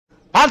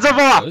Panzer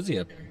Wo ist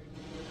ihr?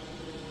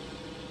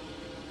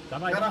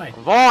 Dabei, dabei.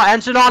 Vor,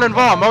 Engine on and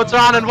vor, Motor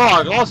on and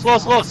vor. Los,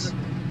 los, los.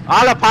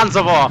 Alle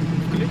Panzer vor.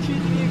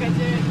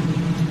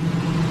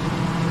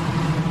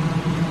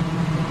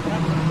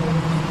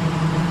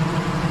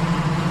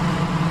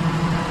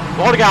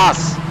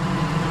 Vollgas.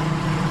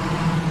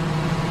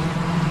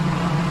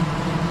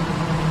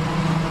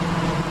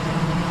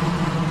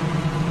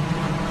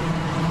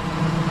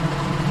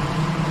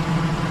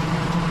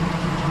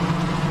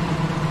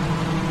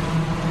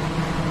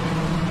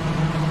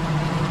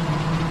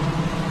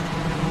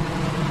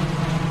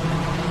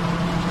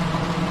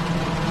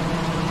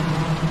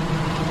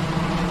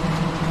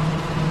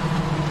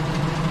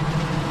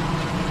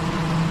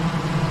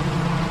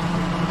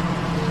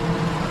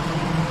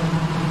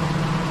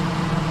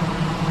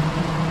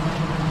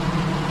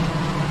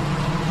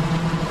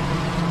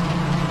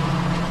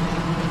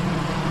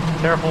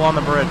 Careful on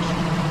the bridge.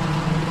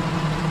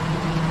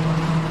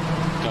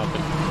 Copy.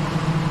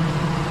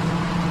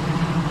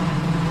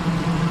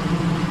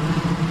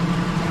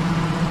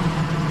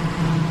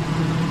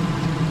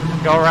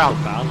 Go around.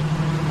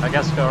 I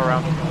guess go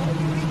around. Can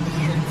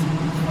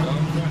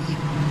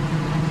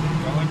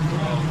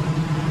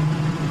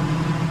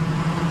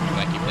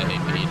I keep that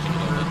APH a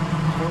little bit?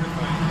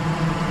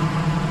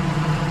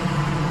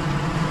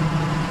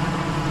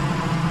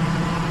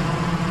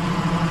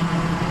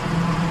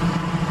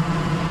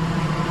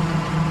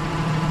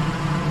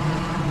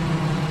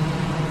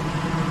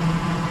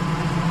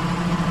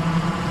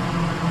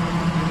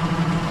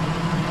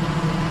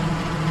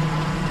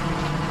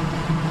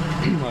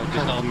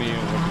 Just tell me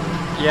what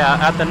to do. Yeah,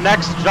 at the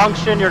next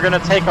junction, you're gonna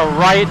take a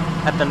right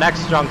at the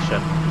next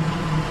junction.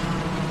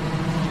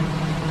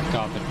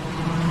 Copy.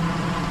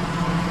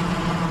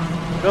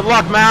 Good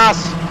luck,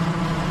 Mass.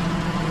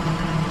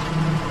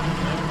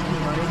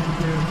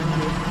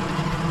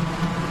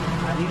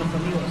 Adiós,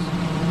 amigos.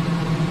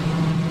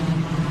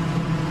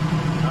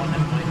 No,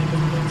 never mind, I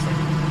couldn't do it.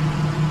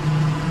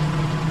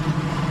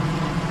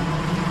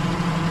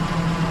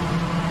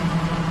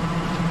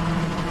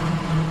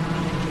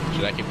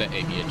 Should I keep that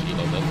APH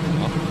low bit for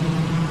now?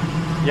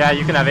 Yeah,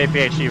 you can have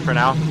APHE for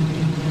now.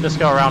 Just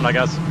go around, I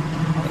guess.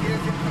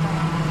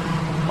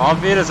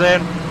 Auf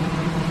Wiedersehen.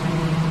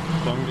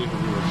 Long we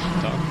were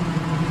stuck.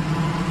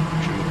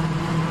 True.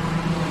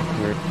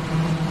 Weird.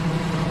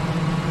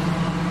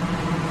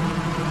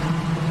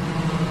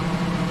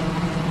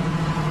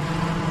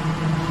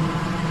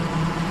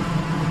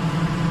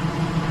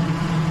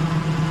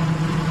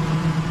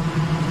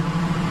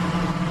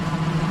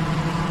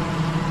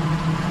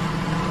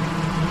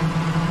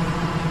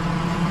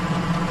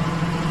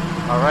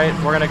 Alright,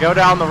 we're gonna go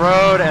down the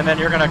road and then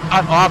you're gonna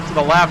cut off to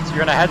the left. You're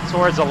gonna head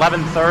towards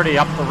 1130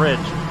 up the ridge.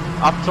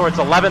 Up towards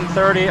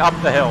 1130 up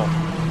the hill.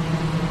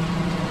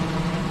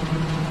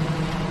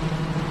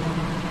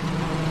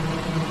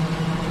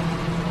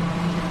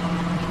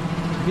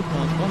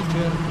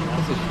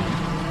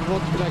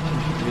 What direction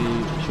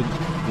should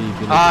we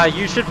be looking?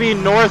 You should be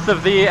north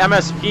of the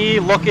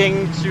MSP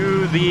looking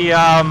to the,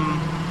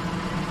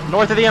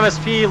 north of the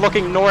MSP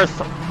looking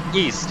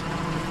northeast.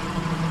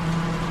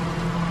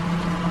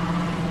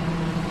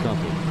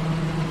 Copy.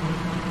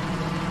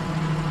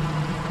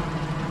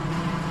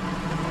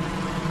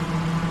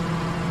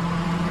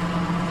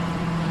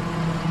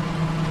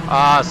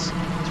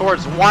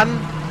 Towards 1?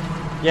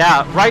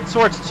 Yeah, right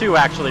towards 2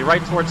 actually,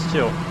 right towards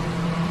 2.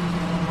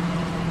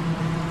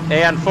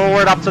 And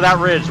forward up to that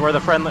ridge where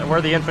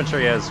the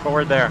infantry is,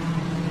 forward there.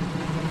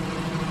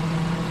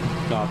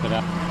 Copy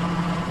that.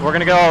 We're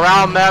gonna go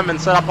around them and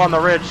set up on the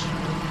ridge.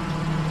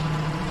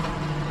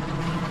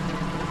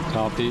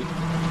 Copy.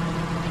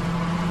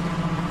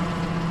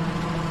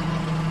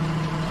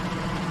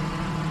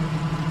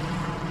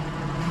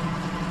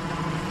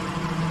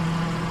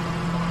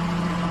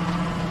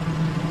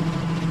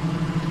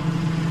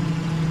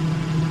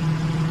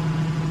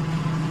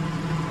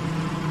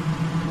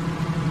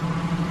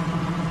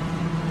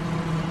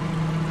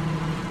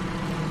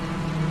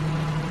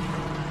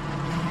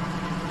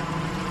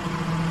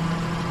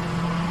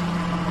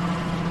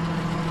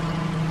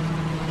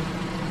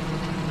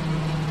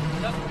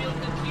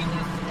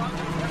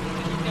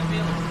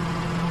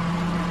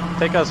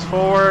 Take us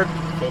forward.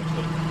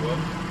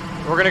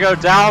 We're gonna go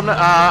down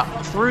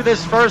through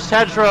this first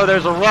hedgerow.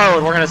 There's a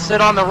road. We're gonna sit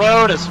on the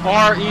road as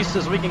far east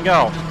as we can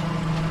go.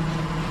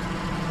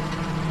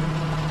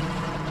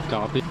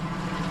 Copy.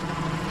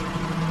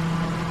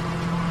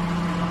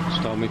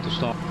 Tell me to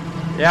stop.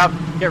 Yep.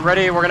 Get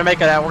ready. We're gonna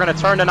make it. We're gonna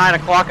turn to 9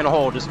 o'clock and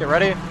hold. Just get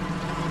ready.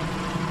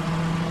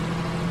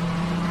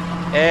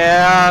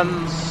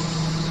 And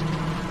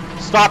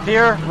stop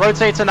here.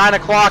 Rotate to 9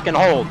 o'clock and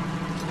hold.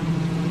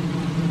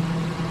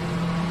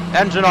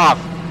 Engine off.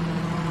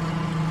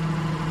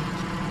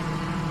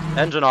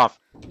 Engine off.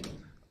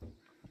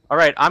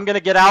 Alright, I'm gonna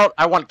get out.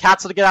 I want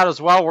Katza to get out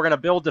as well. We're gonna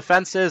build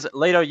defenses.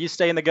 Leto, you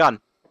stay in the gun.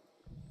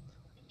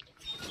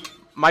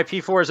 My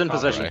P4 is in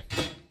position.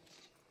 Right.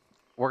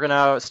 We're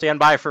gonna stand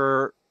by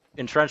for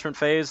entrenchment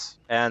phase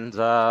and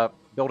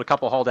build a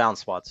couple hull down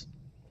spots.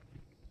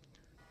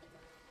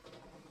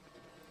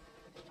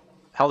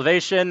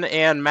 Elevation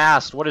and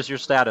mast, what is your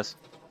status?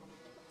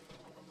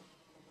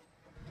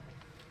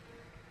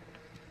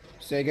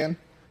 Say again?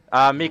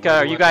 Mika,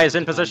 are you guys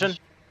in position?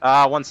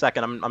 1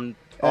 second,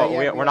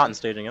 Yeah, we're not in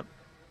staging it.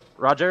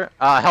 Roger.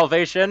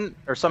 Helvation,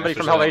 or somebody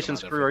from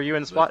Helvation's crew, are you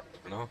in spot?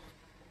 No.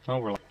 Oh,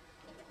 we're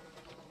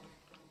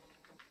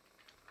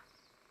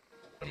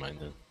Never mind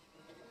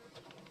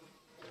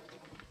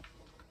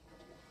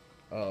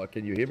then.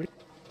 Can you hear me?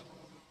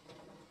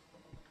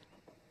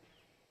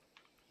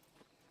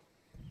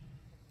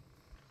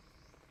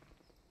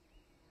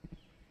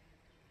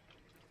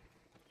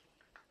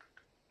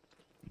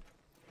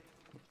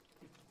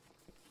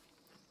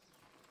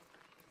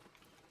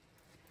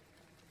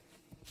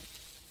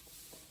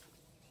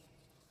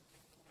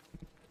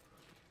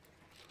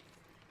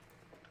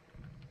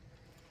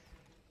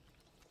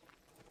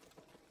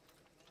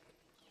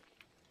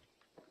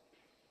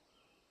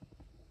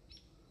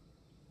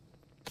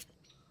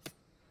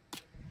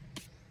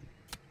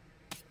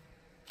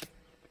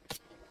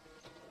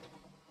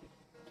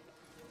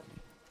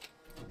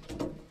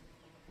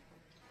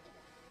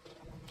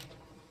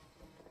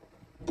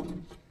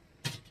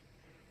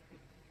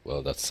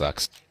 Well, that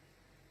sucks.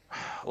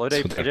 Load So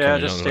AP, they're yeah,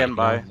 coming just on stand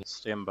by. right now.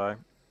 Stand by.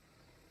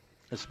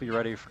 Just be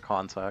ready for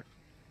contact.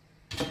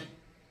 Oh,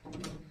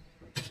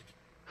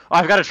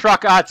 I've got a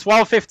truck,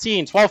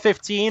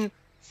 1215,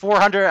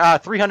 400,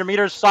 300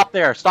 meters, stop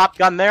there, stop,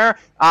 gun there,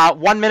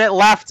 1 minute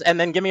left, and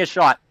then give me a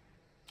shot.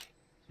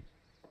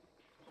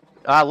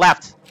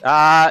 Left,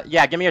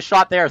 yeah, give me a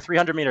shot there,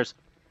 300 meters.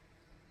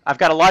 I've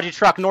got a Logi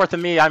truck north of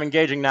me, I'm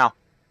engaging now.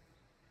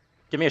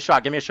 Give me a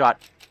shot, give me a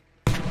shot.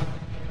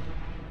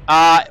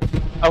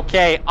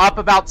 Okay, up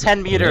about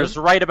 10 meters,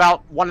 right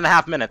about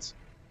 1.5 minutes.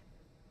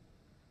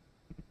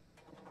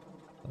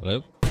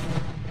 Hello?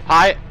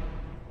 Hi.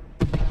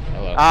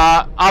 Hello.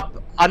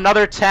 Up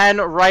another 10,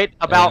 right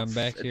about, I'm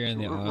back here in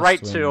the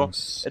right to.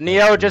 Ostwinds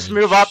Neo, just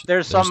range. move up,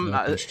 there's no some,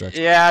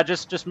 construction. yeah,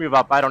 just move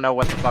up, I don't know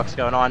what the fuck's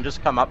going on,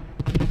 just come up.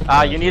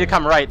 You need to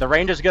come right, the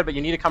range is good, but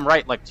you need to come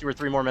right like 2 or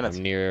 3 more minutes.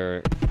 I'm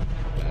near.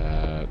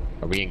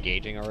 Are we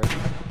engaging already?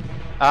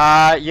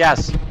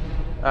 Yes. Should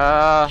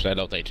I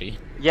load HE?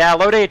 Yeah,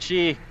 load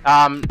HE,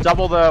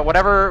 double the,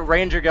 whatever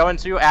range you're going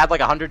to, add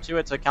like 100 to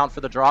it to account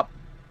for the drop.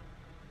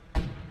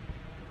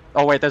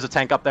 Oh wait, there's a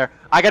tank up there.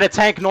 I got a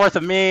tank north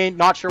of me,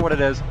 not sure what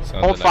it is. Sounds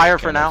Hold like fire a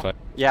for camera now. fire.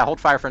 Yeah,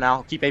 hold fire for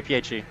now. Keep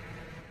APHE.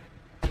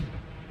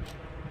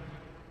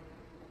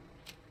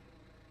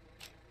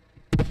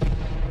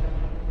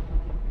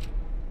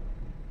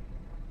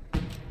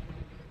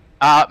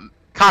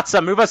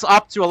 Katsa, move us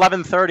up to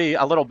 1130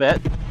 a little bit.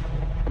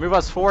 Move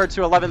us forward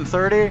to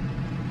 1130.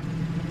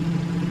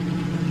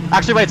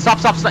 Actually, wait, stop.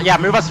 Yeah,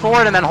 move us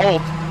forward and then hold.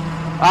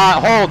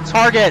 Hold,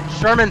 target,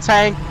 Sherman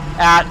tank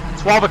at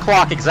 12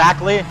 o'clock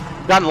exactly.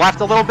 Gun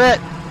left a little bit.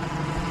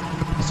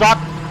 Stop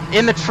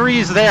in the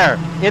trees there.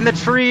 In the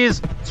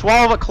trees,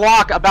 12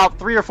 o'clock, about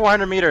 300 or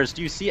 400 meters.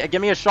 Do you see?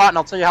 Give me a shot and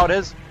I'll tell you how it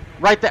is.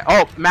 Right there.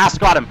 Oh, Mass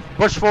got him.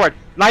 Push forward.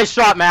 Nice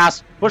shot,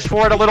 Mass. Push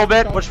forward a little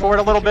bit. Push forward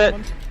a little bit.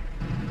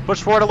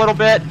 Push forward a little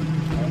bit.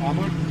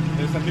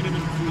 There's a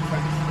minimum 2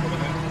 tanks over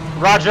there.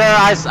 Roger,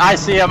 I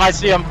see him. I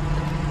see him.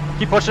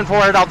 Keep pushing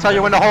forward. I'll tell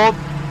you when to hold.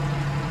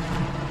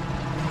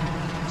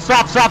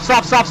 Stop.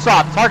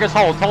 Target's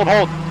hold.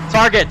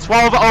 Target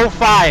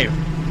 1205.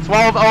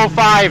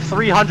 1205,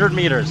 300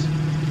 meters.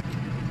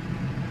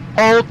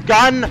 Hold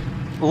gun.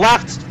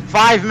 Left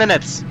 5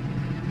 minutes.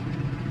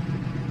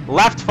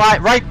 Left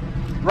 5.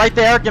 Right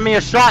there. Give me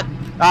a shot.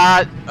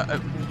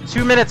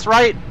 2 minutes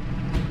right.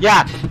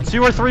 Yeah,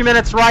 2 or 3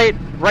 minutes right.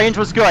 Range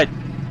was good.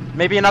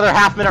 Maybe another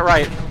half minute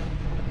right.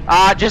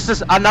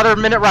 Just another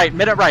minute right.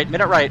 Minute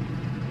right.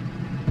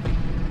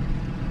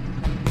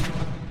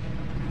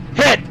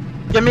 Hit!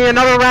 Give me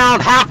another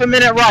round, half a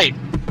minute right.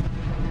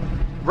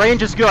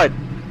 Range is good.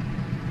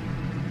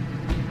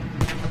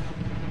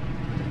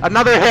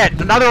 Another hit,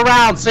 another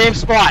round, same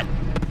spot.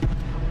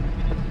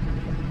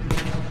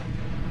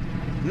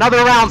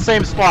 Another round,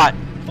 same spot.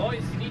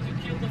 Boys, you need to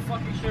kill the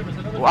fucking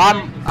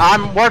Shermans.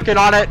 I'm working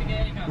on it.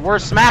 We're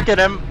smacking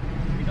him.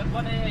 We got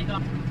 1 AA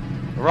down.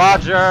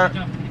 Roger.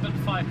 We got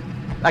 5.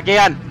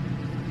 Again.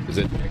 Is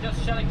it? We're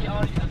just shelling the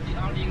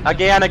RD.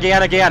 Again.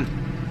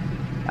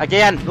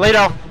 Again,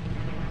 Leto.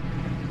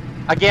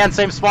 Again,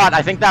 same spot.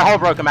 I think that hole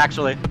broke him,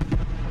 actually.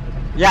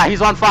 Yeah,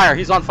 he's on fire.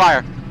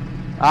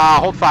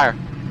 Hold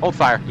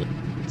fire.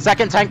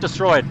 Second tank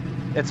destroyed.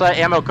 It's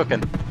ammo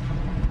cooking.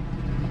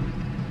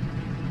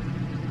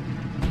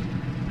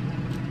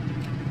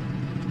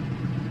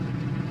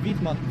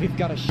 Wittmann, we've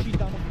got a shit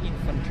ton of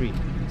infantry.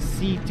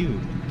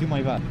 C2, do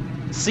my bad.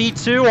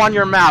 C2 on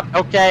your map.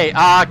 Okay,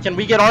 can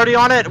we get Artie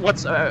on it?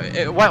 What's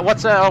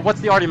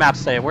the Artie map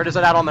say? Where does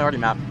it at on the Artie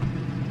map?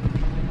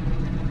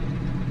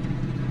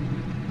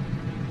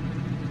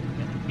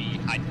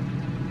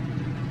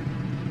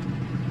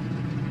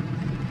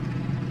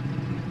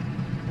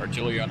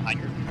 Artillery on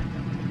hangar.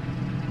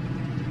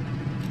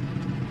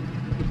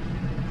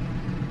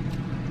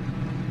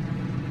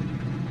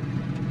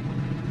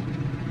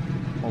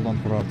 Hold on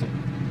for Artie.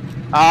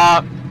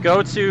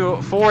 Go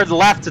to forward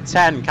left to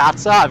 10.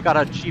 Katsa, I've got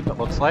a Jeep, it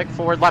looks like.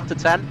 Forward left to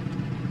 10.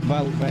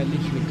 Well, we're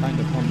literally kind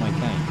of on my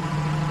tank.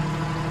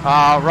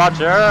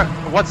 Roger.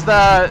 What's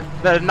the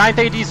 9th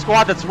AD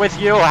squad that's with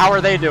you? How are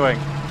they doing?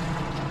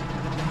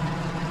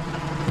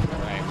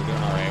 Alright, we're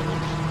doing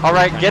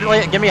alright.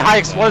 Alright, give me high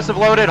explosive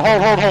loaded.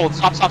 Hold.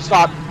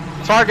 Stop.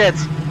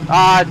 Targets.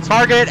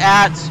 Target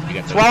at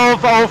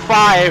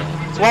 1205.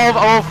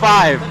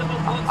 1205.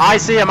 I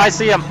see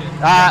him.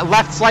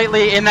 Left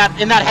slightly in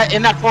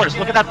that forest.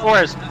 Look at that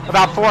forest.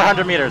 About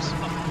 400 meters.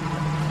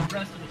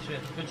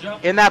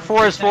 In that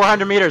forest,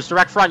 400 meters.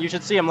 Direct front. You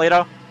should see him,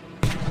 Leto.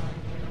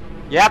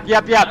 Yep.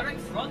 Direct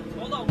front?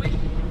 Hold on, wait.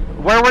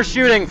 Where we're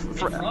shooting.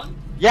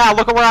 Yeah,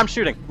 look at where I'm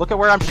shooting.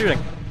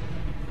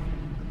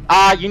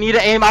 You need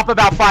to aim up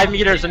about 5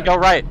 meters and go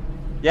right.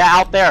 Yeah,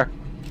 out there.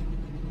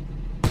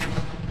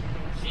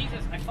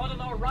 Jesus, I thought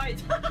on our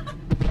right.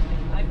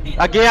 I beat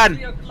Again.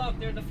 3 o'clock,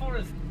 they're in the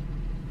forest.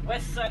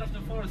 West side of the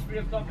forest, 3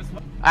 o'clock as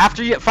well.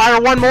 After you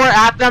fire one more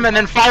at them and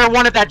then fire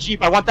one at that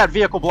Jeep. I want that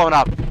vehicle blown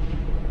up.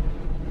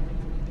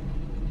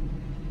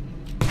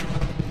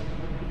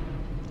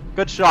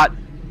 Good shot.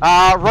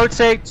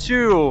 Rotate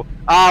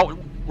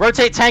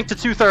tank to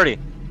 230.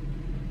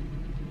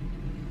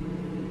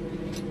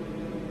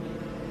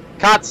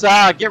 Cots,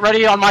 get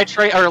ready on my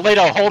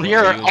Leto, hold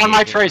here on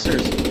my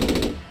tracers.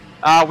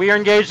 We are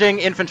engaging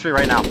infantry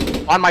right now.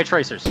 On my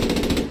tracers.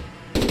 Yeah,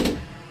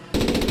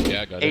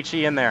 I got it.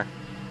 HE in there.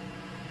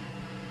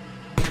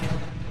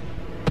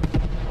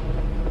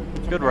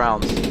 Good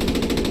rounds.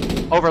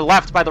 Over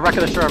left by the wreck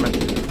of the Sherman.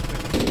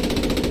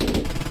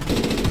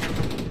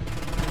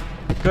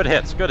 Good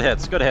hits.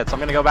 I'm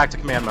gonna go back to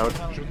command mode.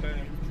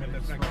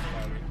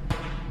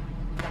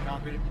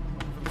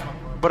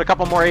 Put a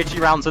couple more HE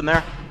rounds in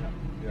there.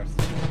 Yes.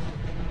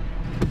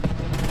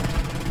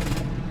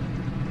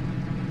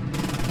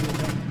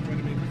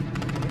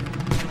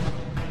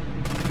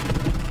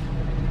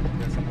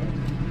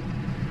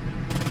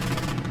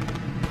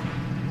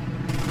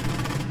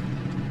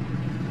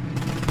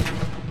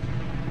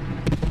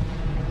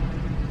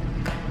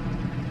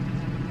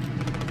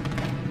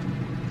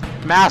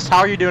 Mast, how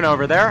are you doing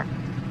over there?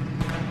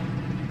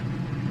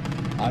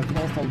 I've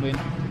lost all wind.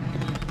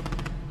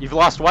 You've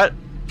lost what?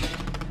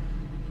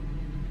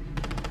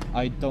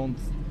 I don't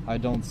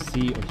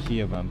see or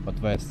hear them, but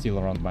they're still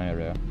around my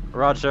area.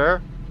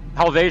 Roger.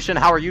 Helvation,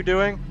 how are you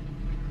doing?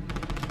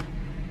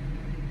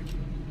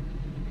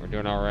 We're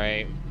doing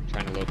alright.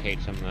 Trying to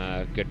locate some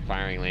good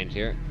firing lanes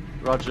here.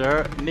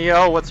 Roger.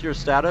 Neo, what's your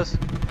status?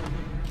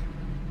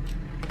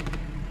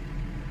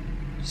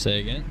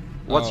 Say again?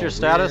 What's your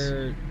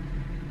status?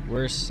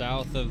 We're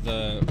south of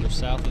the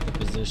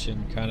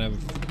position, kind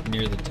of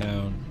near the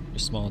town, a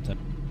small town.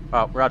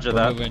 Oh, roger We're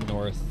that. moving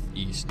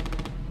northeast.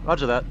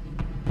 Roger that.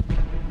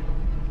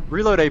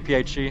 Reload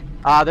APHE.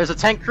 There's a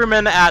tank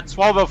crewman at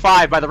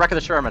 1205 by the wreck of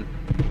the Sherman.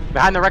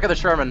 Behind the wreck of the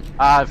Sherman,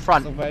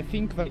 front. So I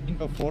think they're in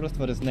the forest,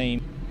 what is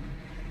name?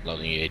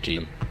 Loading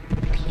AG.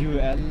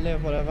 QL or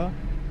whatever.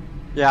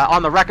 Yeah,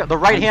 on the wreck, the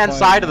right-hand I'm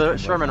side of the firing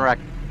Sherman right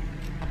wreck.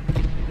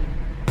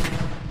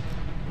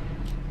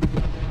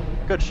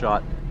 Good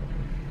shot.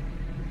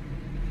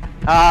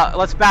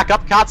 Let's back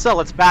up, Katsa.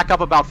 Let's back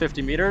up about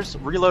 50 meters.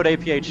 Reload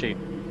APHE.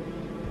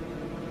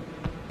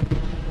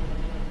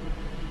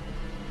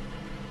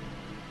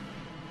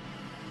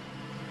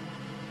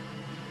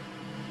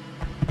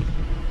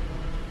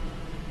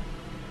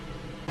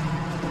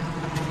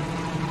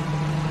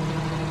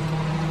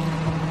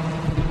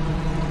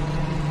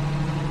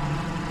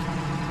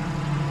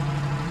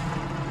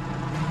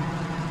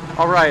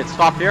 Alright,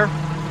 stop here.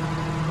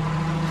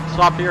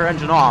 Stop here,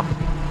 engine off.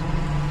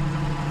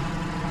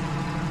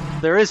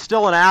 There is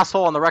still an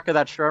asshole on the wreck of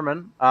that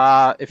Sherman.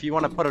 If you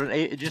want to put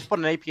just put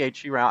an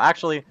APHE round.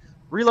 Actually,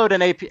 reload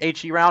an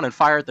APHE round and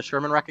fire at the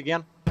Sherman wreck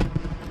again.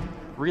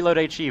 Reload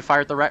HE,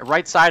 fire at the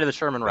right side of the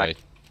Sherman wreck.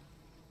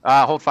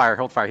 Right. Hold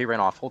fire. He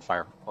ran off. Hold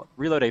fire.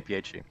 Reload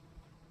APHE.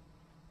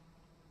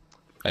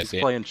 I see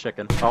it. Playing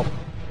chicken. Oh.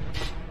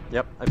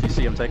 Yep, if you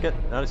see him, take it.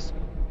 Nice.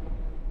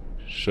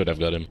 Should have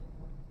got him.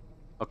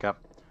 Okay.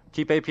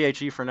 Keep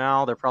APHE for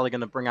now. They're probably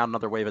going to bring out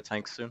another wave of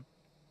tanks soon.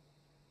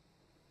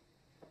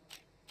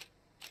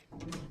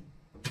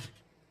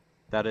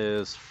 That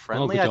is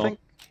friendly, I think.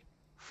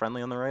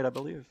 Friendly on the right, I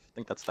believe. I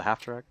think that's the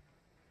half track.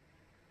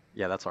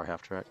 Yeah, that's our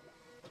half track.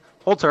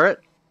 Hold turret.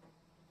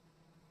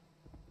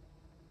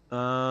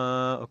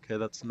 Okay,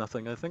 that's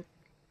nothing, I think.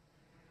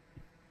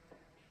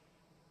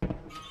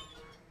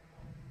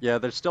 Yeah,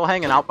 they're still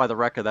hanging out by the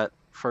wreck of that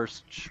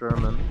first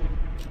Sherman.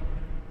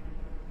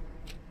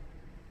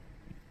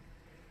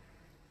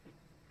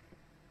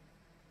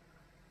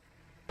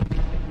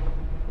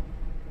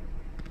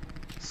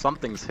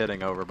 Something's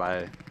hitting over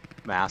by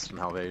Mast and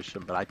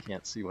Helvation, but I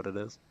can't see what it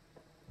is.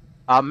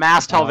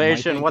 Mast,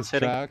 Helvation, what's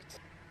hitting?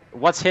 Tracked.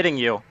 What's hitting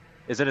you?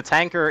 Is it a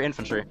tank or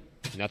infantry?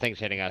 Nothing's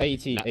hitting us.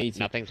 AT.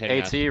 Nothing's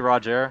hitting us. AT,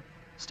 Roger.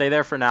 Stay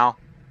there for now.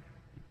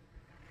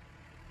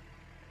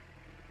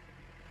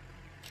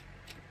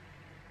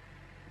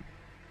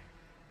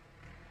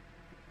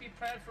 Be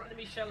prepared for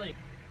enemy shelling.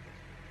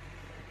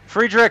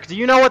 Friedrich, do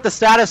you know what the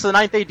status of the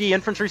 9th AD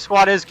infantry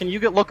squad is? Can you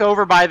look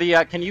over by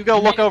the, can you go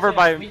look over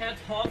by... We had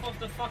half of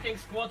the fucking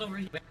squad over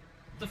here.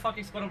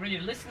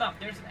 Listen up,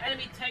 there's an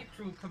enemy tank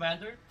crew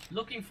commander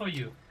looking for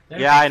you. They're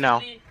yeah, I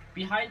know.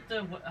 Behind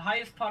the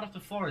highest part of the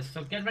forest,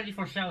 so get ready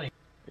for shelling.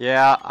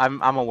 Yeah,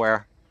 I'm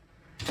aware.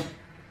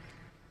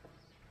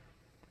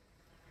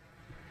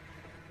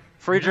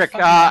 Friedrich,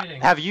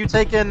 have you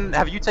taken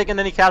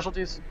any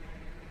casualties?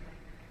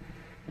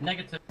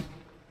 Negative.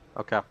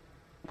 Okay.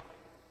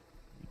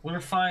 We're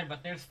fine,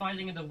 but there's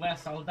fighting in the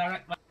west. I'll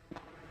direct my...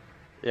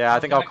 Yeah, I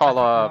think I'll call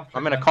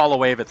I'm gonna call a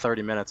wave at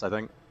 30 minutes, I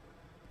think.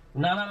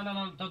 No,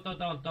 don't.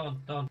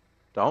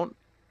 Don't?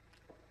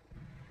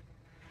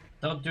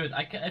 Don't do it.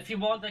 If you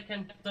want, I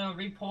can get the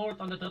report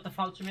on the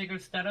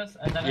Fallschirmjäger status,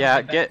 and then yeah,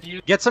 I'll get back to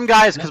you. Get some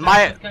guys, cause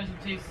my...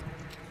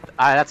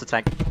 that's a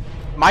tank.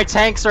 My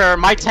tanks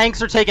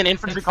are taking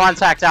infantry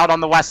contact out on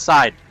the west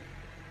side.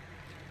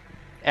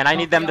 And I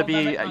need them to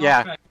be,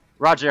 yeah.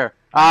 Roger.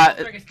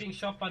 Is being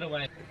shot, by the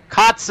way.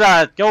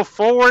 Katza, go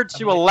forward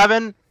to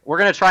 11. We're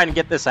gonna try and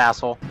get this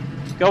asshole.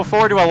 Go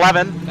forward to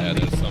 11.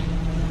 There's some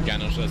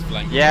gunners just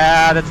flanking.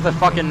 Yeah, that's the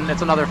fucking,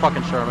 it's another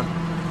fucking Sherman.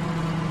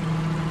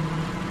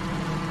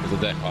 Is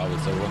it that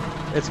howitzer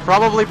one? It's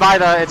probably by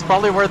the, it's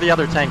probably where the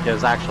other tank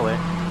is, actually.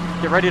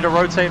 Get ready to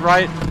rotate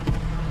right.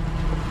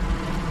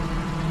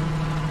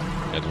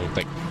 It will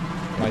take.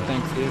 My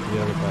tank's here,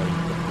 the other party.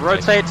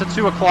 Rotate to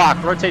 2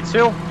 o'clock. Rotate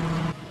 2.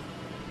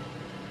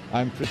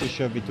 I'm pretty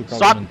sure we took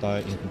Stop. out an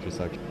entire infantry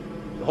section.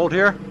 Hold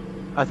here.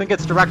 I think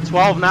it's direct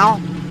 12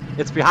 now.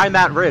 It's behind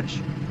that ridge.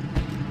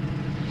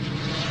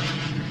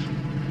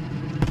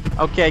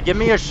 Okay, give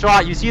me a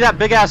shot. You see that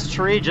big ass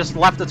tree just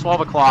left of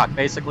 12 o'clock?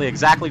 Basically,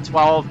 exactly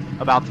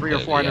 12, about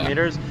 300 or 400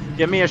 meters.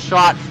 Give me a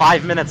shot.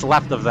 5 minutes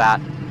left of that,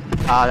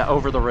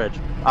 over the ridge.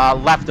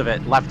 Left of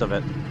it.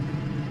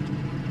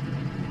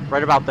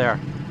 Right about there.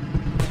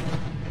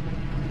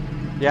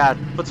 Yeah,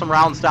 put some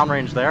rounds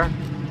downrange there.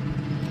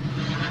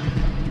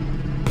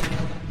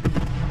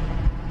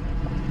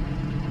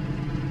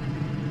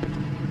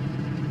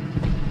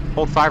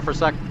 Hold fire for a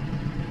sec.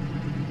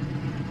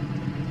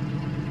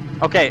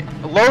 Okay,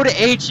 load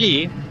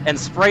HE and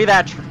spray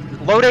that.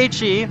 Load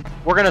HE.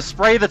 We're gonna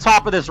spray the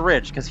top of this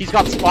ridge because he's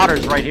got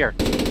spotters right here.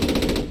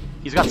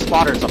 He's got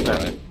spotters up there.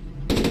 Right.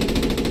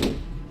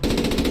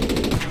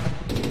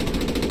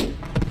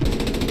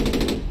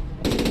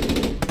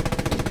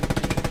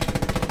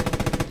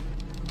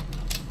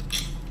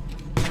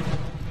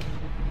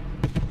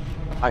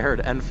 I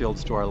heard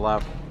Enfield's to our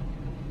left.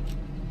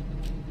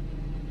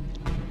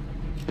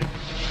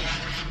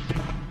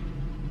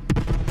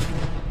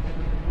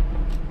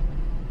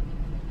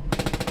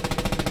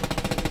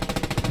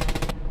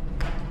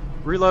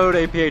 Reload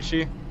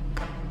APHE.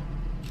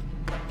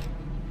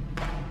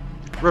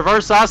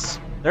 Reverse us.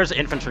 There's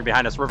infantry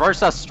behind us.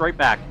 Reverse us straight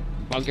back.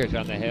 Bunkers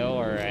on the hill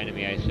or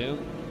enemy, I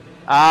assume?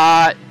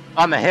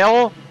 On the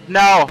hill?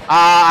 No.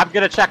 I'm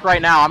gonna check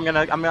right now. I'm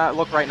gonna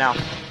look right now.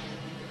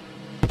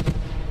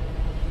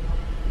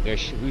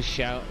 Who's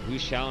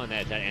shelling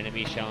that? Is that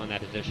enemy shelling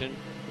that position?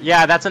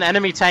 Yeah, that's an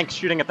enemy tank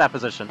shooting at that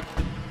position.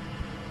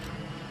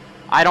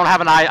 I don't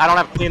have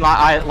a clean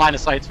line of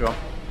sight to him.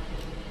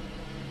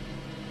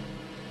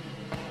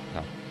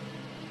 Oh.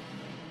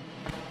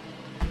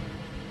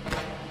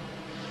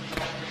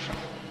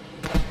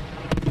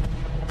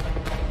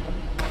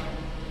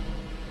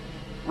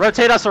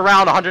 Rotate us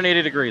around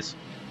 180 degrees.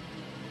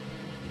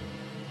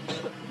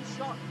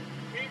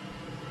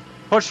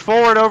 Push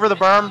forward over the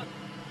berm.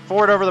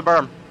 Forward over the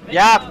berm.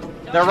 Yeah,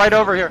 they're right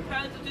over here.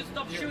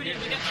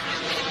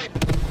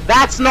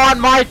 That's not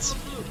my...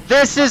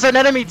 This is an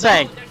enemy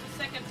tank.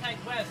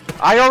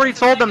 I already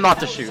told them not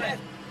to shoot. Alright,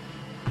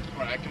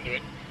 I can do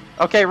it.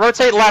 Okay,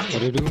 rotate left.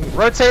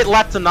 Rotate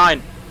left to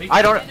 9.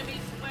 I don't...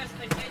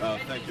 Oh,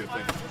 thank you.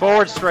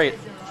 Forward straight.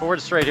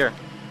 Forward straight here.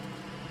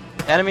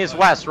 Enemies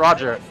west,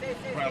 roger.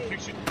 Right, I'll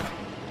fix it.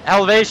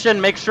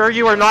 Elevation, make sure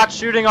you are not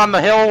shooting on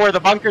the hill where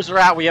the bunkers are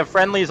at. We have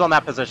friendlies on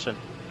that position.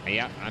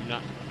 Yeah, I'm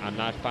not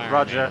firing.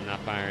 Roger. Man, I'm not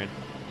firing.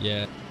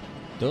 Yeah,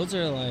 those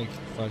are like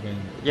fucking.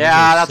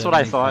 Yeah, that's what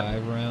I thought.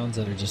 5 rounds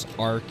that are just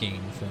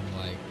arcing from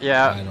like.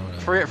 Yeah, I don't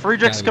know.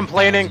 Friedrich's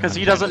complaining because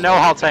he doesn't know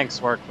how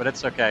tanks work, but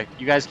it's okay.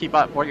 You guys keep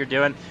up what you're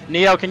doing.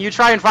 Neo, can you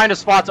try and find a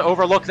spot to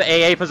overlook the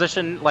AA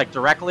position like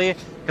directly?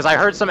 Because I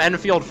heard some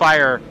Enfield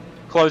fire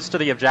close to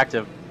the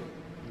objective.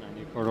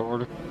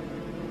 Order.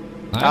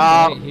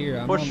 I'm right here.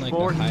 I'm push on like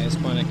forward. the highest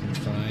point I can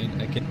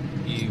find. I can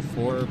see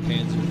 4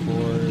 Panzer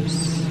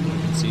IVs. I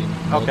can see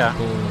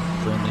multiple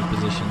friendly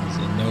positions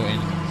and no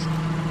enemies.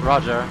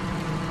 Roger.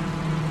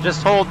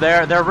 Just hold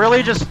there. They're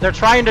really just, they're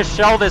trying to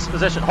shell this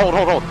position. Hold.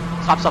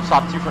 Stop.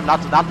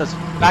 Not this.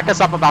 Back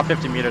us up about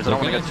 50 meters. I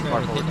don't want to get too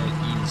far forward.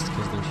 East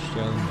because they're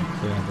shelling the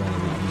crap out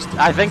of the east.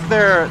 I think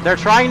they're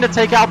trying to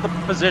take out the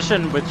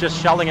position with just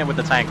shelling it with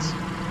the tanks.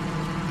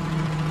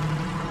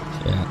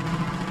 Yeah.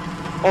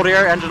 Hold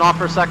here, engine off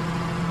for a sec.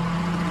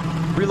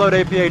 Reload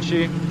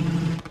APHE.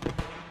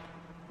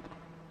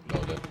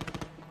 Loaded.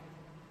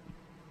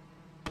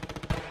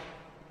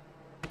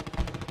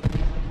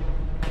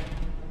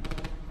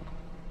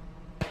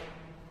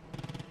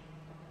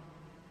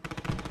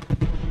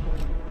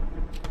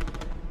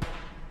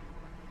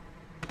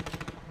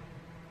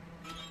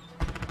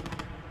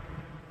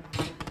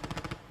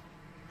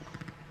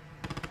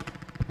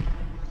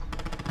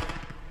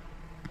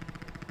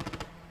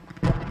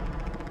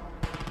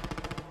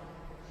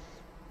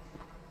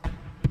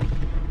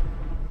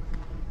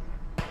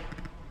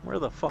 Where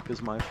the fuck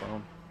is my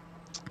phone?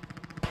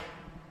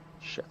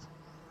 Shit.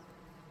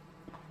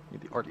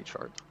 Need the RD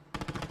chart.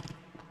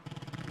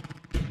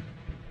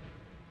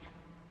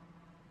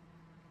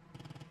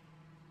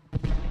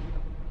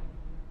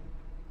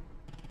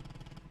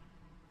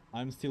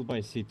 I'm still by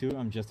C2,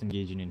 I'm just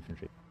engaging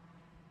infantry.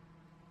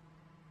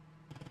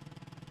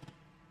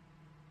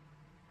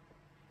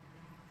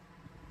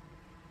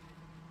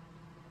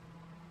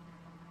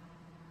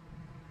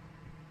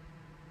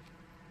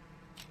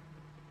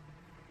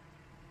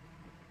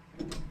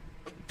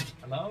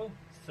 Hello?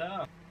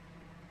 Sir?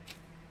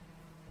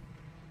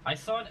 I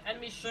saw an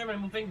enemy Sherman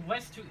moving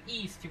west to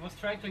east. He was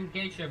trying to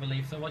engage you, I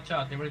believe, so watch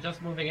out. They were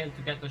just moving in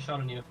to get the shot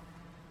on you.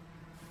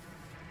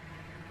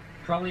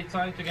 Probably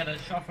trying to get a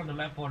shot from the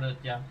map border,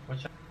 yeah,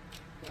 watch out.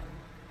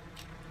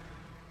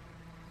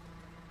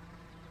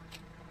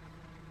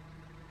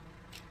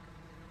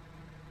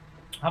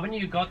 How many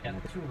you got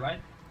then? 2, right?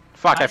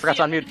 Fuck, I forgot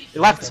to unmute.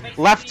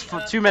 Left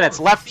for 2 minutes,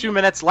 left 2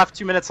 minutes, left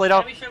 2 minutes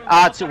later.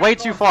 Way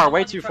too far,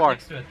 way too far.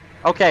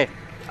 Okay.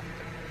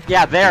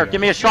 Yeah, there.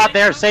 Give me a shot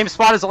there. Same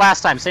spot as the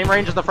last time. Same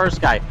range as the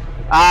first guy.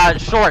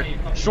 Short.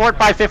 Short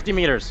by 50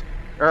 meters.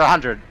 Or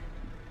 100.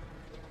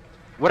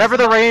 Whatever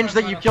the range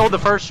that you killed the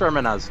first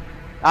Sherman as.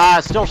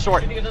 Still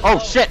short. Oh,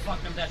 shit.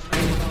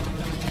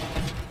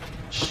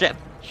 Shit.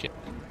 Shit.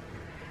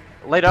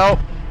 Lato.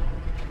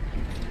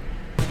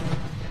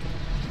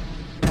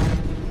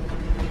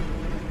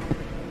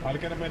 I'll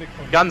get a medic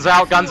for you. Guns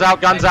out, guns out,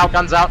 guns out,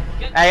 guns out.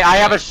 Hey, I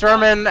have a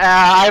Sherman,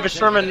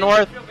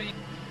 north.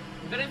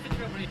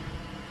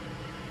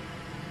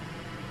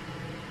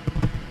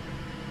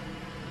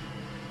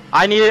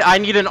 I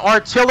need an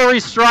artillery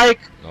strike.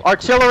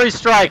 Artillery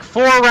strike.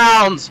 4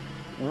 rounds.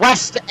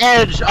 West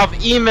edge of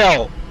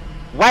E-mill.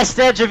 West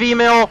edge of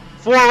E-mill.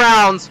 4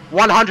 rounds.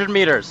 100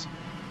 meters.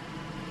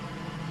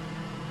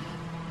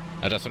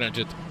 I just ran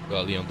it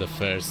early on the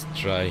first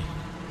try.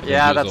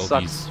 Yeah, that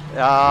sucks.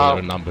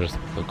 Numbers.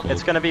 So cool.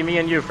 It's gonna be me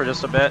and you for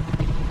just a bit.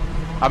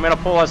 I'm gonna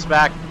pull us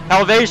back.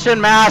 Elevation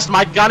mast.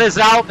 My gun is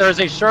out. There's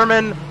a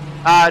Sherman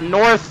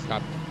north.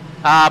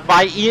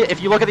 By E,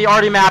 if you look at the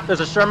RD map, there's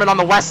a Sherman on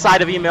the west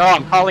side of E-mill.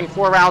 I'm calling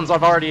 4 rounds.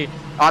 I've already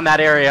on that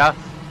area.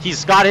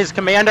 He's got his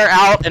commander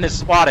out and is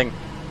spotting.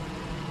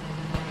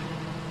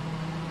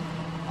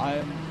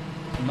 I'm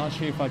not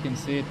sure if I can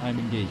see it. I'm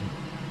engaging.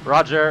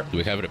 Roger. Do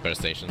we have repair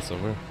stations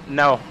somewhere?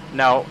 No.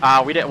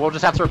 We didn't. We'll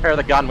just have to repair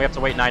the gun. We have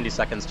to wait 90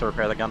 seconds to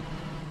repair the gun.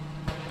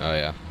 Oh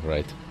yeah,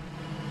 right.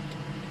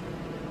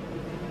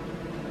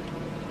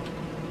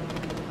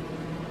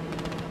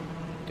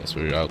 Guess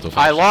we're out of.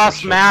 I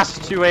lost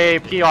mast to a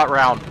Piot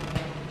round.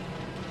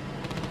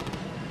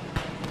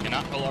 You're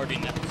not already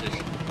in that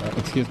position.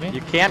 Excuse me?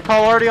 You can't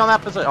call already on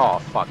that position. Oh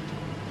fuck.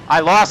 I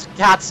lost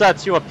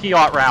Katsa to a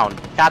Piot round.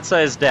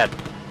 Katsa is dead.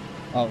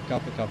 Oh,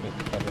 copy.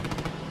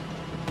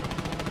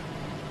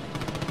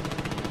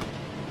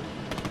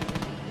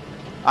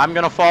 I'm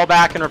gonna fall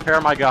back and repair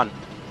my gun.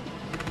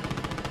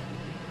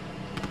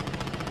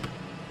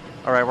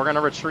 Alright, we're gonna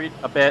retreat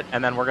a bit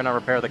and then we're gonna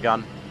repair the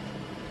gun.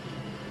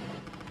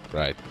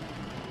 Right.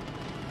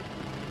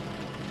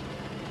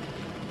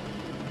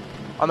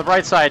 On the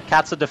bright side,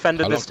 Katsa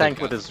defended this tank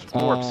with his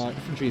corpse.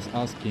 Infantry is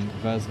asking,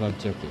 where's the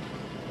objective?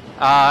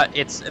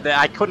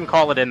 I couldn't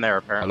call it in there How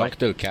apparently. long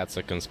till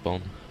Katsa can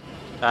spawn?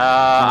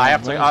 I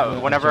have to,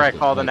 whenever I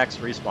call the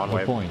next respawn The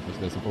wave. point is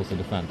they're supposed to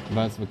defend.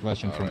 That's the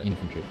question from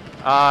infantry.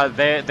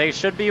 They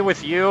should be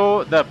with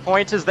you. The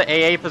point is the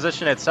AA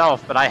position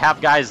itself, but I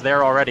have guys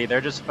there already. They're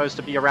just supposed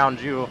to be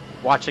around you,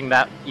 watching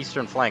that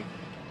eastern flank.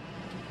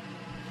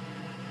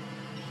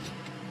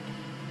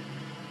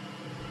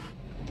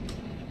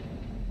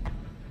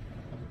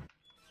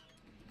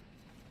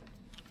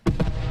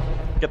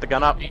 Get the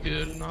gun up. Be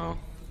good now.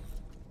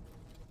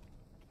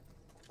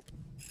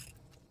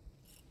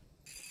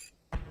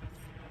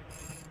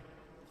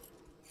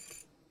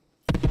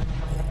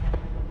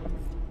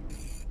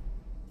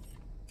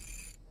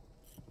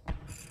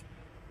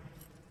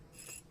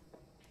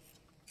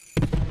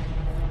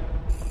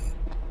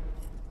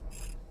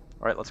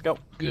 All right, let's go.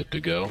 Good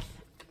to go.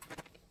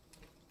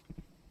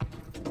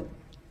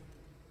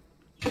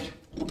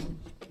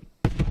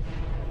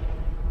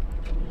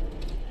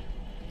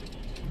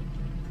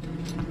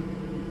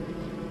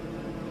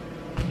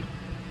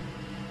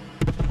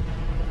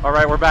 All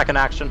right, we're back in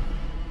action.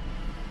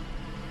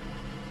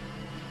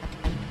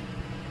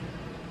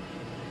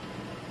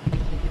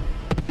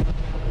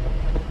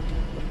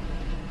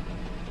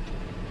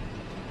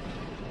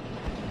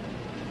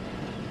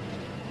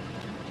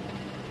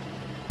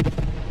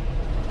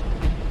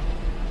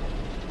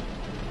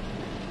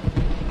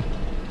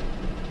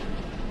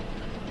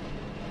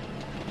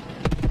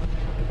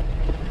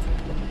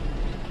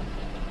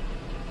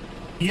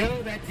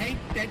 Yo, that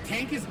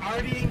tank is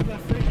already in the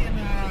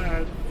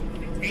freaking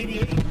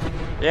 88.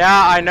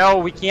 Yeah, I know.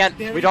 We can't.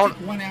 We don't.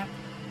 One out.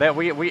 That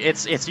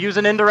it's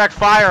using indirect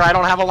fire. I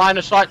don't have a line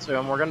of sight to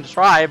him. We're gonna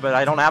try, but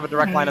I don't have a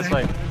direct line of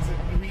sight.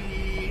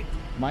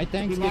 My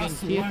tank's getting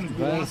hit.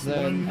 There's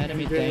an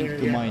enemy tank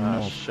to my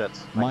north. Shit.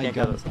 My I can't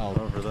gun's get out.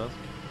 over this.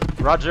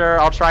 Roger,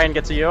 I'll try and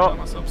get to you.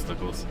 Mass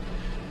obstacles.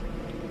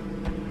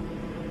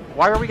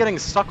 Why are we getting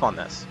stuck on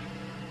this?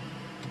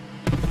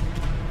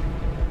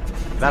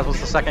 That was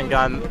the second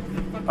gun.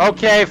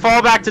 Okay,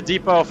 fall back to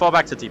depot, fall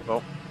back to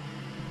depot.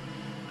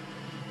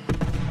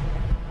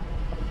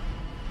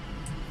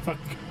 Fuck.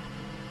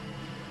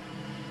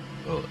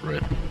 Oh,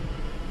 right.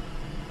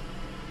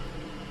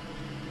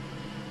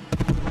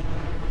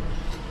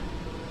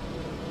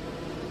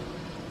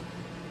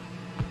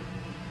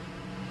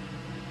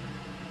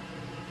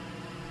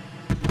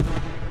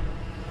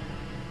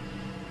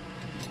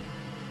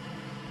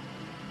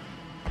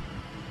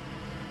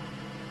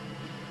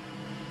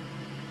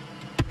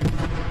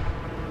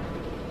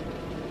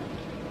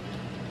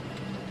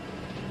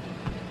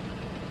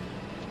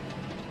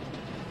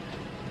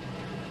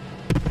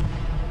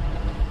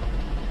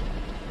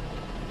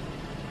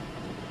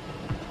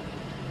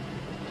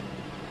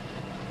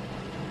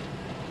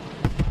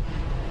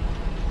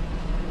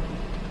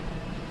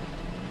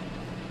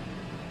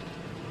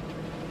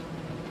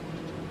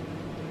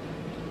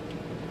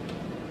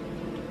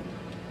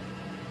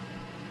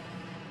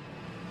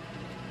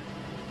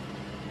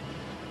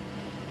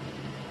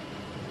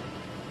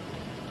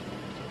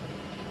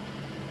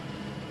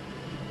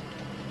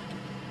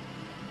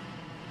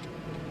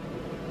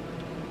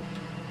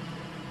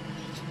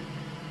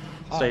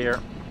 Stay here.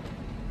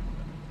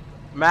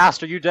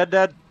 Master, you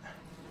dead?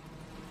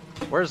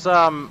 Where's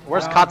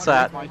Katza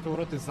at? My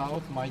turret is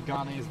out, my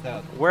gun is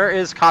dead. Where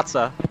is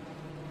Katza?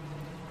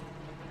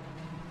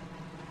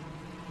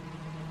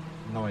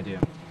 No idea.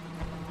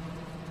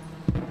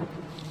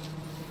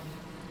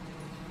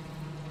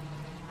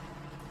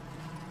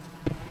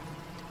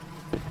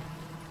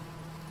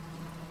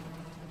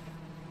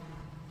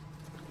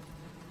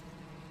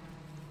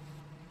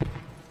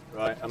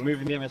 Right, I'm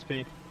moving the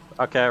MSP.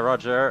 Okay,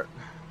 Roger.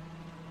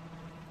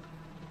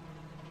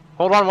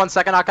 Hold on 1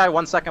 second, Akai.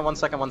 1 second, 1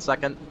 second, 1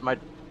 second. My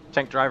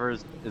tank driver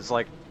is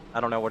like, I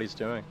don't know what he's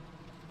doing.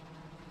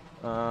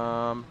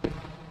 There's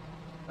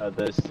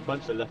a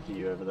bunch of left of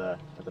you over there.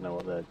 I don't know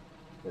what they're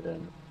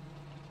doing.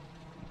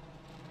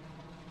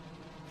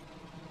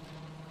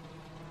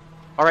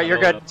 All right, you're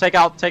good. Take it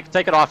off. Take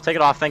it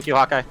off. Thank you,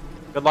 Hawkeye.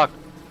 Good luck.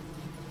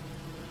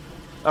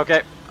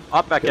 Okay,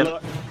 up back in.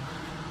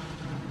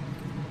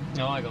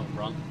 No, I go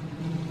front.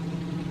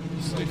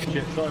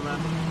 Shit, sorry,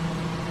 man.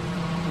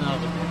 No,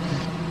 the works.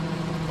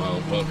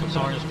 Well, welcome.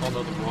 Sorry, I just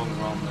followed the wrong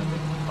method.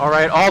 All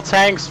right, all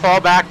tanks fall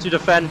back to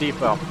defend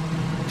depot.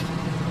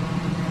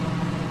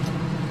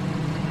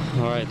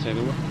 Alright, take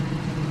it.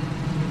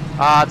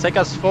 Take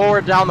us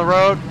forward down the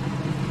road.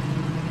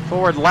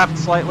 Forward left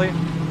slightly.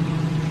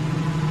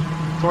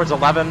 Towards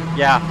 11.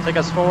 Yeah, take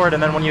us forward,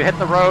 and then when you hit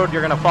the road,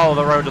 you're gonna follow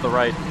the road to the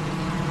right.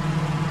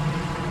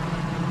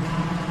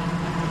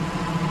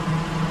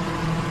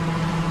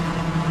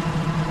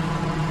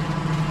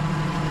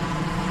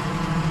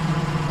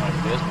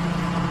 Like this.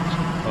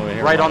 Over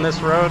here. Right on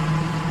this road.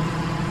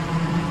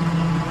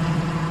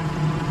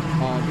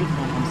 Which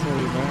one? I'm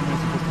sorry, where am I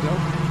supposed to go?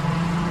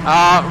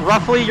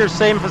 Roughly your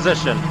same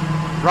position.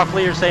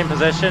 Roughly your same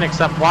position,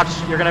 except watch,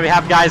 you're gonna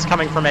have guys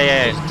coming from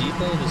AA. Is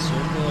depot the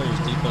circle or is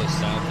depot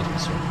south of the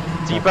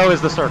circle? Depot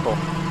is the circle.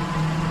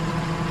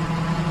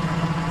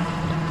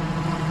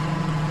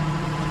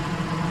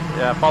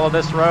 Yeah, follow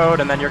this road,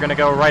 and then you're gonna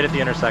go right at the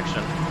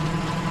intersection.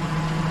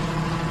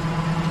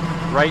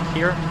 Right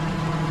here.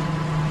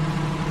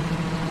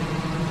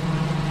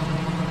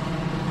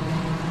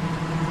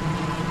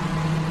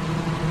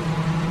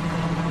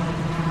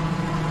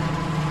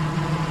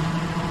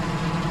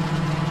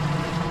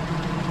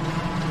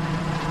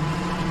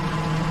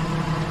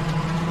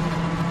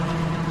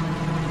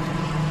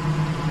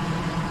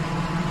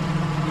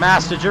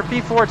 Mass, did your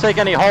P4 take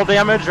any hull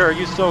damage, or are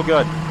you still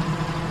good?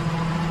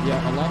 Yeah,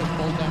 a lot of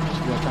hull damage.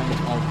 We are kind of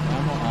out of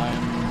ammo.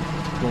 I'm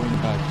going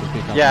back to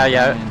pick up Yeah, my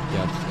yeah. gun and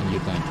get a new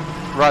tank.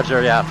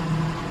 Roger, yeah.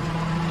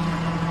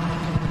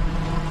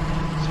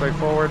 Straight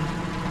forward.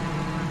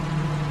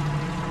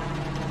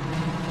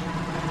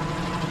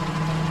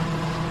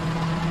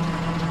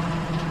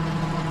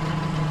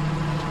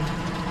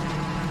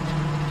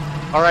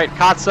 All right,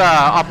 Katza,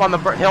 up on the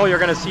hill, you're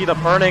gonna see the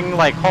burning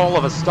like hole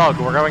of a stug.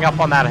 We're going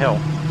up on that hill.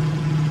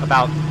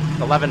 About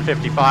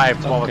 11:55,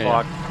 12 Okay.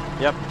 o'clock.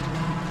 Yep.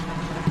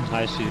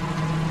 I see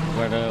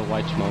where the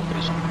white smoke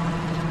is.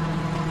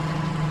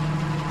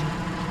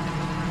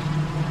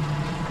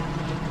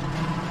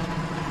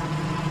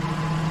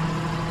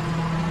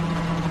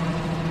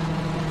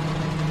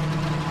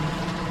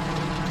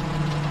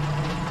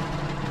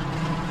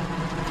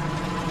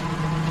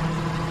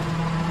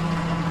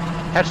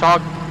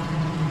 Hedgehog.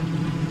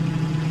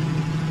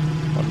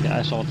 Okay,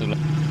 I saw to the...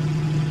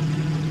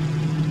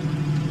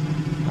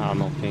 I'm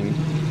not pinged.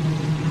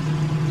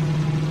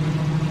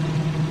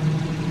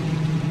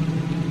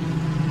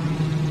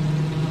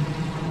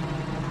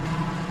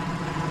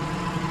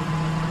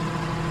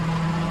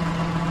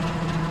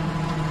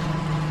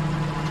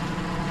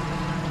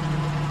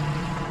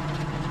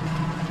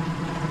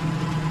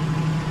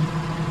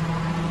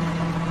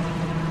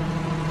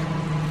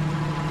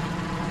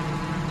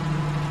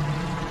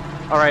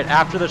 Alright,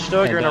 after the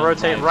Stug, you're gonna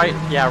rotate right,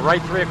 yeah,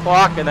 right 3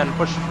 o'clock, and then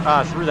push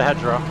through the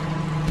hedgerow.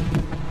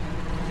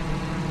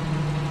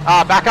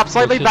 Back up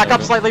slightly, back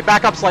up slightly,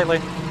 back up slightly.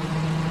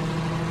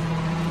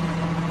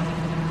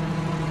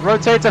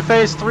 Rotate to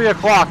phase 3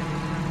 o'clock.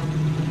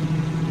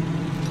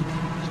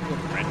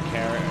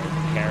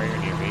 Carrier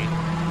near me.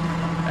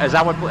 Is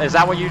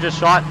that what you just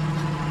shot?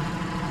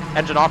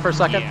 Engine off for a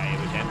second? Yeah, it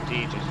was empty,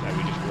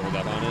 we just rolled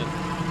up on it.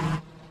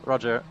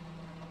 Roger.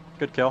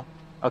 Good kill.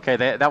 Okay,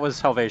 that was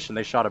Salvation.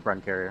 They shot a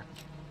Bren carrier.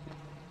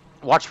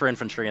 Watch for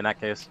infantry in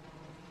that case.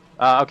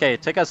 Okay,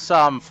 take us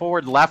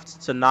forward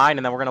left to 9,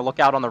 and then we're gonna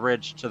look out on the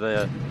ridge to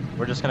the.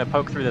 We're just gonna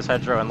poke through this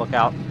hedgerow and look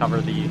out.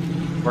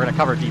 We're gonna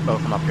cover depot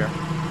from up here.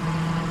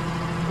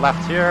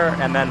 Left here,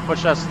 and then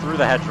push us through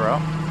the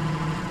hedgerow.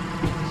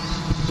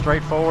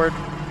 Straight forward,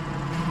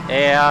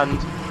 and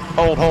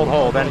hold.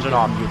 Engine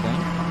off.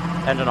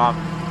 Engine off.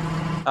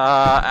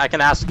 I can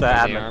ask the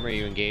admin. Arm, are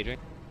you engaging?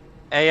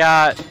 Hey,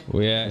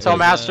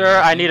 Master,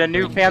 I need a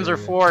new Panzer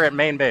IV at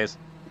main base.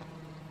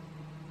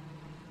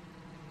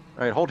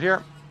 Alright, hold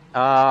here.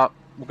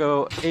 We'll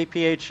go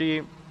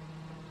APHE.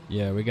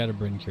 Yeah, we got a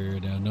Bren carrier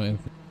down. No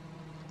infantry.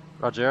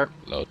 Roger.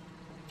 Load.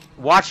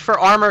 Watch for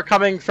armor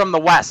coming from the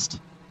west.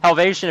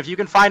 Helvation, if you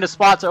can find a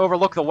spot to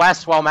overlook the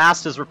west while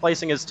Mast is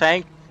replacing his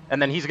tank,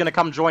 and then he's going to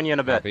come join you in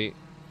a bit. Copy.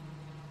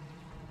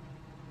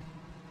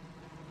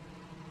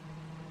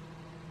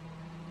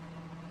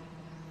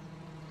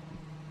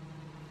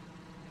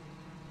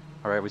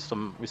 Alright, we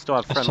still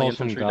have friendly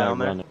infantry down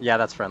there. Yeah,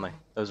 that's friendly.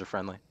 Those are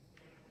friendly.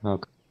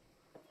 Okay.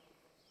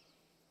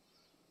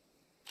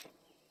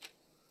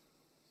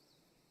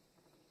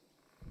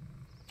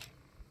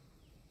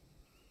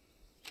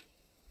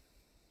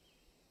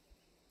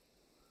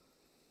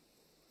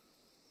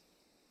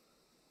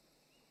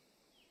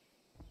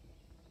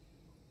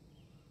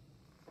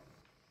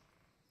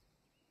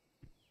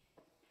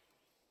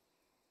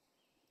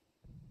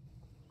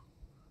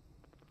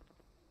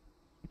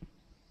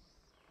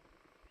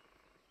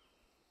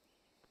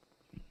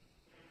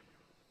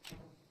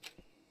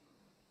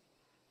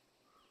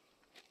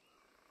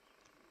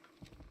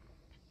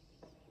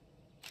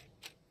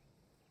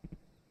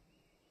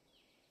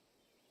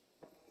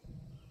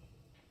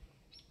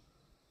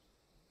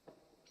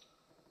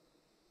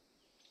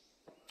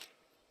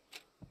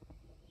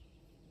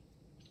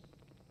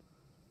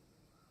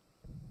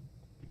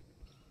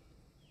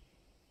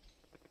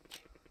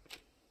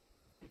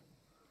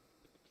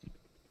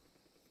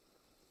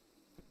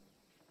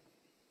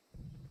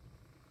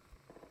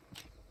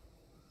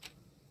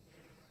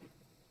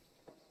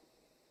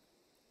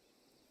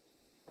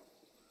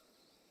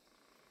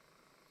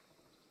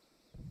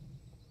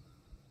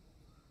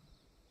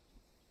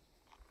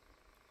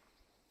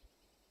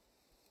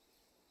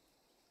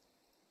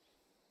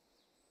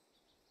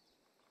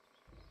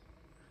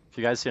 If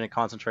you guys see any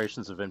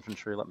concentrations of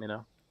infantry, let me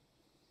know.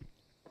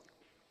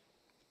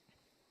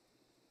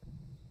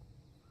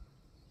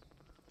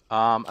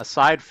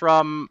 Aside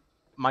from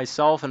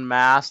myself and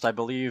Mast, I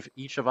believe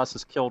each of us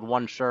has killed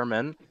 1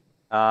 Sherman.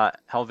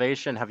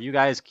 Helvation, have you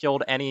guys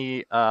killed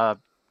any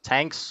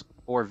tanks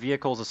or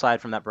vehicles aside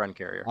from that Bren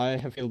carrier? I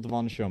have killed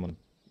 1 Sherman.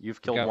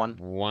 You've killed 1?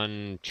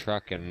 1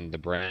 truck and the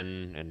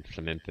Bren and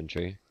some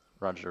infantry.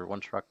 Roger,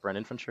 1 truck, Bren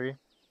infantry.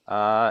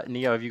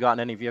 Neo, have you gotten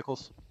any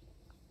vehicles?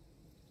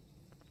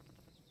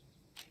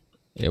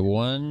 Yeah,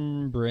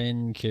 1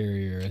 Bren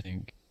carrier, I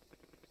think.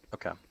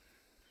 Okay.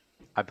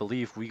 I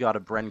believe we got a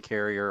Bren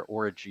carrier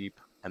or a Jeep,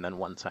 and then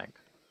 1 tank.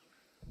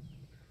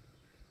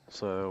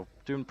 So,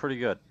 doing pretty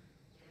good.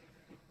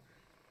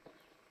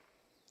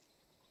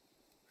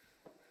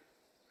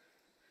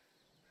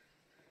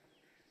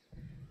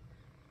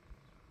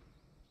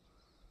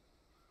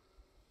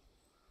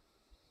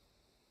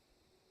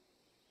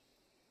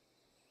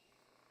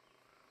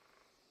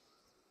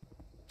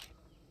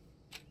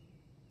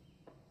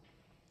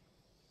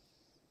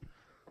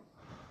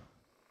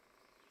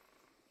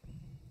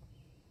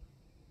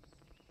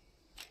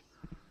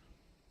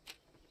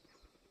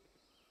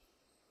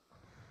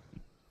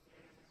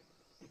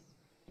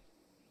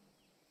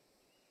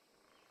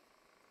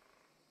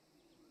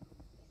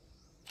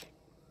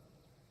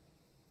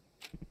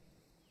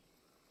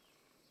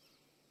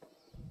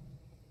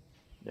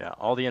 Yeah,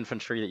 all the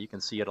infantry that you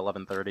can see at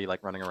 11:30,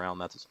 like running around,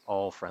 that's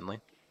all friendly.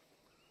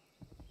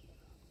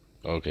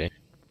 Okay.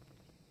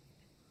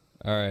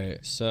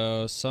 Alright,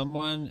 so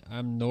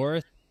I'm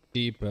north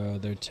depot.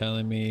 They're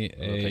telling me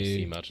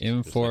a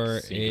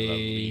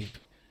M4,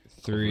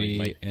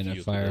 A3, and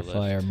a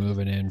Firefly are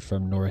moving in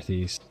from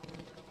northeast.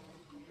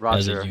 Roger.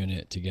 As a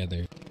unit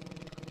together.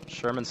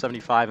 Sherman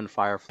 75 and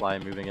Firefly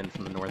moving in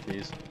from the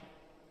northeast.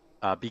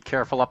 Be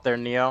careful up there,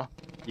 Neo.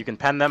 You can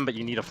pen them, but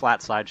you need a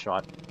flat side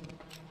shot.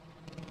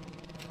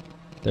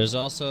 There's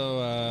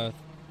also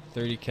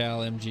 30 cal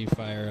MG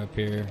fire up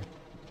here.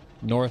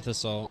 North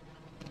assault.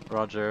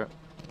 Roger.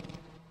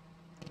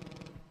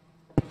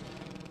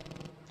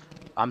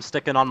 I'm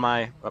sticking on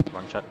my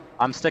wrong chat.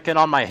 I'm sticking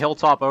on my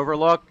hilltop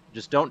overlook.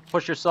 Just don't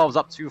push yourselves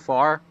up too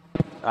far.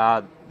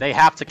 They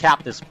have to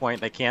cap this point.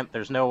 They can't.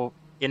 There's no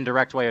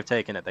indirect way of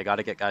taking it. They got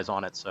to get guys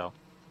on it, so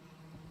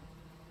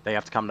they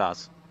have to come to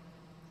us.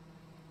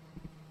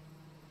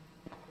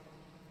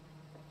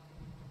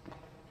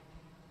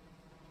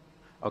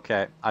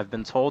 Okay, I've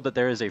been told that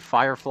there is a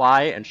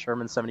Firefly and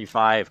Sherman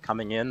 75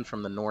 coming in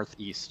from the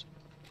northeast.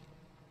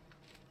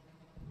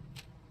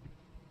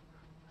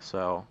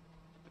 So,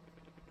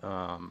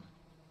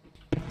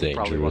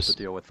 probably what to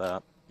deal with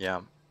that. Yeah,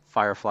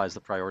 Firefly's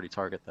the priority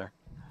target there.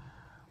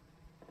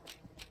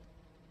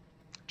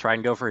 Try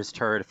and go for his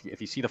turret. If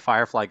you see the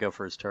Firefly, go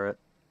for his turret.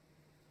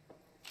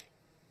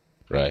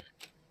 Right.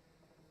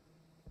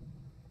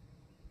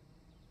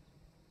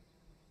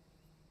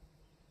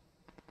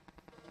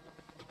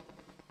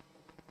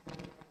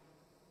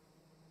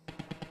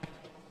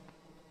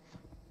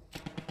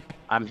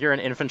 I'm hearing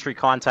infantry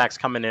contacts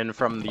coming in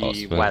from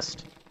the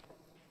west.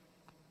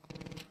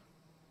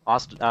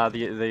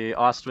 The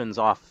Ostwin's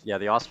off. Yeah,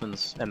 the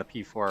Ostwins and the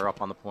P4 are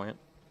up on the point.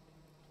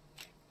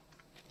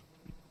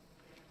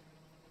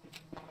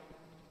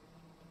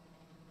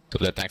 So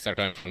the tanks are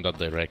coming from that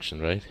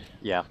direction, right?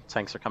 Yeah,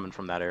 tanks are coming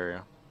from that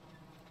area.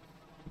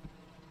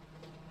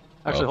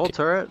 Actually, hold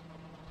turret.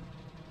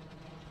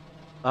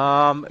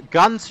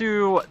 Gun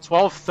to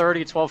 1230,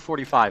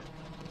 1245.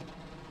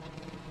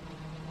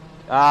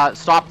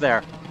 Stop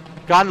there.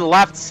 Gun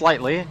left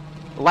slightly.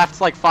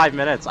 Left's like 5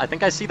 minutes. I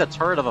think I see the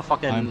turret of a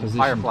fucking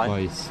Firefly.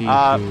 By C22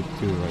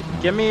 right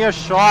now. Give me a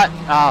shot.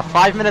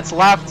 5 minutes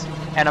left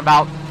and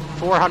about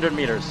 400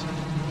 meters.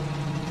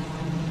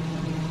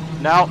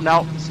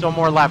 No, still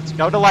more left.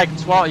 Go to like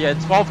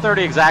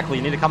 1230 exactly.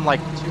 You need to come like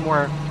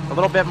a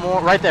little bit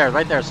more. Right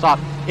there, stop.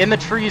 In the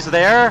trees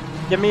there,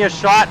 give me a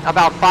shot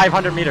about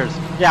 500 meters.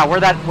 Yeah, where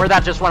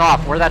that just went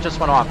off.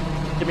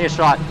 Give me a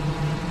shot.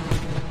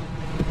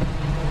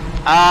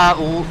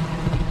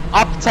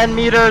 Up 10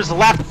 meters,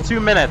 left 2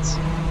 minutes.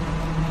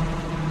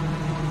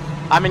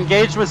 I'm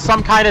engaged with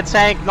some kind of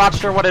tank, not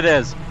sure what it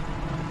is.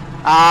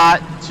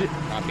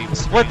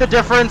 Split the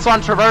difference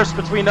on traverse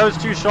between those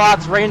two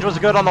shots. Range was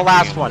good on the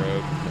last one.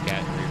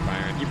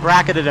 You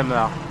bracketed him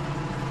though.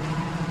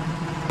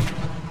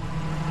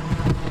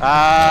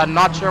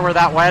 Not sure where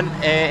that went.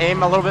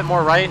 Aim a little bit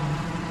more right.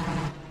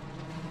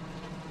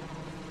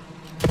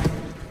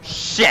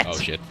 Shit! Oh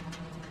shit.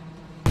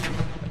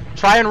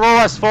 Try and roll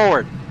us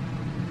forward.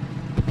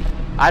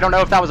 I don't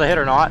know if that was a hit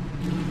or not.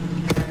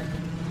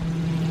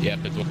 Yeah,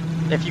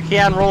 if you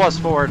can, roll us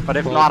forward, but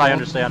if not, I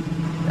understand.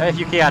 If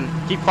you can,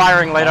 keep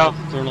firing, Leto.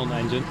 Turn on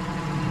engine.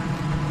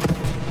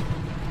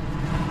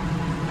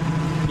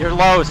 You're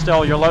low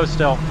still,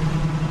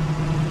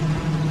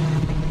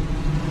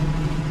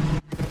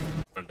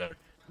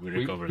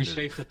 We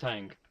saved the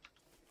tank.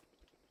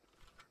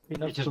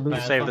 You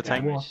saved the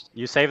tank.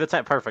 You saved the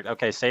tank. Perfect.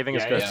 Okay, saving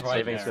is good.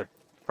 Saving is good.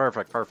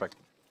 Perfect.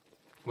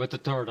 With the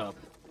turret up.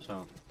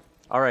 So.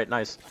 All right,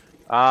 nice.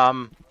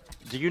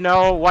 Do you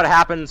know what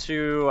happened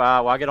to?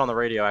 Well, I get on the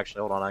radio.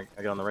 Actually, hold on. I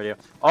get on the radio.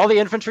 All the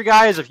infantry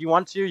guys, if you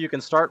want to, you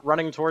can start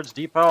running towards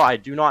depot. I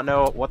do not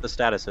know what the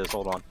status is.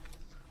 Hold on.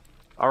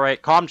 All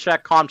right, comm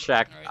check.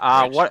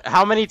 Right,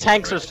 how many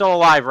tanks are still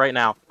alive right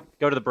now?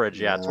 Go to the bridge.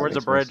 Yeah, towards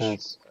the bridge.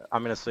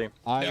 I'm gonna see.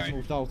 I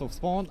moved out of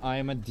spawn. I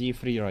am at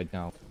D3 right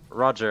now.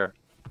 Roger.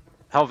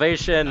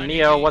 Helvatian,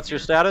 Neo, what's your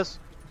status?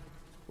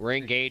 We're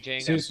engaging.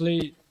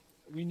 Seriously,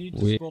 we need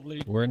to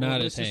probably. We're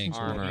not a tank.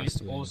 We're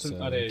so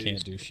we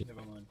can't do shit.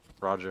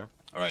 Roger.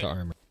 All right. To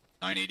armor.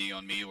 980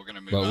 on me. We're gonna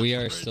move. But we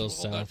are still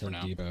south of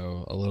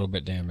depot, a little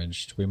bit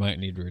damaged. We might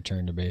need to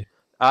return to base.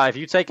 If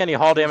you take any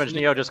hull damage,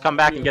 Neo, just come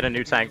back and get a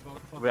new tank.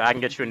 I can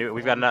get you a new.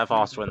 We've got enough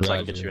Ostwins, so I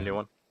can get you a new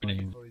one.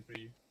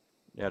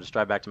 Yeah, just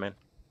drive back to main.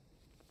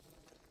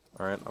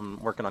 All right, I'm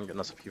working on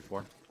getting us a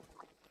Q4.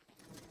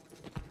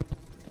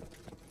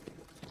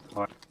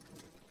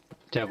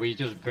 Yeah, we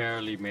just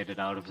barely made it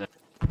out of there.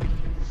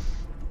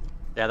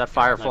 Yeah, that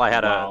Firefly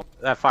had a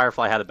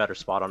better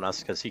spot on us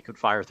because he could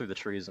fire through the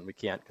trees and we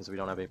can't because we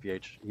don't have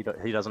APH.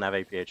 He doesn't have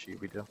APH.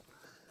 We do.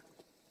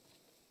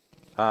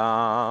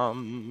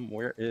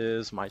 Where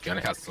is my?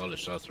 Gonna have solid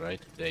shots,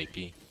 right? The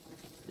AP.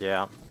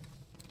 Yeah.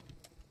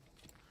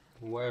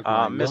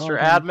 Mr.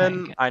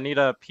 Admin, I need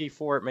a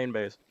P4 at main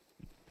base.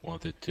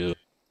 Wanted to.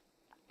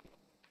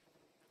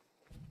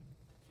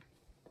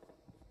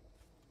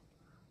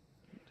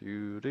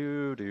 Doing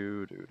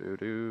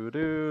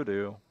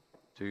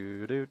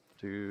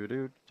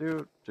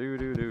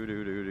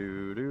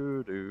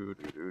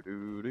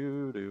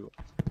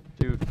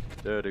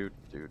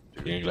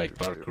like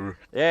parkour.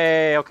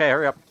 Yay! Okay,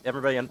 hurry up,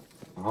 everybody in.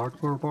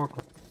 Parkour.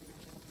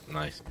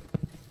 Nice.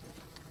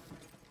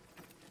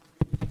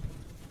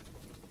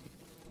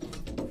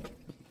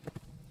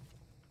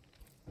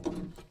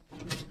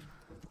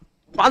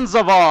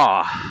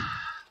 Banzava!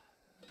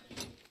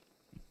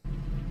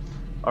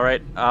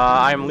 Alright,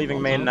 I am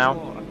leaving main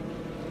now.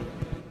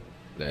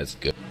 That's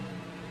good.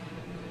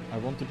 I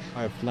want to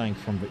try a flank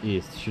from the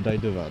east. Should I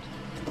do that?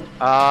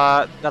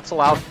 That's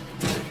allowed.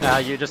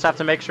 You just have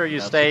to make sure you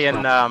stay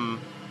in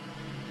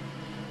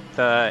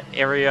the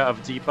area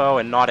of depot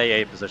and not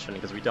AA position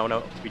because we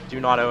do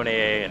not own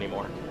AA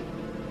anymore.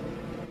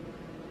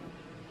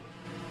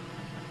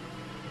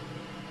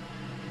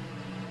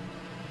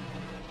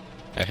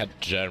 I had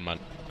German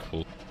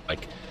cool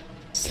like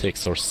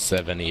 6 or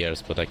 7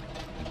 years, but I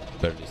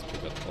barely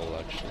speak at all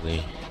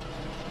actually.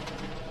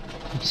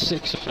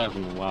 6 or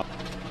 7, wow.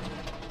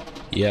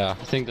 Yeah.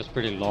 I think that's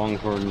pretty long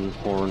for an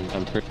foreign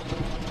country.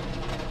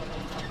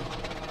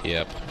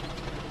 Yep.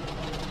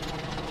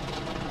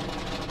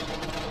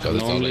 Because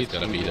it's always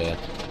gonna be the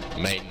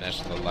main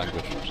national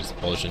language, which is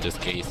Polish, in this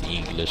case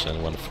English,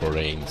 and one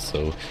foreign,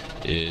 so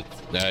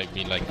it's, I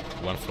mean like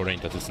one foreign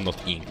that is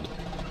not English.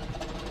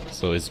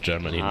 So it's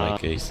German in my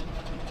case.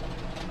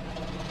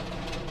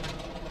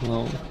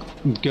 Well,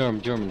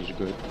 German is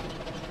good.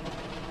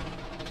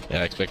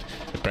 Yeah, I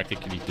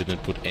practically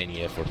didn't put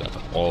any effort at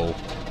all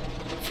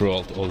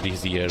throughout all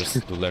these years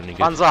to learning it.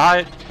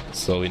 Panzer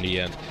So in the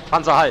end...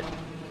 Panzer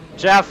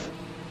Jeff,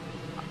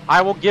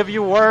 I will give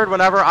you word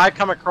whenever I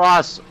come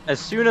across. As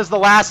soon as the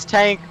last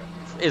tank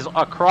is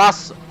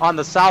across on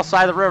the south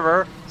side of the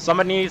river,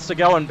 somebody needs to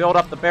go and build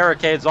up the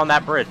barricades on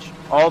that bridge,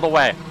 all the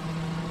way.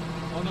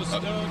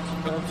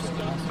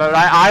 But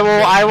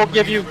I will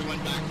give you...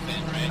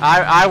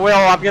 I will.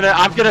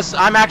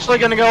 I'm actually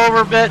gonna go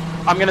over a bit.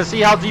 I'm gonna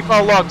see how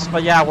depot looks,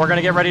 but yeah, we're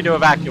gonna get ready to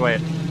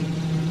evacuate.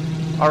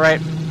 All right.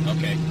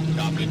 Okay.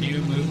 Copy. Can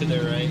you move to the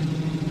right?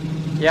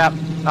 Yeah.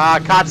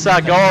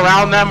 Katsa, go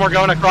around them. We're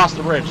going across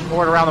the bridge.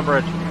 Forward around the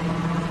bridge.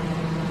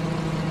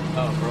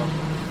 Oh, bro.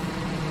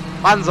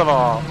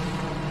 Panzerval.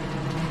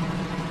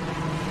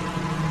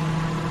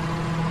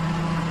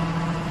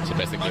 So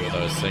basically what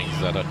I was saying is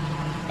that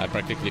I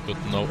practically put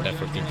no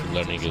effort into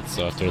learning it,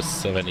 so after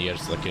 7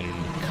 years I can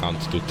count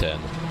to 10.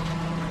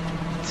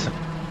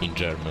 In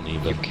German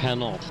even. You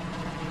cannot.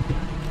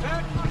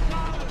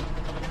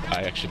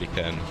 I actually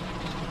can.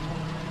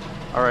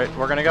 Alright,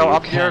 we're gonna go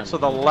up here to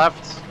the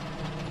left.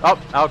 Oh,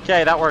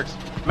 okay, that works.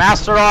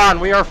 Master on,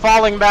 we are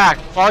falling back.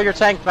 Fall your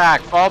tank back.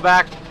 Fall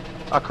back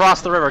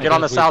across the river. Get on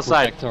the south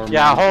side.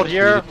 Yeah, hold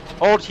here.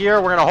 Hold here.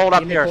 We're gonna hold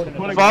up here.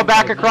 Fall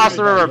back across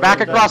the river.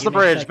 Back across the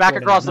bridge. Back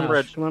across the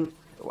bridge.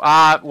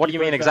 What do you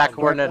mean exact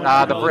coordinate?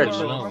 The bridge.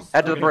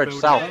 Head to the bridge,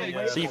 south.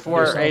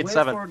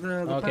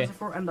 C487. Okay.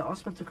 And the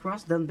Osman to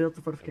cross, then build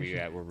the fortification.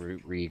 Yeah, we're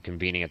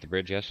reconvening at the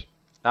bridge, yes?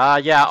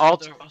 Yeah,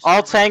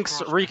 all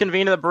tanks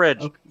reconvene at the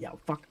bridge. Okay, yeah,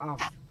 fuck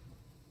off.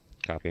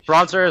 Copy.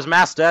 Bronzer, is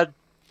Mass dead?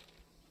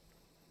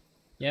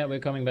 Yeah, we're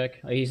coming back.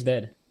 He's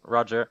dead.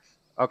 Roger.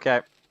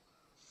 Okay.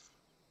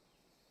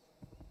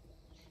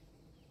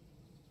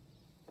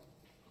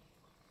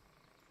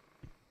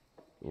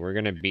 We're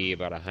gonna be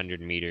about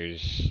 100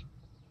 meters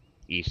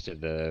east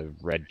of the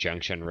Red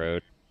Junction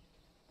Road.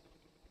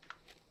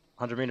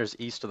 100 meters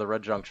east of the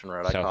Red Junction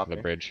Road, I copy. South of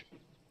the bridge.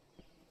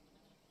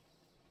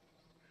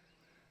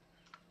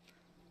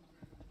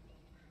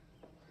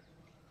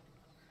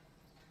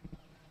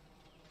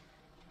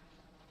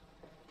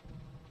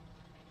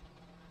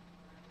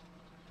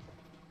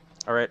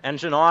 Alright,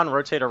 engine on,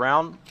 rotate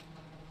around.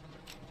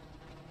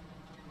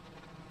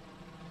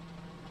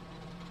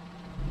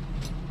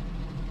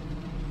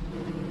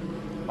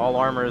 All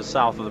armor is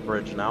south of the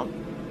bridge now.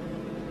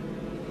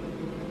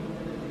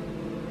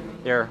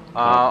 Here,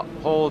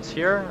 hold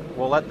here.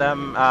 We'll let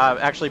them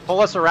actually pull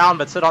us around,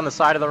 but sit on the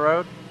side of the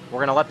road.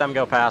 We're gonna let them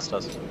go past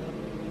us.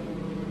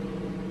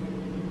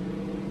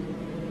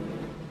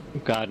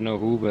 God know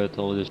who, but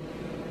all this.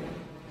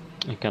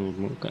 I cannot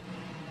move.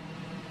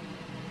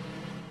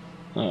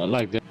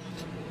 Like that.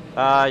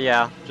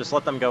 Yeah, just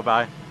let them go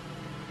by.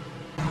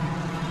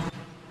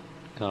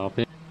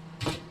 Copy.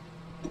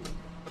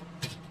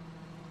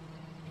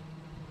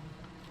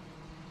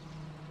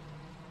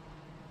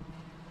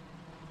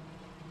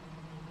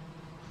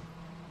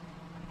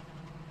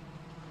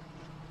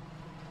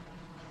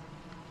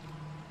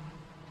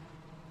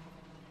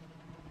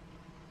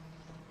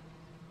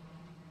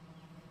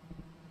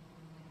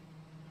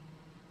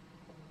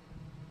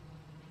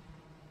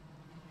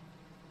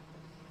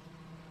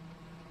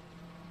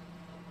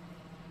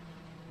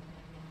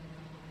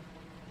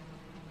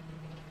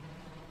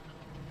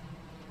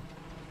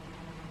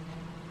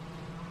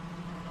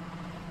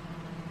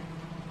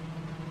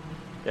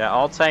 Yeah,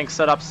 all tanks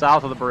set up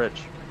south of the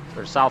bridge.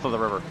 Or south of the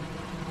river.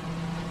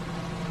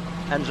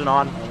 Engine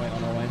on.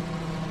 On our way.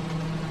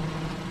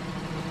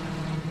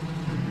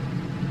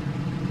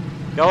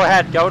 Go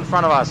ahead, go in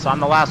front of us. I'm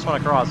the last one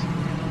across.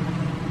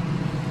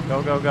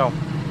 Go, go, go.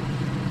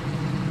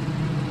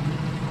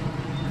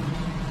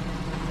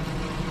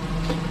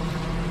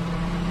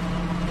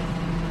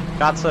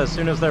 Katsa, as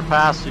soon as they're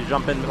past, you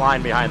jump in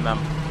line behind them.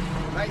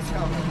 Nice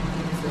helmet.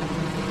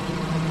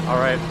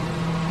 Alright.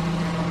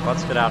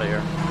 Let's get out of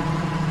here.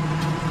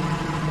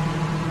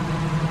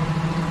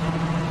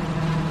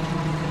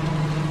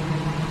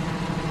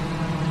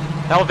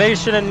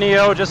 Elevation and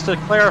Neo, just to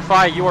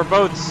clarify, you are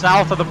both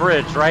south of the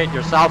bridge, right?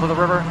 You're south of the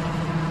river?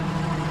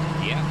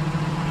 Yeah,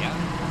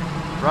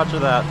 yeah. Roger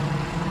that.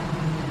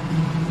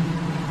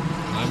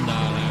 I'm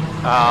not.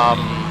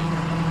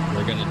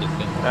 We're gonna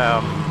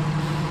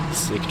defend.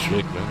 Sick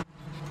trick, man.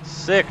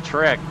 Sick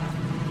trick.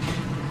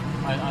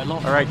 I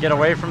love. All right, get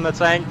away from the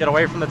tank. Get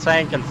away from the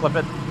tank and flip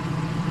it.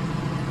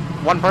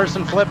 One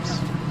person flips.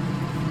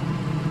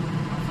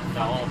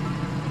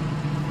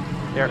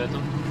 Here.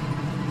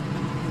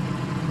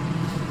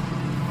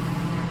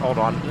 Hold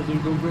on. Let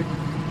him go quick.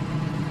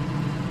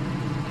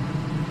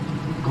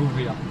 Go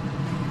via.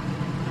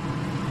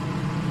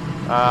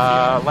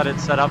 Let it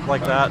set up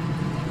like that.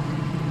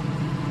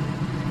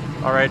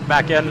 Alright,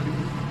 back in.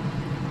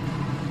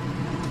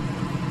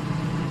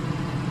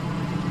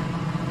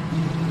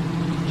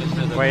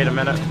 Wait a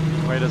minute.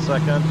 Wait a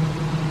second.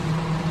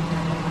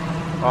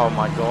 Oh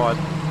my god.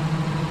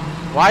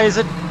 Why is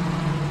it...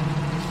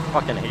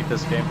 Fucking hate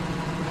this game.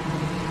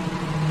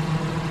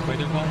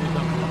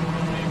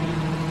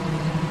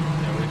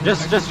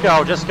 Just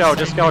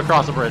go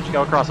across the bridge.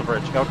 Go across the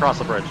bridge. Go across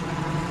the bridge.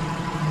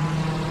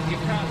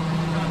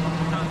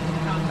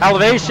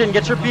 Elevation,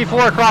 get your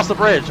P4 across the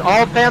bridge.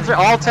 All Panzer,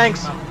 all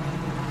tanks.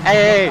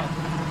 Hey,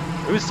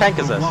 whose tank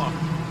is this?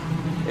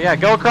 Yeah,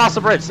 go across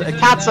the bridge.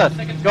 Katza,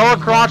 go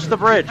across the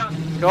bridge.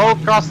 Go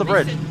across the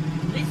bridge.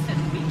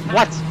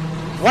 What?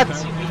 What?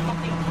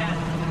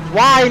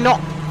 Why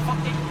not?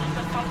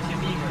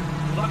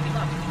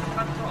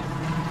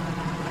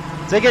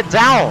 Dig it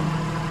down.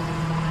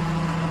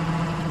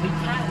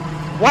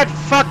 What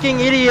fucking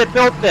idiot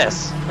built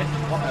this?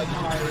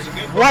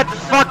 What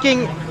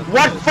fucking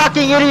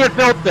idiot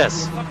built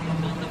this?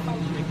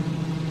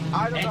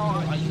 I don't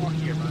know.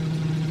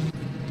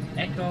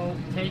 Echo,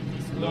 take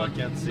this north,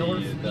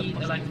 east,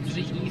 like to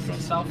the east,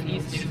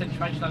 southeast, there's a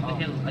trench down the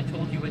hill. I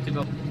told you where to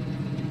go.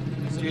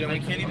 Dude, I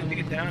can't even dig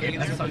it down.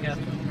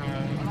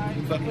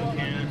 Fucking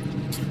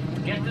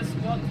can't. Get the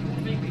squad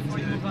moving before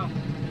you move up.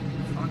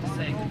 For fuck's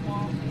sake.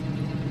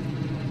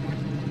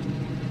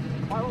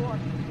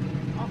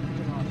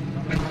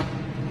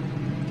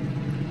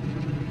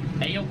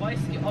 Hey, yo, why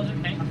is the other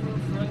tank crew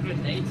throwing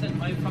grenades at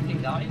my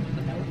fucking guy? What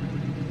the hell?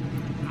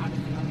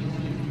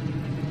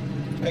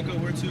 Echo,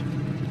 where to?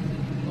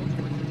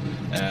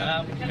 We can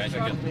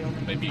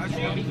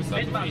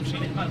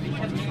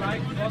try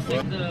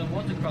crossing the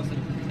water crossing.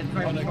 We can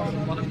try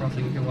water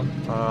crossing if you want.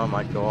 Oh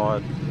my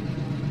god.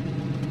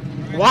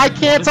 Why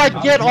can't I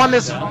get on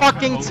this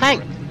fucking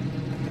tank?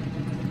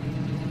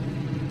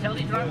 Tell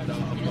the driver to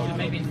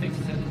maybe it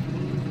fixes it.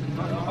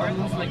 Or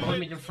move like 1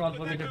 meter front,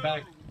 1 meter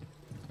back.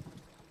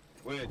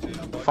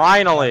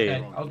 Finally!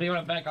 Okay, I'll be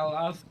right back.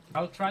 I'll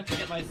try to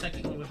get my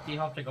section with the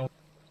hopper go.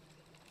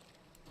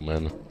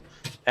 Man.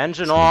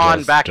 Engine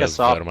on, back us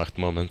up.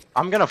 Moment.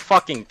 I'm gonna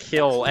fucking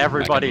kill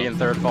everybody in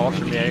 3rd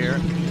Fallschirmjäger.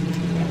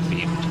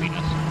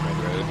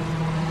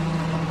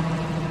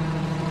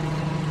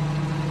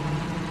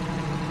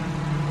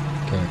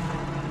 Okay.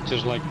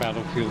 Just like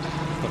Battlefield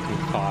fucking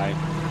 5.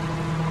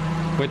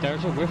 Wait,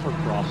 there's a river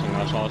crossing.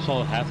 I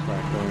saw a half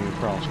track going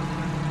across.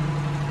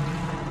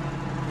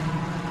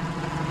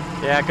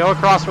 Yeah, go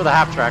across where the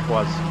half track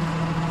was.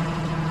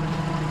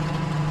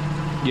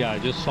 Yeah, I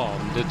just saw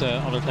him. Did the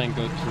other tank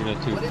go through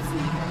that too?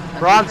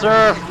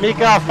 Bronzer,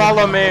 Mika,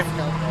 follow me.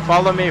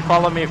 Follow me,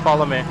 follow me,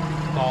 follow me.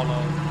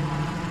 Follow.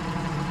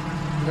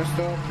 Just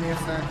stop me a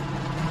sec.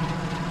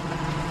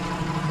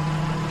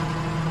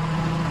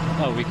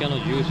 Oh, we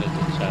cannot use it,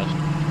 it says.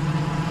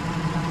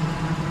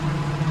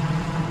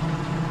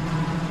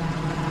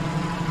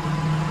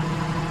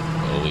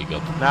 Oh, we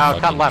got now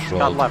cut left,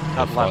 cut left,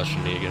 cut left.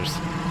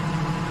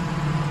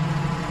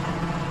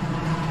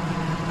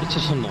 It's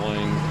just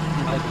annoying.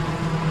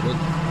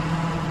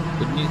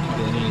 Wouldn't you think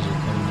the enemies are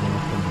coming more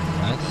from the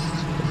west?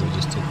 Because they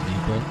just took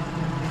depot?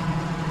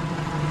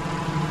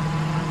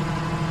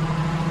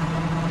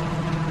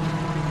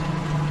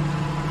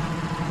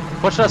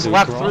 Push us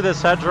left through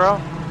this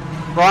hedgerow.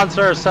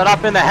 Bronzer, set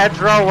up in the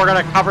hedgerow. We're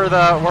gonna cover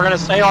the. We're gonna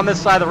stay on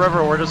this side of the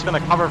river. We're just gonna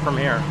cover from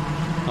here.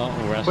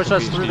 Push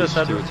us through this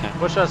hedgerow.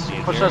 Push us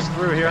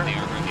through here.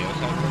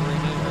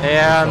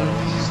 And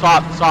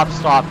stop.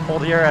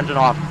 Hold here, engine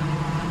off.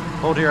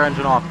 Hold here,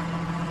 engine off.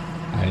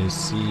 I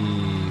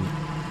see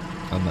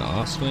on the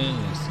Ostwind,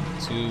 I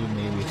see 2,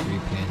 maybe 3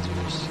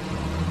 Panzers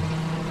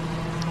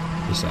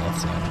on the south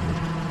side.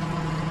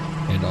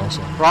 And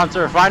also...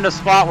 Bronzer, find a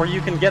spot where you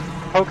can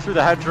poke through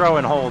the hedgerow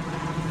and hold.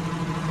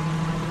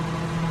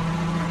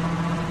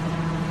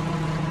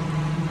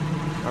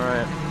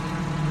 Alright.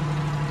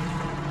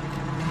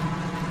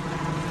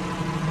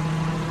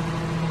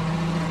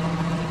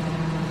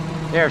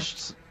 Here,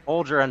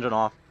 hold your engine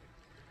off.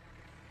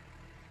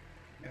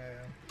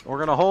 We're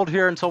gonna hold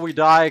here until we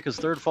die, because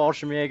 3rd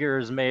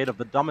Fallschirmjäger is made of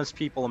the dumbest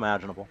people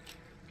imaginable.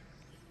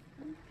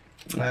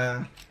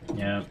 Yeah.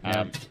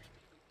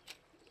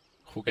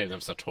 Who gave them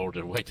such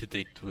order? Why did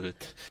they do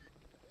it?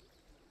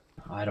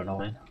 I don't know,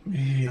 man.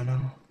 Yeah,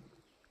 no.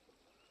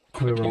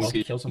 We were about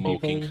to kill some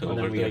people, and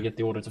then we gotta get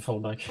the order to fall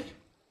back.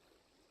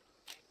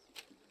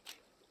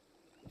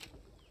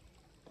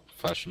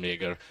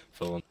 Fallschirmjäger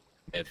fell on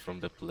head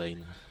from the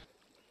plane.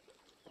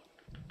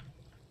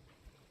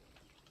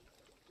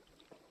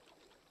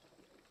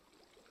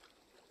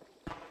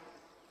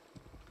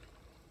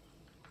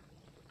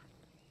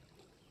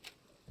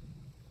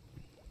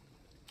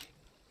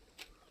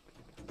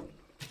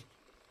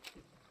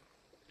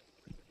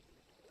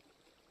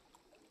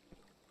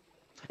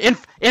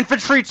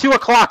 Infantry, 2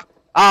 o'clock.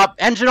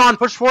 Engine on,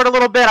 push forward a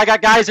little bit. I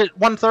got guys at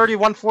 130,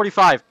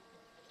 145.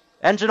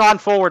 Engine on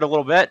forward a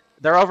little bit.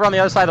 They're over on the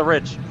other side of the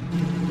ridge.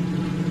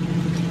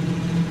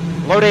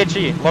 Load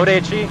HE. Load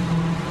HE.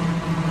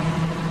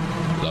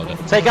 Load it.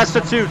 Take us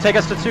to 2. Take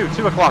us to 2.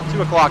 2 o'clock.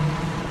 2 o'clock.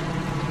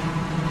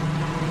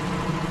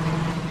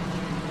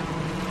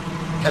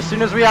 As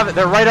soon as we have it,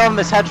 they're right on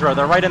this hedgerow.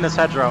 They're right in this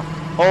hedgerow.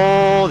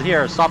 Hold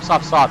here. Stop,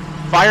 stop, stop.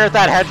 Fire at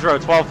that hedgerow,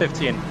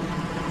 1215.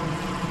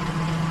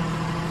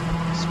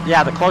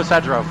 Yeah, the close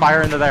hedgerow.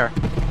 Fire into there.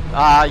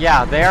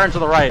 Yeah, there and to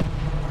the right.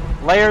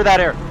 Layer that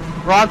area.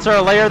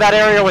 Bronzer, layer that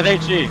area with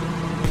HE.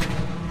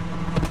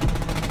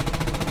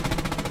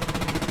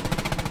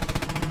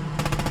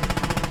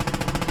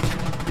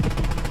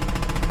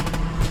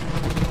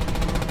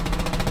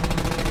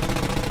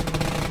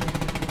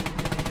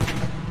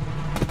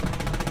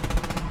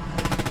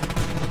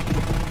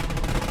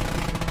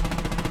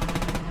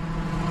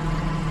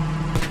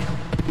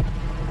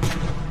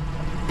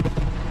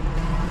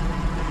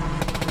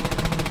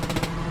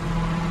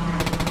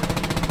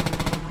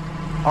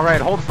 All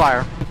right, hold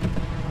fire.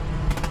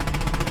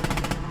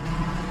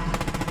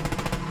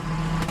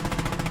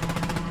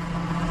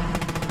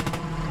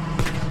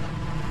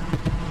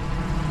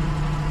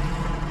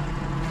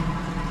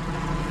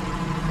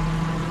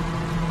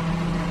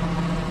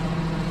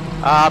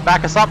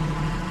 Back us up.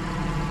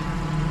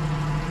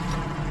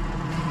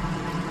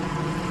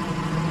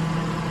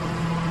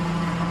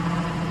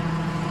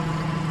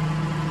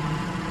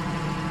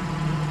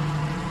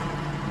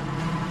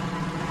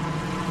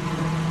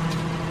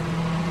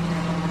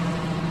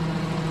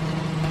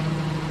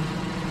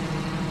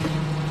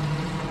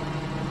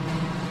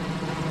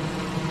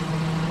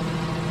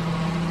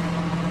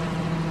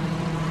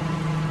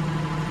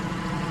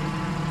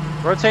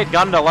 Rotate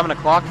gun to 11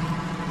 o'clock.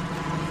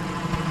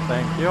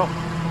 Thank you.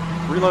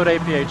 Reload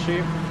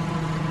APHE.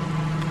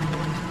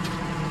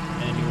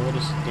 Any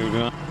orders?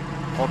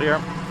 Hold here.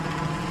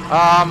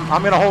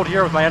 I'm gonna hold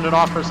here with my engine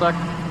off for a sec.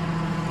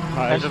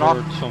 I Engine off.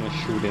 heard someone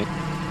shooting.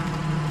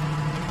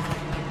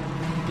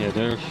 Yeah,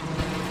 there's.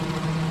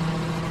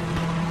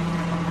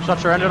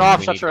 Shut your engine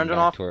off. Shut your engine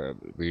off.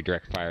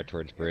 Redirect fire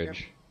towards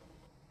bridge.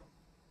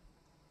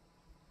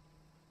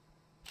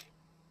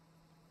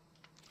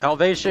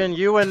 Elevation,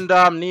 you and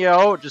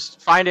Neo, just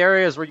find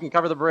areas where you can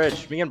cover the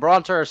bridge. Me and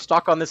Bronter are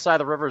stuck on this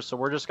side of the river, so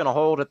we're just gonna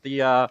hold at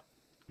the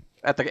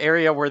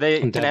area where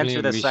they can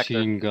enter this sector.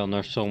 Machine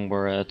gunner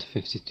somewhere at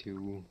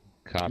 52.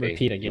 Copy.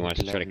 Repeat again. He wants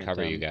to try to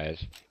cover you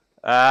guys.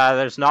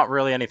 There's not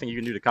really anything you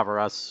can do to cover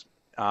us.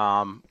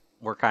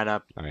 We're kind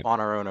of on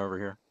our own over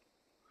here.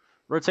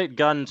 Rotate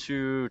gun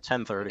to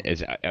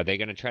 1030. Are they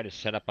gonna try to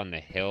set up on the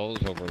hills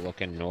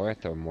overlooking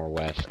north or more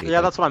west?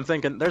 Yeah, that's what I'm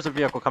thinking. There's a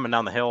vehicle coming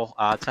down the hill.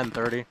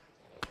 1030.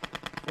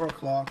 4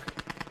 o'clock.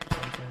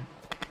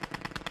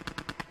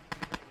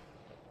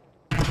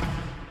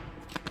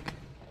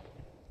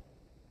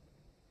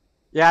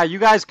 Yeah, you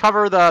guys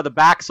cover the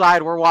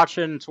backside. We're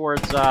watching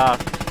towards. Yeah,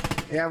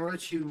 we'll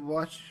let you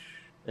watch.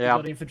 Yeah.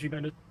 Got infantry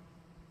bandit.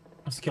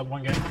 I just killed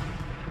one guy.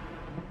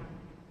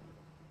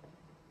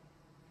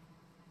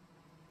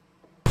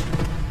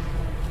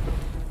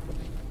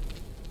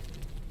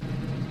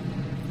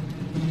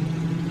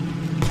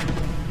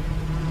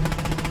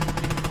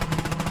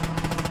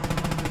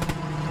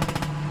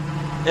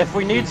 If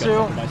we need to,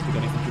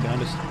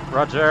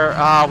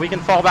 Roger, we can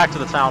fall back to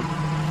the town.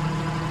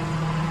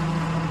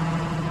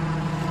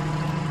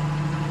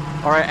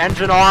 All right,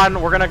 engine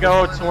on. We're gonna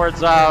go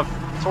towards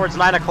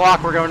 9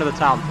 o'clock. We're going to the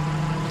town.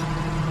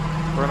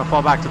 We're gonna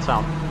fall back to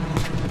town.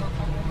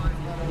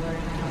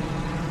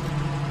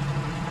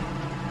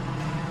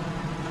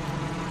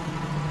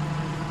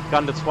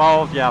 Gun to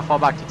 12. Yeah, fall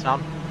back to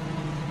town.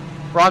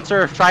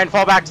 Bronzer, try and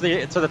fall back to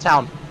the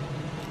town.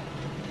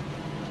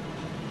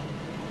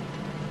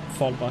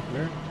 Fall back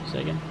where?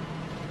 Say again.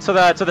 To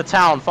the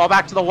town. Fall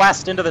back to the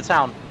west into the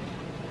town.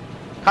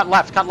 Cut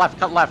left, cut left,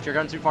 cut left. You're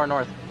going too far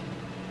north.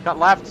 Cut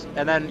left,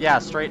 and then yeah,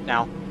 straight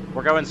now.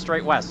 We're going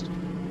straight west.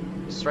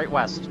 Straight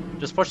west.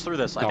 Just push through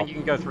this. I think you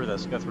can go through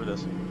this. Go through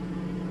this.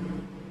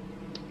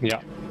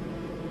 Yeah.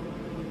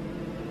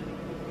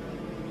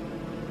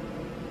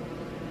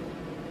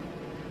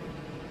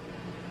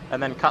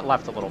 And then cut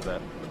left a little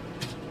bit.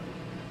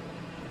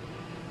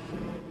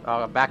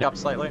 Back up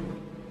slightly.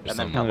 And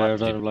then cut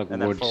left.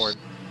 And then forward.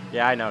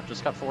 Yeah, I know.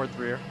 Just cut forward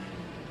through here.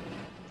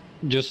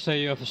 Just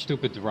say you have a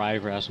stupid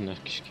driver as an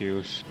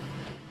excuse.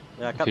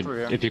 Yeah, cut through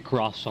here. If you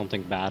cross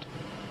something bad.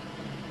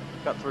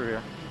 Cut through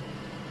here.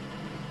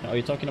 Are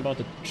you talking about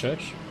the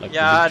church? Like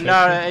yeah, the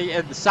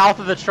no, south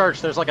of the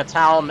church there's like a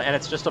town and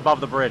it's just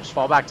above the bridge.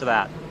 Fall back to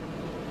that.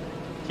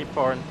 Keep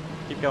forward.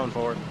 Keep going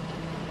forward.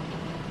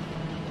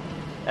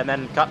 And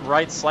then cut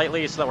right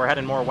slightly so that we're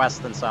heading more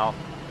west than south.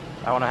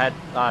 I want to head,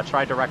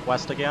 try direct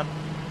west again.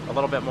 A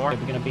little bit more. Are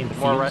we gonna be in the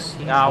more fields?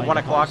 right. 1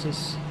 o'clock.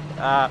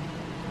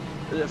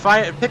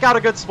 Pick out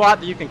a good spot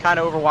that you can kind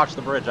of overwatch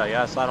the bridge, I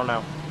guess. I don't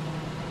know.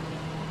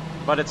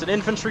 But it's an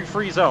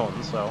infantry-free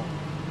zone, so.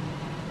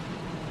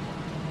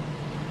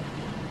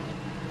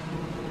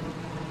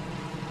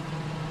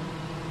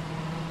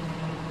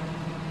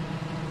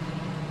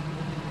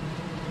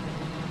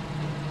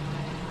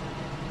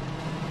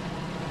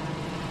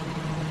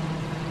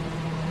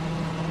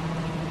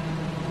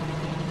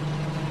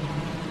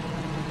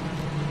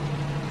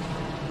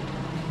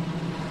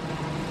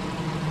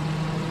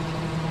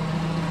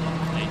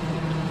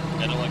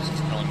 Metalex is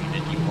telling me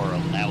that you are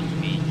allowed to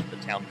be in the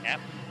town cap,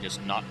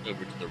 just not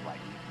over to the right.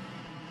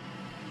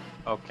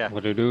 Okay.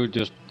 What do you do?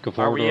 Just go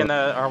forward.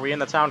 Are we in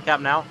the town cap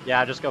now?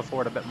 Yeah, just go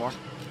forward a bit more.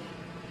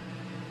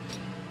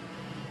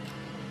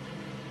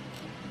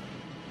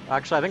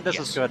 Actually, I think this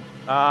is good.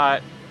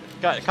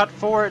 Cut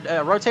forward,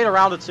 rotate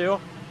around to 2.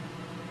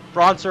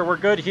 Bronzer, we're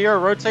good here.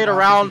 Rotate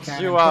around to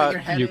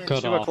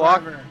 2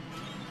 o'clock.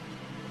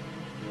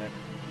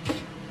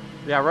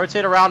 Yeah,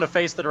 rotate around to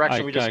face the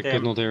direction we just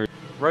came.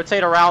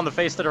 Rotate around to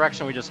face the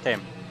direction we just came.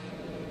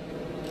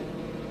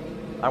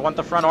 I want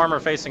the front armor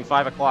facing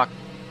 5 o'clock.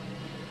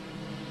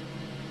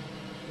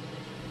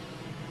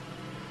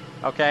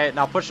 Okay,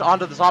 now push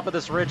onto the top of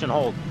this ridge and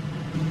hold.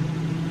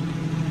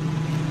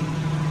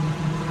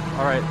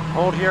 Alright,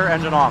 hold here,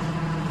 engine off.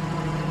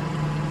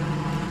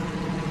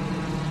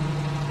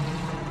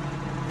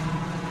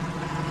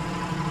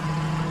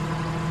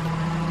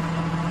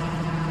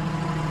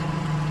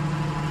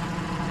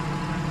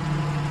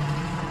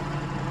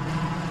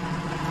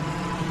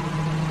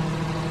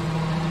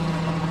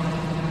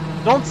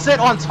 Don't sit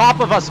on top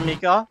of us,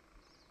 Mika!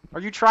 Are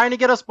you trying to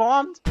get us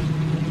bombed?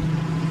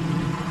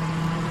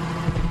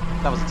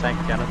 That was a tank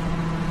cannon.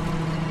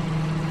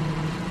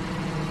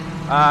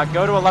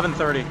 Go to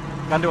 11:30.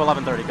 Gun to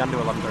 11:30. Gun to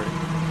 11:30.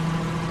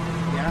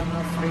 Yeah, I'm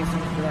not facing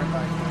to our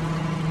back.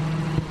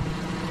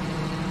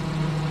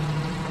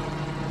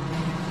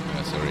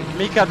 Sorry.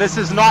 Mika, this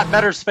is not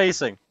better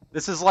spacing.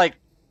 This is like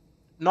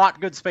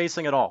not good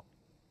spacing at all.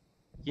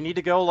 You need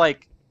to go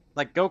like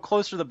go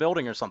closer to the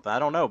building or something. I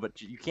don't know,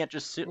 but you can't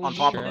just sit on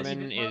top of us.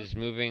 Sherman is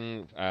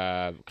moving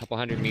a couple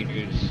 100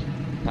 meters,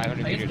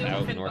 500 meters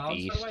out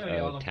northeast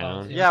of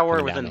town. Yeah,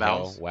 we're within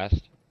bounds.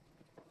 West.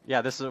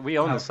 Yeah, this is we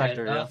own the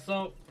sector. Yeah.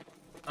 So,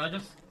 I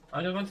just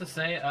want to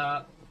say,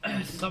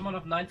 someone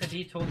of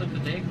 9th told them to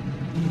dig.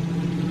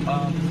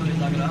 So they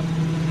dug it up.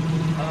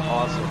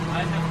 Awesome.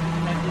 I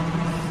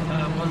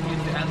have one due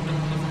to admin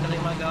just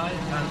killing my guy,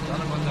 and the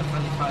other one got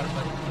friendly fire,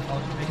 but the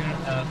vulture figure.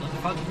 So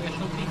the vulture figure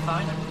should be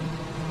fine.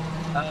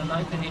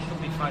 9th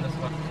should be fine as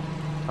well.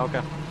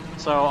 Okay.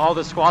 So all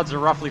the squads are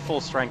roughly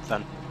full strength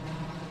then.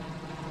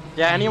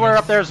 Yeah, anywhere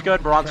up there is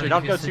good, Bronzer.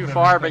 Don't go too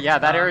far, but yeah,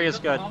 that area is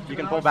good. You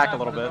can pull back a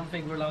little bit.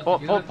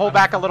 Pull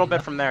back a little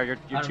bit from there.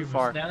 You're too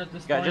far.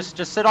 Yeah, just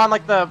sit on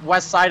like the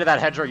west side of that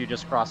hedgerow you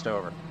just crossed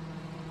over.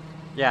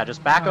 Yeah,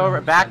 just back over,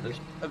 back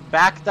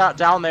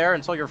down there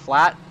until you're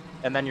flat,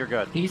 and then you're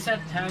good. He said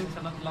tanks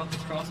are not allowed to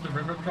cross the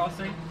river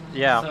crossing.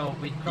 Yeah. So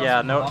we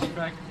crossed the off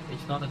track.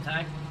 It's not a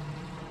tank.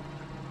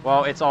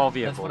 Well, it's all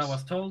vehicles. That's what I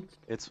was told.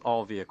 It's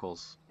all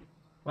vehicles.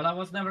 Well, I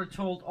was never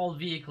told all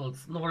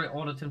vehicles, nor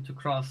ordered him to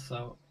cross,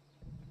 so...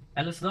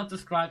 And it's not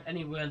described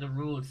anywhere in the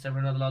rules that we're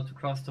not allowed to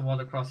cross the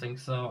water crossing,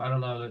 so I don't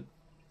know.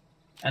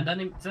 And then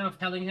instead of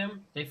telling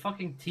him, they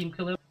fucking team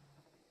kill him.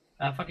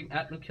 Fucking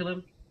admin kill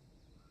him.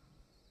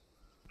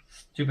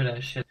 Stupid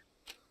ass shit.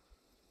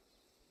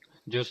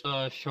 Just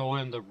show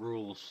him the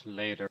rules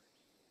later.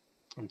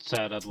 And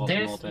say that was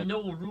There's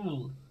no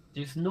rule.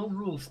 There's no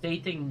rule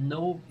stating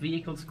no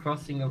vehicles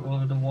crossing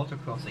over the water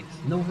crossings.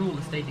 No rule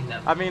is stating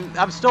that. I mean,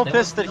 I'm still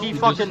pissed that he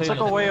fucking took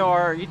away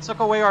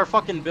our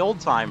fucking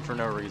build time for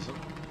no reason.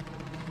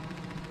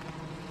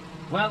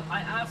 Well,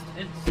 I asked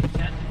its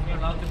chat if we were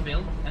allowed to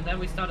build, and then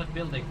we started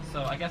building.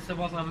 So I guess it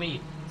was on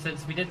me,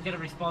 since we didn't get a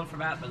response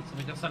from admin, so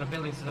we just started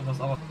building since it was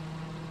off.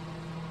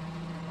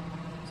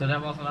 So that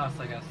wasn't us,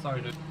 I guess.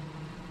 Sorry, dude.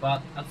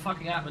 But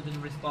fucking admin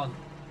didn't respond.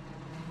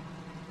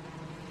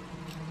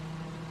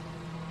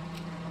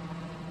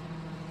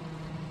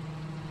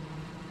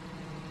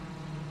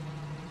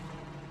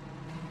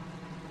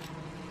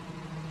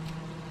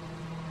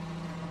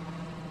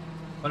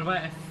 By the way,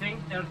 I think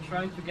they're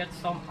trying to get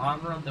some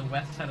armor on the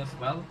west side as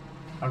well.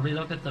 I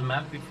relooked at the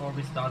map before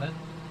we started.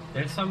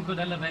 There's some good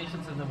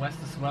elevations in the west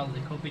as well.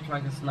 They could be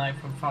trying to snipe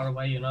from far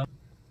away, you know?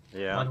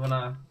 Yeah. Might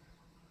wanna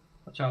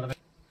watch out of it.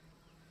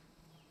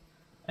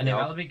 Anyway,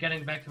 I'll be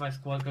getting back to my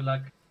squad. Good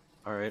luck.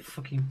 Alright.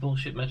 Fucking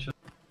bullshit match.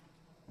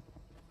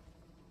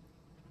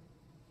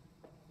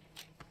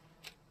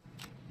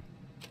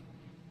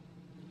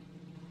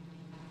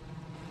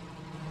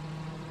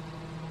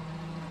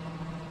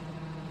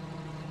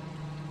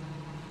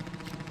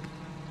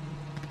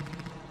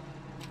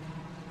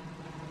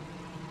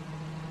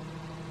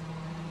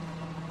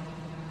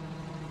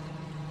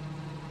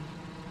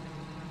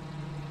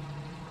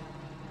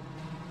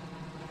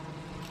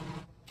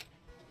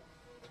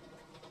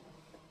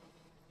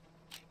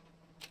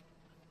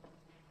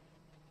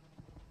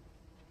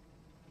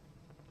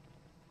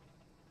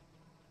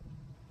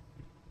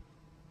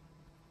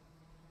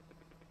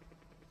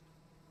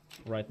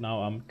 Right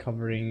now I'm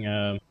covering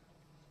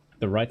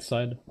the right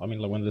side. I mean,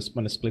 like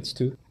when it splits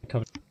too,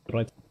 cover the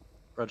right.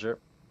 Roger.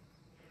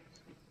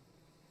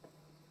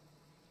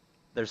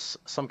 There's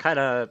some kind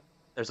of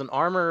there's an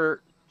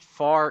armor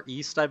far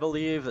east, I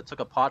believe, that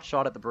took a pot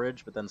shot at the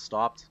bridge but then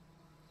stopped.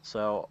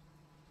 So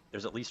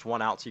there's at least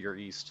one out to your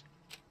east.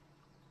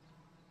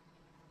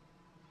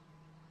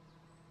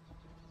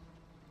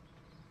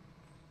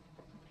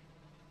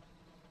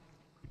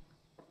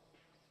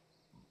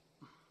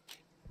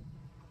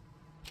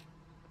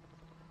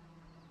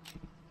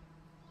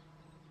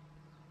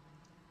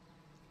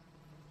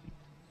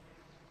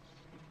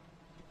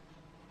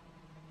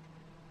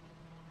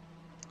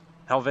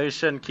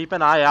 Helvation, keep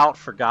an eye out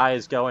for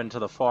guys going to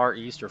the far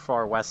east or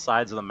far west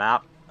sides of the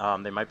map.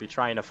 They might be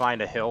trying to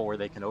find a hill where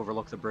they can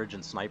overlook the bridge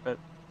and snipe it.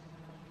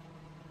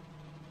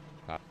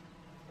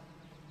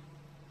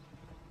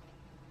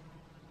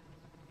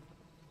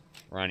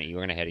 Ronnie, we're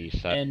gonna head east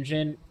side.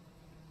 Engine.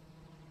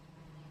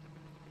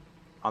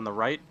 On the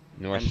right?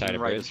 North Engine side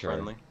of right bridge, is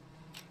friendly.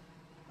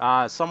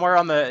 Somewhere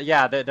on the...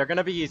 Yeah, they're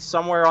gonna be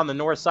somewhere on the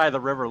north side of the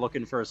river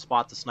looking for a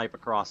spot to snipe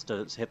across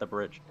to hit the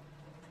bridge.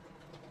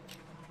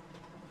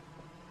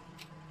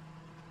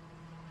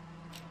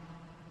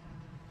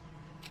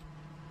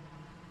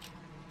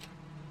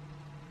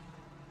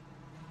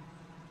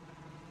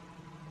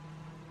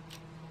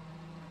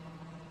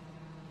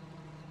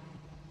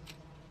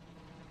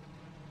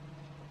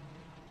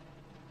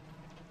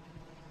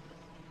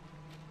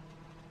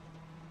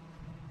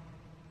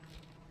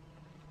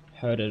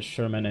 Heard a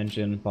Sherman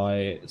engine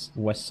by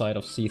west side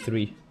of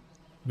C3.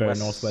 Very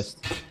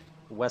northwest.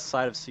 West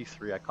side of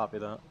C3, I copy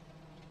that.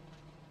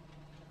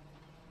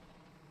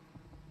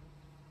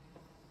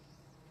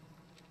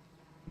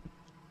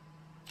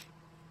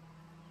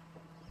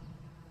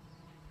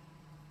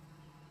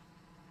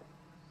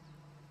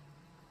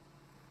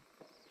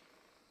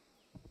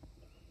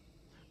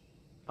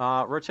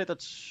 Rotate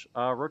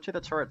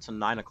the turret to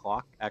 9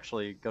 o'clock.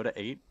 Actually, go to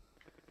 8.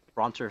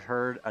 Bronter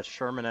heard a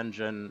Sherman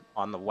engine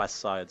on the west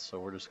side, so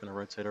we're just going to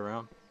rotate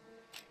around.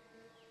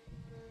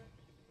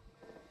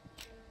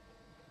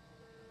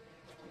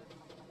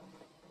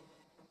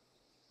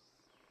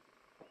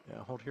 Yeah,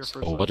 hold here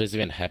for a second. What is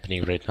even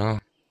happening right now?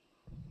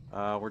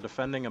 We're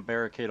defending a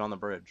barricade on the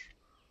bridge.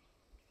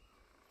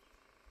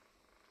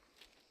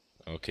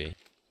 Okay.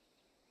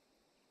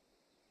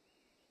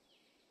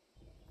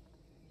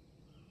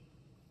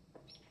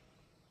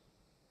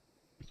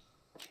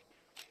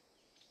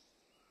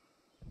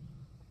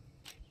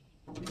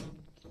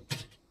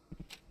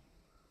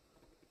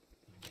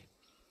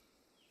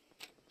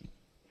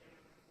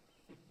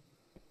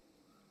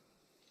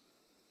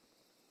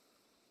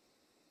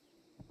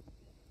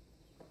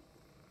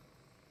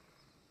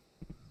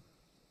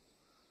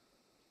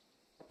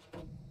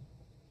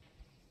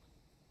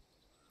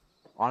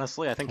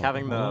 Honestly, I think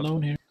having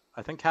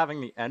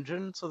the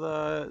engine to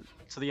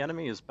the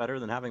enemy is better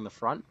than having the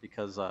front,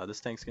 because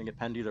this tank's gonna get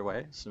penned either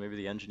way. So maybe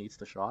the engine eats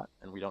the shot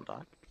and we don't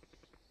die.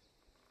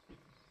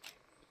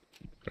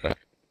 Right.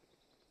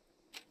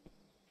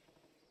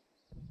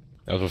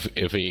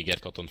 If we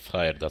get caught on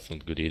fire, that's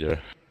not good either.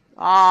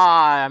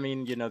 I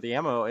mean, you know, the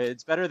ammo.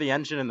 It's better the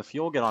engine and the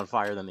fuel get on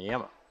fire than the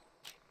ammo.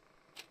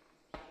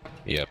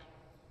 Yep.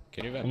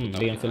 Can you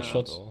the infield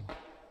shots?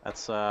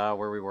 That's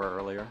where we were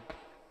earlier.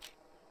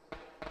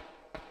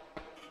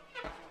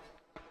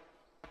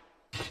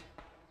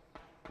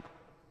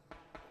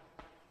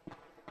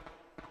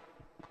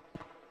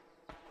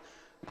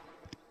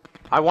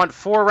 I want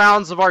 4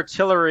 rounds of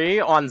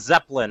artillery on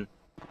Zeppelin.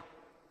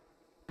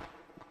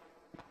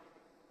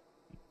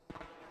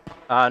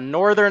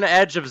 Northern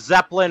edge of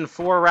Zeppelin,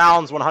 4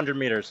 rounds, 100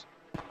 meters.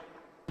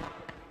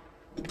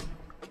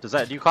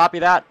 Do you copy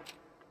that?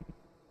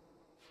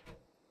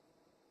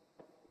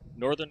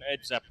 Northern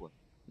edge Zeppelin.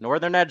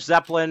 Northern edge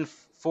Zeppelin,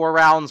 4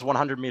 rounds,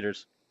 100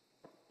 meters.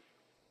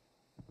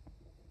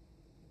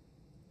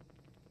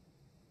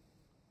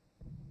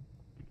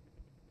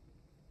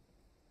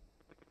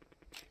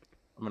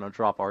 I'm gonna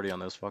drop Artie on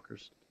those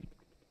fuckers.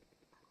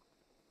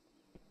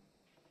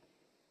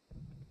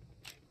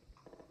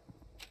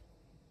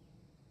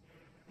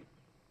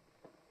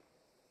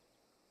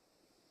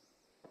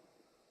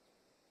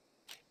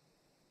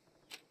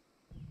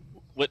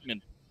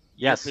 Whitman.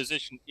 Yes. Your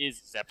position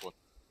is Zeppelin.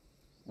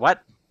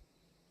 What?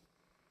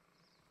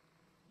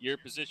 Your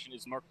position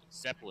is marked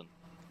Zeppelin.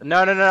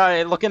 No.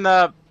 Look in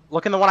the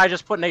one I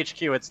just put in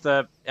HQ. It's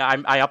the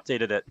I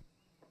updated it.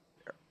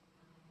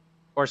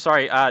 Or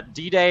sorry,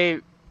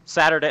 D-Day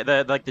Saturday,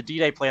 the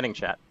D-Day planning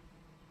chat.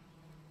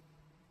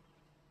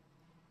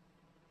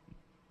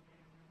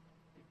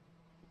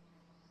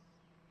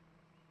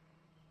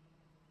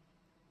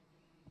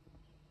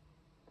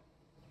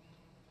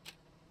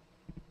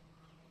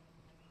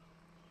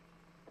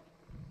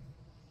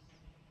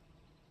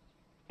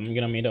 I'm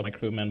gonna meet up my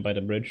crewman by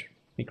the bridge.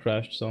 He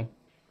crashed, so.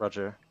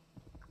 Roger.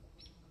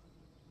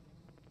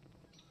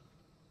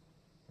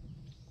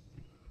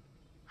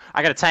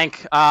 I got a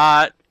tank.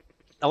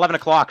 11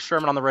 o'clock,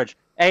 Sherman on the ridge.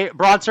 Hey,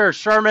 Bronzer,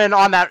 Sherman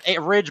on that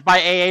ridge by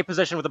AA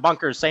position with the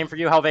bunkers. Same for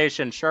you,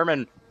 Helvation.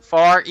 Sherman,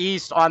 far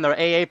east on the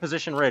AA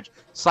position ridge.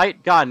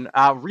 Sight gun.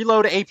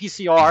 Reload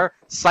APCR.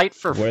 Sight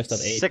for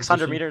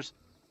 600 meters.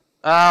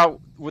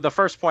 With the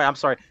first point, I'm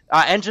sorry.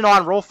 Engine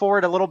on, roll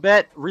forward a little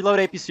bit. Reload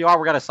APCR.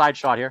 We got a side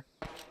shot here.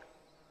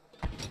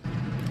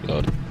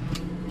 Good.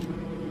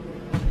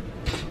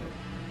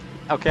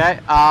 Okay,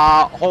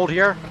 hold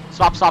here.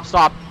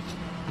 Stop.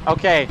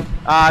 Okay,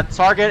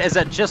 target is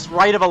at just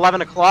right of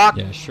 11 o'clock.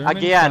 Yeah, Sherman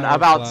again,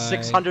 about Firefly,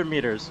 600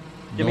 meters.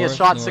 Give me a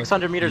shot,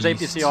 600 meters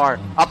APCR.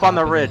 Up on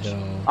the ridge.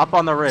 Up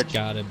on the ridge.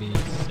 Gotta be.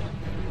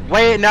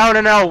 Wait,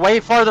 no. Way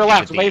farther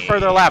left. Way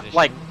further left.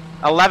 Like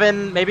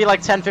 11, maybe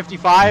like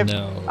 10:55.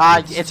 No,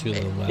 it's to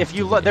the left if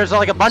you of look, the there's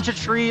like a bunch of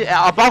trees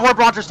above where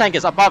Broncher's tank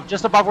is,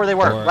 just above where they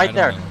were, Or, right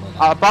there, know,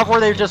 above where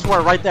they just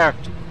were, right there.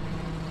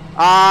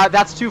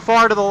 That's too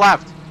far to the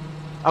left.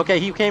 Okay,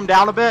 he came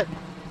down a bit.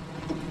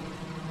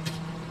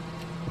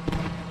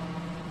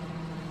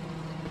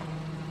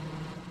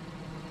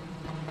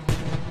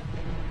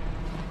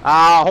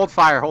 Hold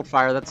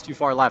fire, that's too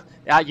far left.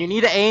 You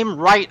need to aim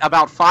right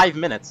about 5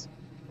 minutes.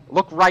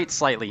 Look right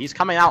slightly, he's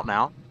coming out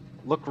now.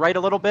 Look right a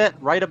little bit,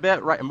 right a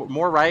bit, right,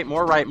 more right,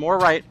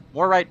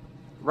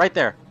 right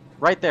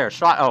there,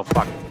 shot, oh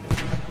fuck.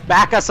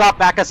 Back us up.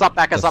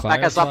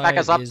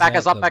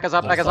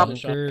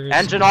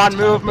 Engine on,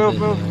 move.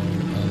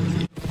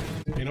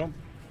 You know?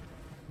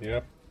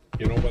 Yep.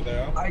 You know where they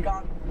are? I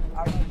got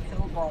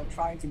killed while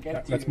trying to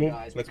get to you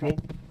guys. Let's move.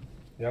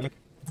 Yeah,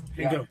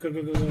 Go.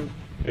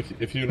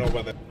 If you know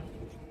where they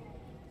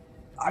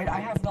I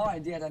have no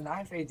idea. The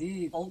 9th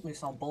AD told me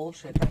some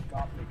bullshit that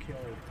got me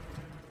killed.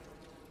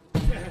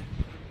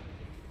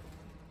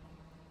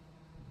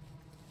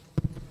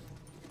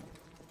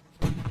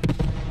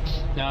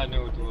 Yeah, I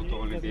know it will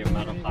only be a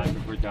matter of time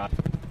before we die.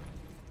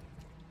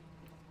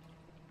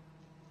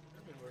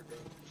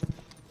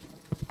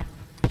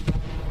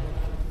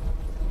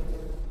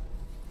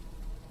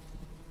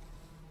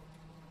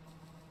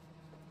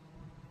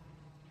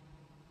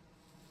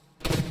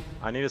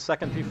 I need a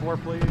second P4,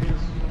 please.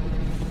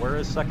 Where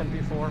is second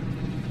P4?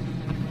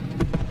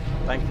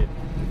 Thank you.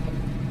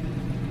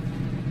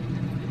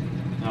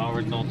 No,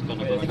 we're not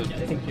gonna go to...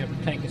 I think your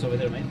tank is over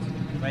there, mate.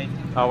 Wait.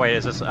 Oh wait,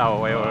 is this? Oh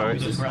wait.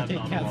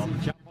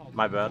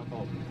 My bad.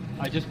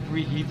 I just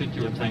preheated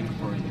your tank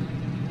for you.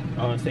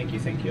 Oh, thank you.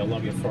 I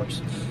love your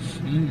forks.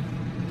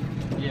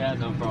 Yeah,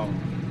 no problem.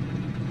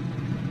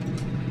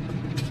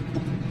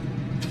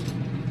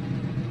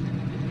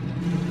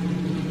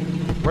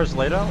 Where's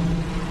Lato?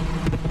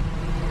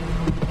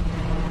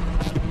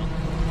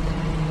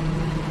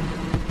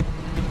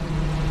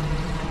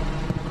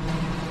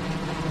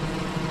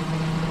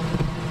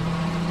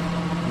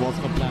 What's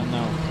the plan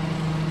now?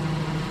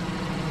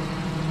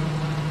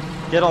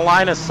 Get a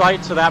line of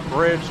sight to that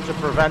bridge to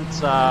prevent,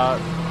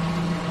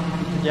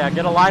 yeah,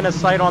 get a line of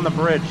sight on the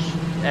bridge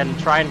and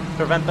try and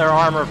prevent their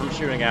armor from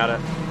shooting at it.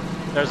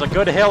 There's a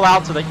good hill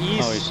out to the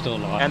east, oh, he's still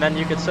alive. And then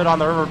you could sit on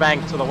the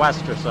riverbank to the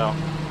west or so.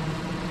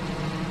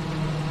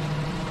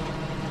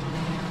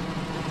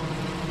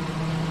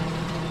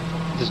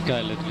 This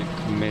guy literally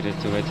committed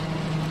to it.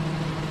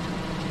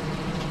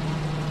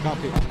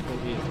 Copy, I'll go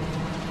here.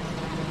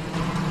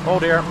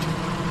 Hold here.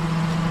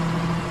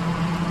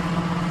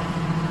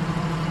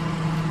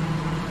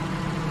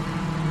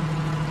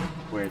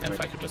 Wait.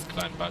 If I could just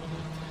climb back.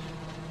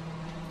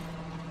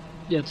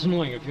 Yeah, it's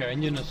annoying. If your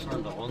engine is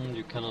turned on,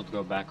 you cannot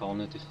go back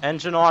on it.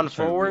 Engine on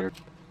forward.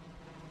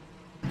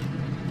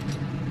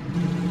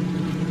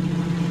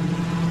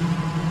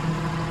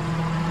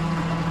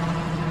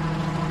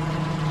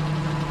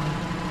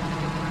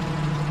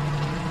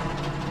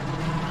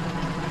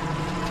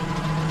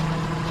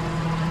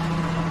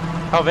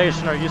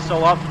 Salvation, are you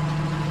still up?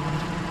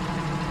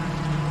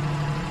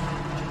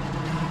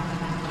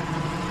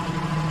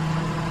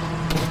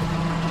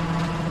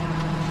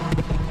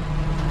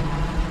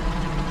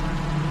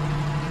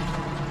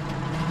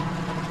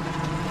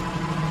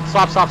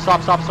 Stop.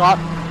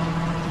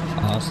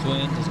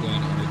 Ostwind is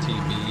going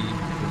RTB.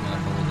 We got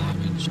hull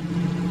damage.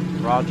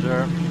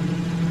 Roger.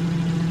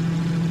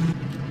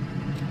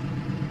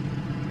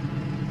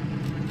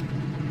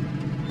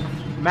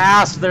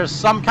 Mass,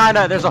 there's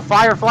a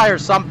firefly or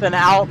something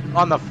out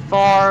on the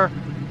far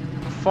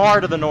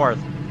to the north.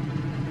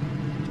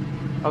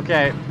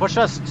 Okay, push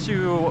us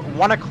to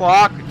 1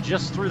 o'clock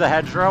just through the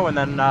hedgerow and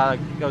then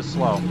go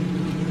slow.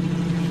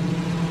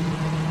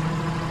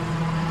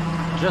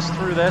 Just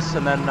through this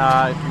and then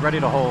be ready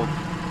to hold.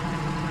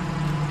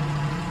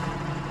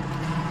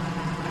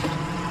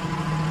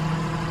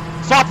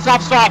 Stop!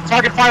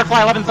 Target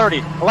firefly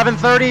 11:30.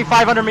 11:30,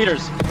 500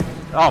 meters.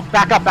 Oh,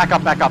 back up.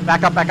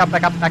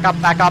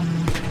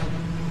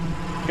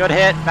 Good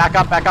hit. Back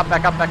up.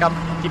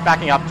 Keep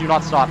backing up. Do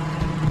not stop.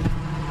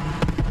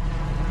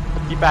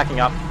 Keep backing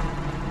up.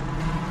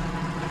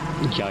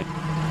 Okay.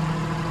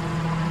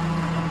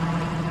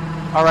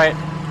 All right.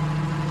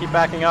 Keep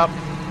backing up.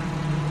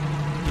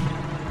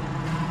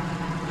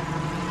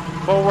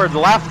 Forward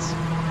left.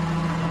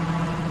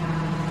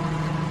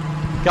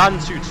 Gun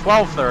to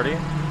 1230.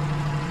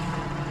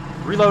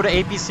 Reload to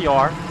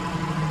APCR.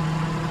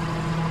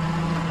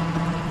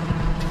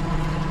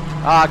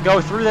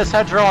 Go through this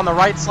hedgerow on the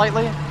right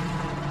slightly.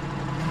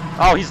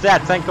 Oh, he's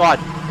dead, thank God.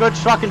 Good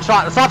fucking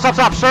shot.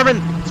 Stop.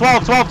 Sherman,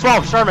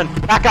 12. Sherman,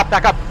 back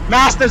up.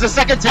 Mass, there's a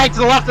second tank to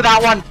the left of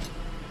that one.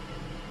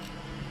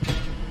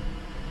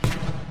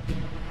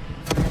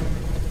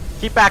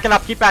 Keep backing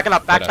up.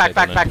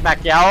 Back.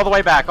 Yeah, all the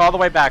way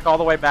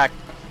back.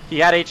 He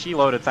had HE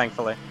loaded,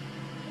 thankfully.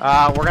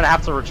 We're gonna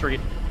have to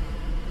retreat.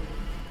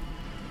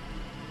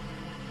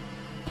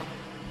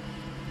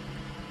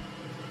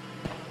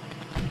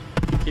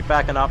 Keep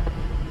backing up.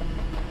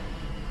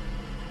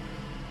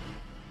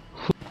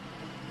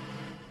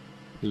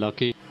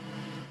 Lucky.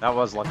 That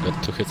was lucky.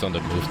 Got 2 hits on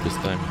the move this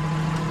time.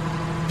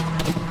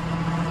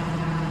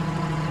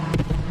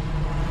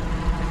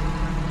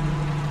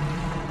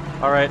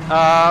 Alright,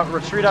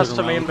 retreat us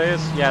to main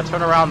base. Yeah,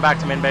 turn around back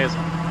to main base.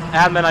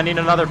 Admin, I need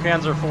another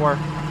Panzer IV.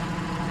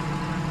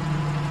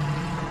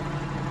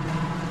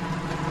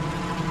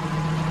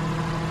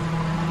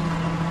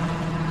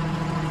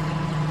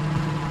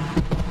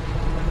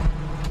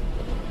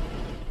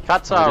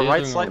 Cut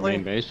right slightly.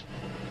 Main base.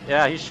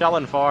 Yeah, he's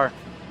shelling far.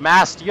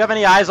 Mass, do you have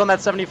any eyes on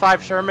that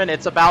 75 Sherman?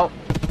 It's about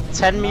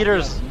 10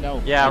 meters.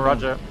 No. Yeah,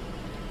 roger.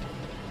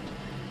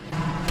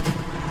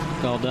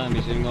 God damn,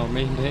 he's hitting our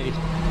main base.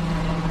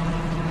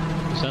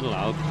 Is that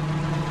allowed?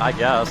 I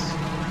guess.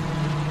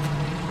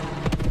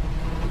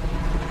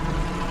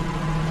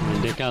 I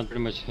mean, they can't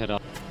pretty much head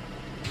up.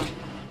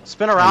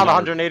 Spin around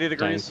 180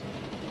 degrees.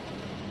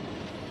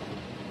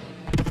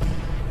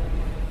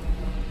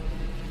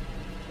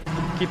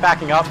 Keep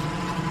backing up.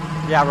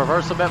 Yeah,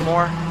 reverse a bit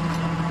more.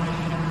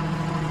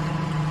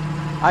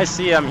 I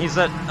see him. He's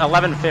at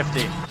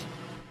 1150.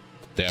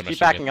 Damn, keep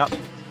backing up.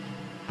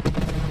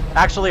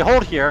 Actually,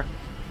 hold here.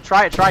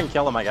 Try and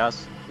kill him, I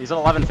guess. He's at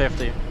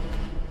 1150.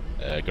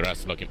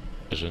 Grass locking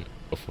position.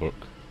 Go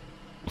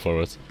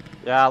forwards.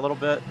 Yeah, a little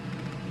bit.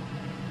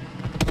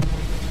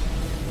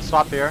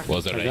 Swap here.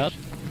 Was it range?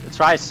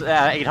 Try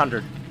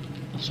 800.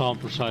 Saw him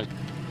precise.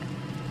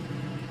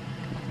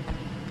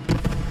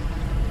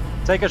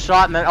 Take a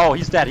shot and then. Oh,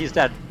 he's dead. He's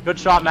dead. Good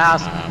shot,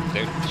 Mass.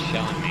 They're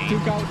shelling me.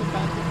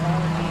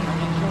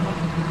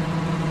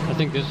 I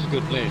think this is a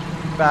good place.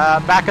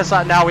 Back us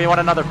up now. We want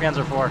another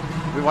Panzer IV.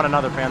 We want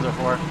another Panzer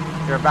IV.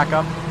 Here, back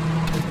up.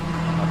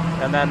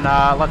 And then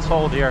let's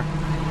hold here.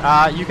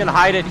 You can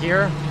hide it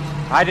here.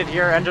 Hide it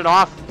here. Engine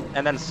off,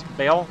 and then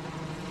bail.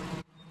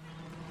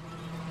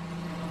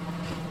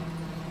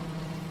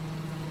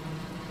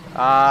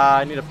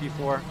 I need a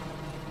P4.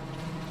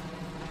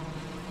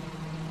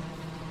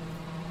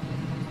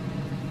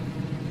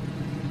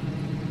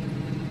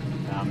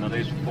 At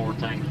least 4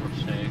 tanks or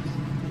 6.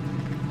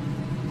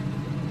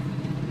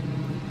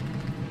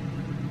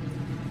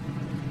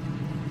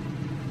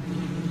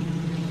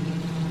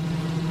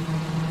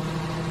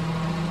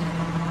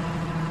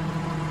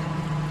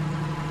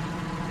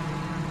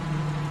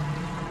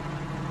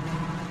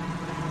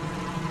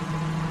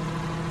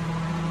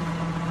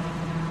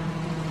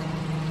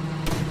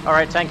 All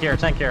right, tank here,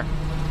 tank here.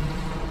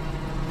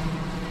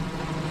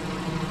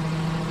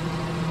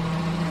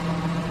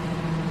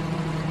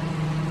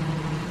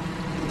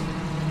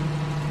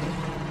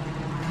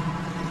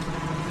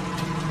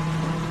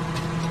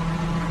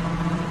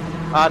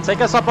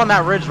 Take us up on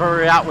that ridge where we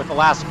were at with the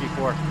last P4.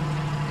 We're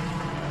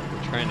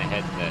trying to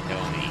head the hill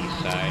on the east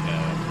side,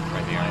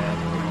 where they are.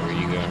 Where are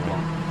you going?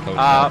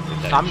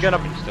 I'm gonna.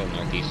 Still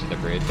northeast of the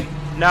bridge.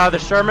 No, the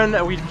Sherman.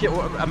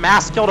 A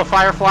Mass killed a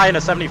Firefly and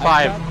a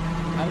 75.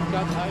 I've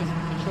got eyes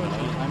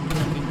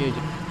I'm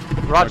engaging.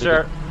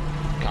 Roger.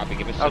 Copy.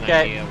 Give us an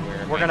idea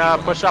where. We're gonna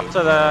push up to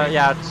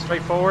the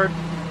straight forward.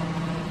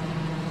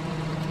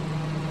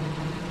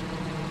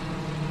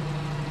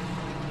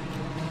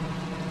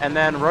 And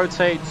then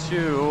rotate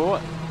to,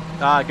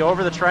 go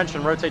over the trench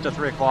and rotate to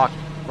 3 o'clock.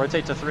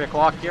 Rotate to 3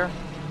 o'clock here.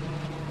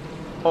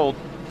 Hold.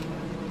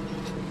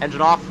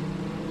 Engine off.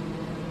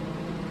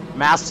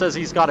 Mass says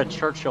he's got a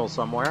Churchill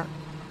somewhere.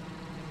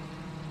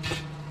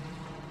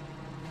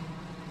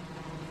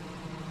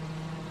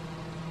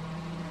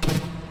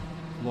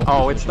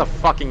 Oh, it's the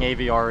fucking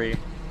AVRE.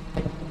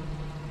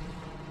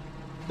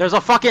 There's a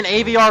fucking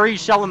AVRE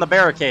shell in the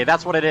barricade.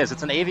 That's what it is.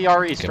 It's an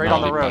AVRE straight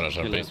on the road.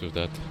 With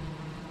that.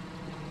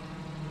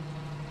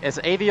 It's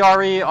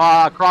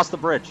AVRE across the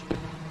bridge.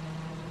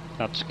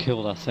 That's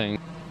killed that thing.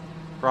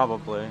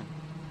 Probably.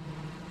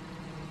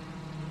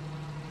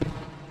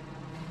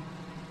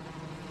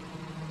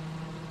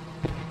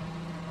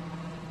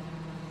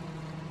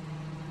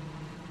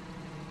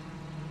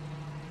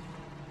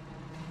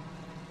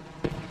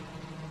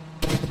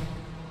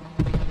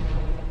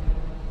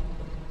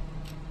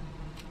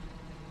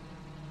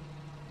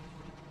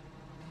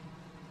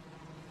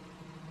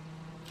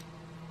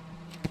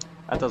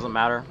 That doesn't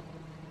matter.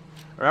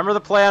 Remember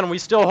the plan, we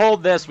still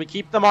hold this, we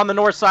keep them on the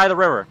north side of the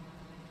river.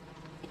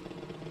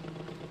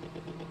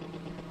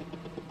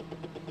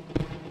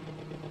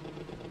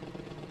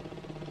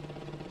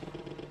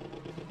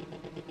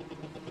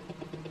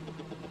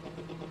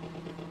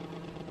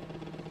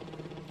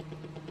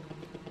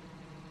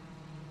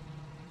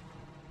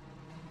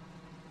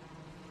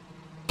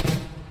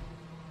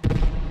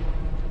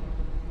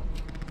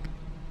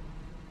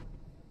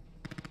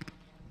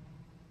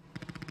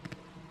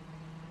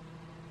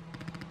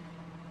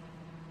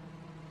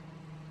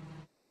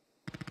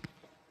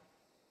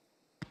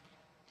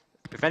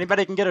 If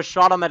anybody can get a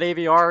shot on that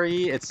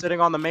AVRE, it's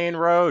sitting on the main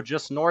road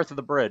just north of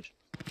the bridge.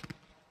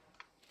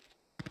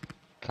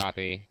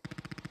 Copy.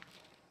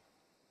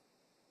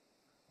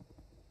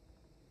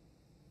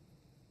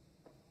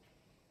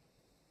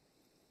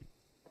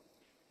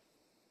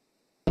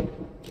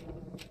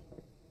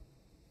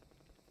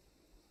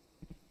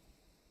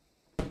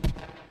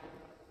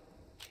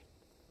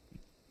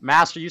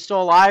 Master, you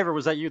still alive, or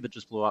was that you that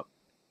just blew up?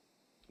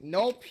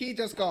 Nope, he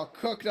just got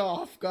cooked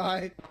off,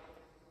 guy.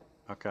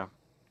 Okay.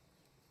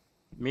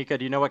 Mika,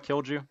 do you know what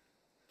killed you?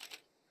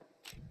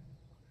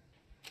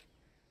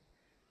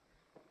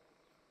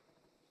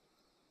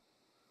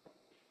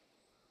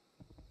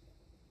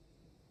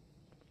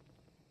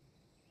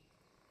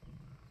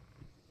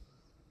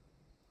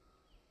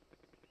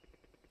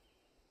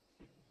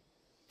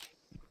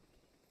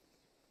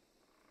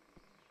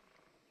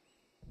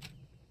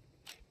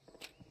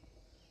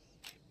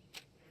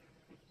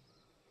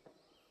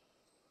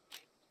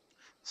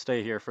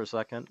 Stay here for a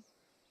second.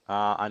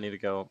 I need to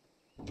go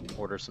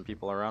order some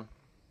people around.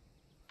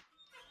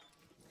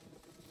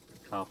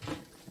 Oh.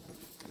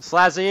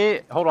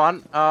 Slazzy, hold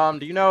on.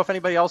 Do you know if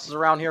anybody else is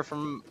around here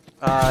from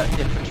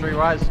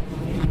infantry-wise?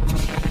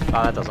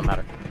 That doesn't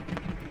matter.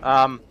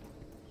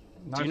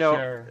 Do you know?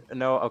 Sure.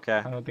 No.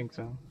 Okay. I don't think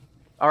so.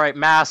 All right,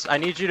 Mass. I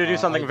need you to do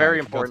something very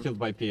important. Got killed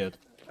by Piet.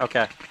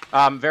 Okay.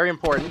 Very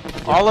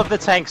important. All of the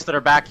tanks that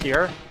are back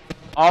here,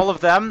 all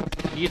of them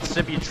needs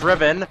to be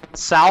driven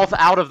south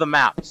out of the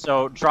map.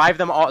 So drive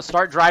them all,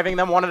 start driving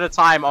them one at a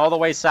time all the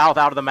way south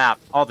out of the map.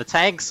 All the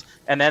tanks,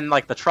 and then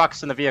like the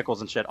trucks and the vehicles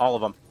and shit, all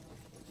of them.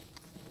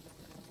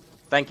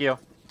 Thank you.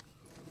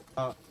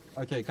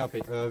 Okay, copy.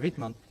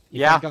 Whitman, if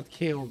Yeah? I got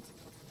killed,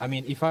 I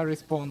mean, if I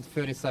respawn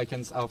 30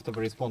 seconds after the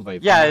respawn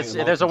wave... Yeah, am I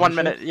allowed there's to a 1 do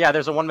minute, shit? yeah,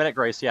 there's a 1 minute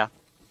grace, yeah.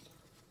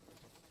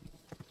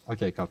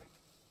 Okay, copy.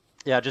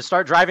 Yeah, just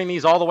start driving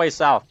these all the way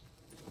south.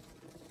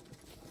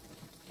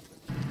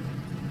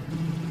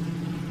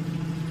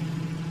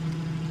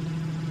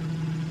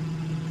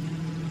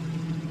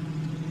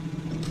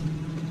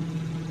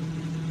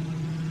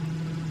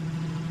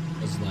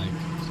 It's like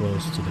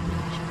close to the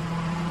bridge.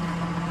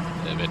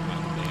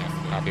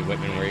 Copy,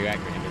 Whitman, where are you at?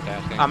 Commander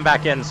tasking? I'm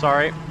back in,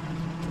 sorry.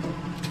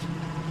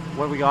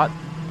 What do we got?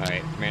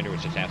 Alright, Commander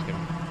was just asking.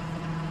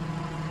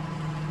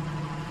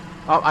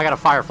 Oh, I got a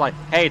Firefly.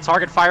 Hey,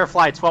 target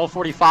Firefly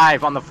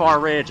 1245 on the far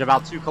ridge,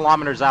 about 2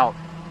 kilometers out.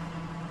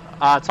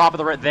 Top of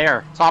the ridge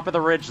there. Top of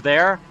the ridge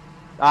there.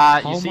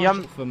 You see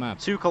him?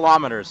 2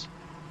 kilometers.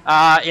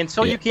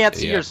 Until you can't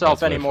see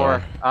yourself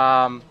anymore.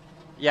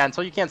 Yeah,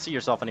 until you can't see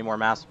yourself anymore,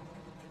 Mass.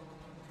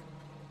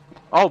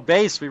 Oh,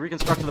 base. We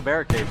reconstructed the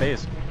barricade.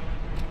 Base.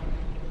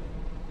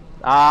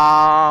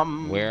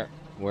 Where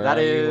that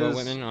are is you,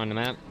 Whitman, on the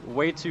map?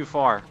 Way too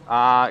far.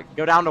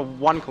 Go down to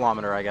 1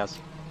 kilometer, I guess.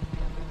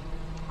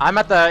 I'm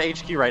at the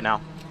HQ right now.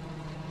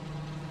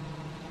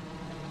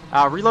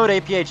 Reload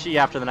APHE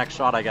after the next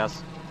shot, I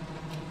guess.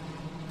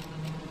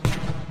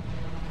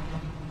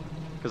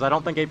 Because I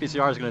don't think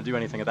APCR is going to do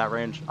anything at that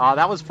range.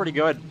 That was pretty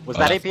good. Was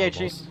that APHE?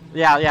 Almost.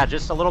 Yeah,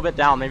 just a little bit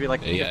down, maybe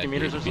like 50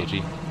 meters or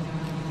something.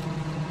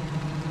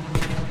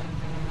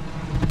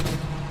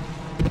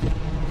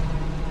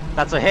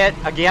 That's a hit.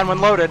 Again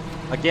when loaded.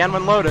 Again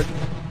when loaded.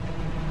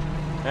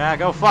 Yeah,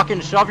 go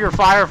fucking shove your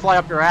Firefly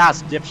up your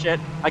ass, dipshit.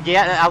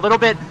 Again, a little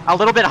bit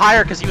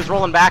higher because he was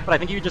rolling back, but I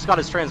think he just got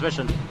his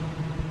transmission.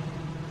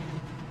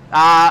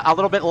 A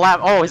little bit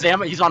left. Oh, his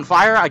ammo. He's on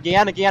fire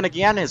again.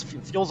 His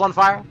fuel's on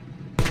fire.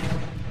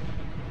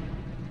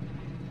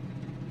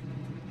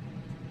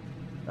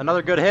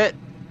 Another good hit.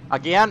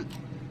 Again.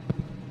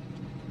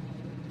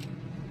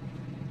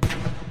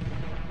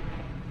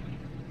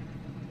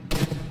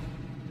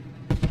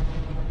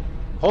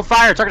 Hold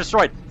fire. Target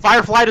destroyed.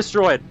 Firefly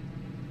destroyed.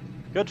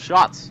 Good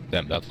shots.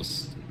 Damn, that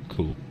was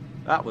cool.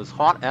 That was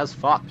hot as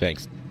fuck.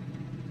 Thanks.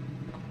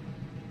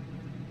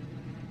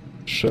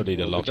 Surely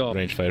the long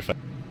range firefighter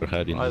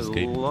had in this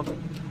game. I love it.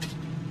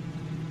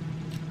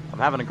 I'm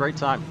having a great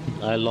time.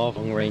 I love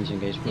long range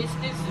engagement. Is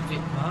this a bit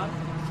hard?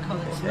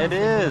 It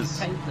is.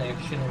 Tank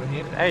action over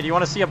here. Hey, do you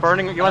want to see a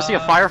burning? You want to see a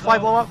Firefly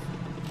blow up?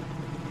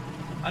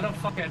 I don't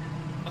fuck it.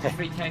 What's the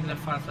free tank that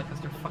Firefly because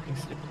they're fucking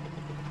stupid.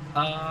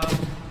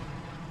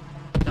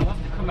 There was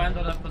the commander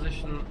of that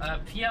position.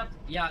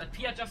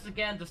 Piat just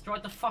again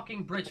destroyed the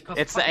fucking bridge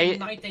because fucking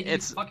night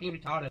is fucking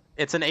retarded.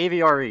 It's an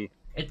AVRE.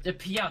 It's a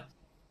Piat.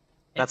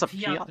 That's a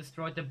Piat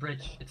destroyed the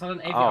bridge. It's not an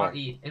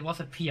AVRE. It was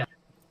a Piat.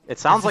 It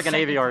sounds like an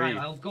AVRE.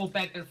 I'll go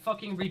back and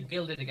fucking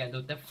rebuild it again,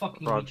 dude. They're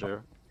fucking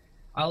Roger.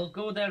 I'll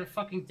go there and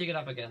fucking dig it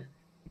up again.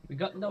 We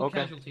got no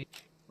casualties.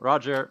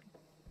 Roger.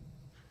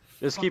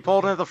 Just keep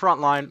holding at the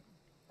front line.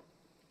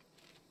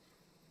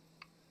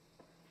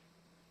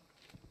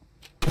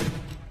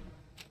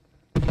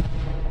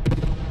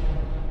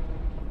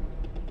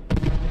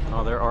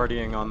 Oh, they're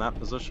RDing on that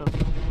position.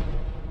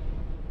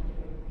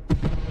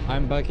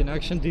 I'm back in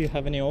action. Do you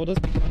have any orders?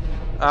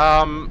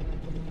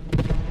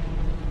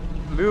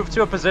 Move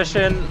to a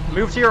position.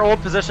 Move to your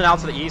old position out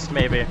to the east,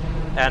 maybe,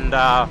 and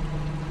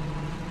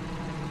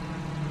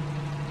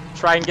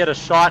try and get a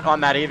shot on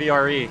that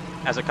AVRE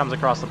as it comes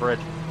across the bridge.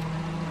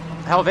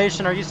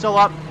 Helvation, are you still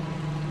up?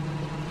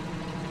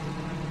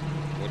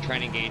 We're trying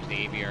to engage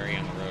the AVRE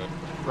on the road.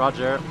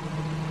 Roger.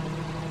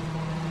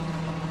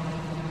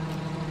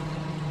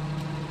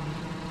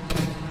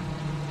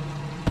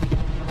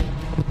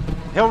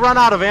 He'll run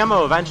out of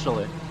ammo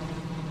eventually.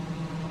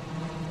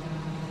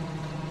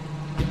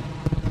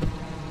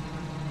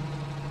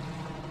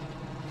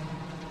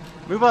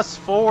 Move us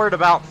forward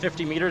about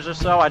 50 meters or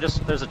so.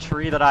 There's a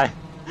tree that I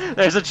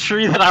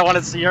want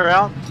to see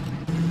around.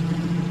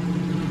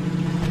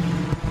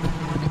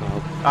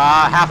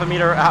 Half a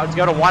meter.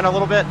 Go to 1 a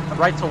little bit.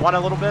 Right to 1 a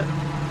little bit.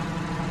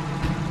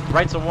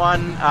 Right to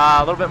 1. A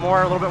little bit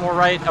more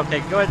right. Okay,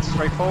 good.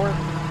 Straight forward.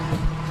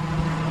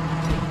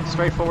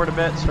 Straight forward a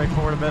bit. Straight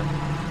forward a bit.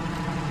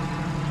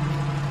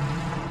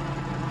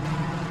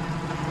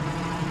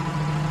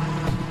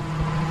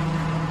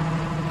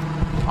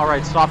 All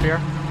right, stop here.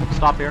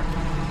 Stop here.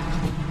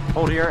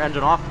 Hold here.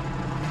 Engine off.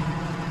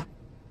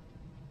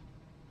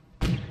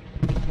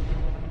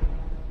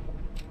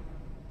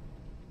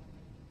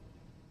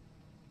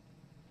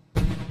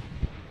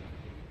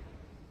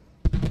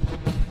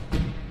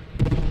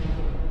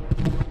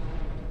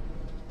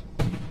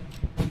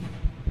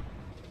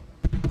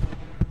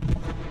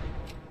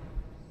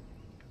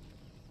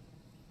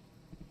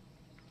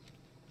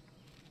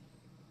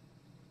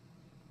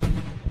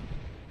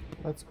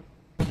 Let's go.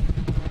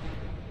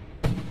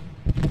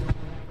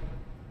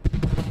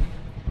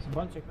 There's a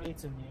bunch of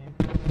crates in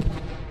here.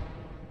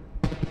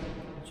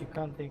 But you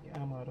can't take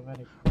ammo out of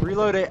any.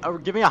 Reload it.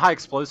 Give me a high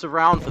explosive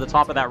round for the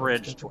top of that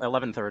ridge.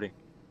 1130.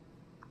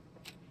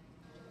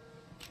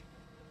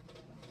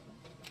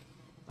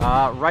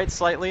 Right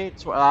slightly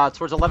towards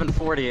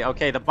 1140.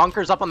 Okay, the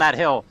bunker's up on that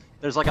hill.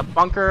 There's like a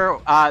bunker.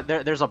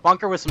 There's a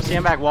bunker with some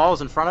sandbag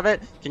walls in front of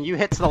it. Can you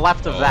hit to the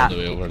left of that? All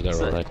the way over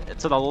there, right.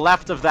 To the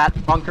left of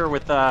that bunker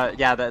with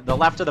the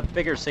left of the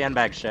bigger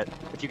sandbag shit.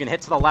 If you can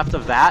hit to the left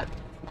of that,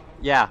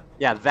 yeah,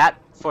 that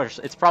push.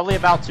 It's probably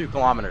about 2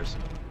 kilometers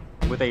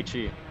with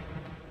HE.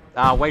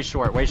 Way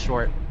short, way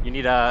short. You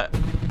need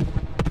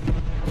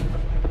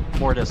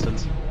more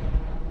distance.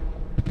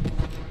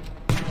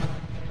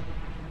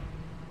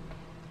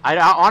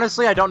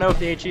 Honestly, I don't know if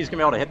the HE is going to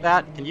be able to hit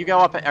that. Can you go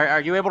up?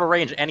 Are you able to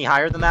range any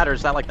higher than that, or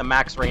is that like the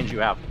max range you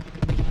have?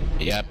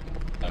 Yep.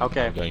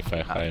 Okay. I'm going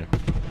higher.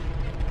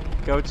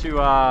 Go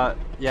to,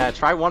 yeah,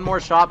 try one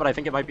more shot, but I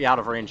think it might be out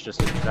of range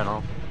just in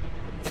general.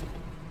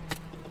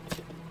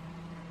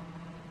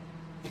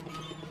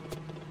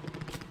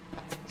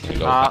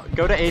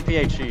 Go to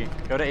APHE.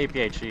 Go to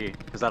APHE,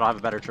 because that'll have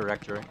a better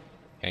trajectory.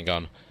 Hang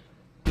on.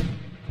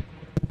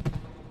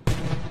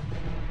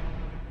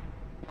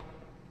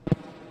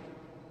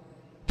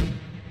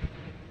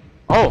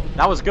 Oh,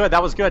 that was good.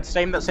 That was good.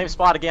 Same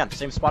spot again.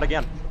 Same spot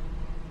again.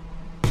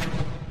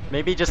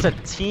 Maybe just a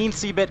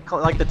teensy bit,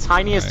 like the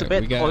tiniest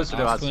bit closer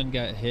to us. Austin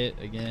got hit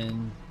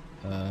again.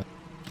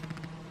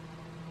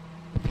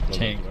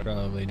 Tank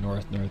probably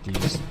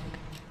northeast.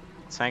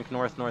 Tank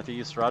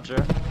northeast. Roger.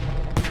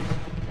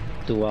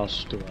 To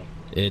us.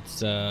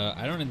 It's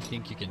I don't even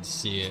think you can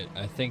see it.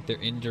 I think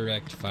they're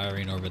indirect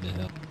firing over the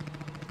hill.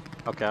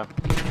 Okay.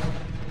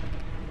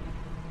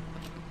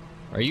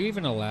 Are you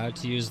even allowed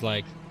to use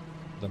like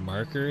the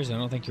markers? I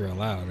don't think you're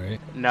allowed,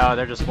 right? No,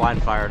 they're just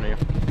blind firing you.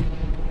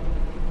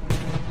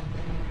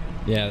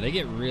 Yeah, they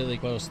get really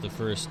close the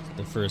first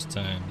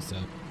time, so.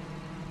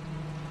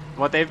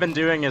 What they've been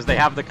doing is they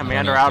have the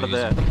commander out of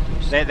the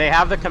they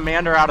have the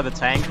commander out of the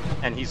tank,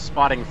 and he's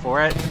spotting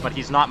for it, but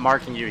he's not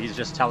marking you. He's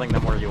just telling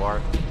them where you are.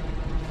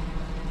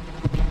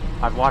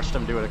 I've watched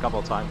him do it a couple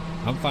of times.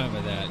 I'm fine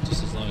with that,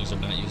 just as long as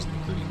I'm not using the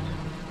green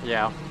marker.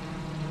 Yeah.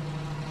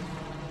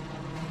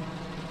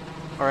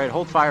 All right,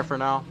 hold fire for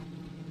now.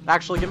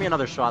 Actually, give me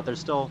another shot. There's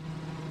still,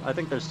 I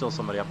think there's still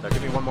somebody up there.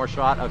 Give me one more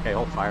shot. Okay,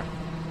 hold fire.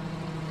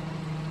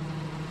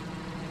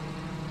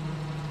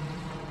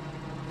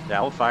 Yeah,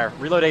 hold fire.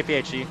 Reload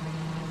APHE.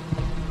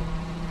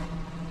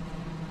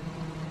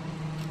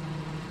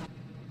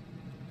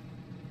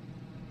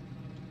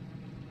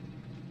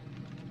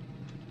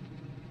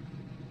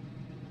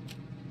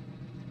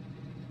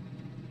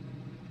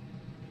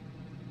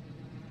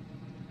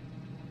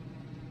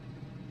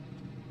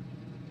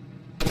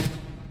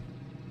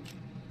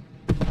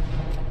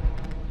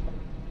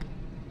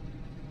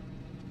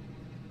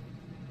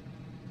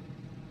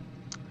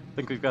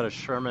 I think we've got a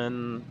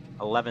Sherman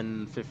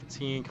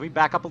 1115. Can we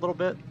back up a little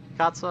bit,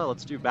 Katsa?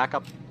 Let's do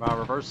backup,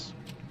 reverse.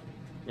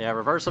 Yeah,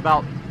 reverse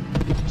about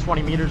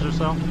 20 meters or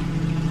so.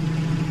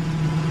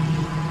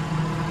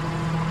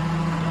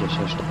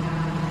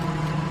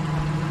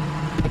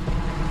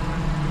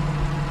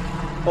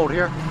 Hold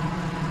here.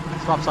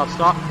 Stop, stop,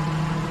 stop.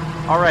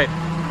 All right.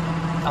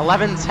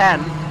 1110.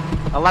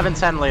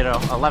 1110, Leto.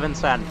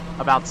 1110.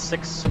 About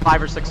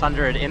 500 or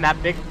 600 in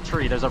that big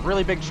tree. There's a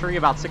really big tree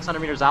about 600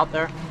 meters out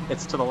there.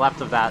 It's to the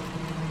left of that,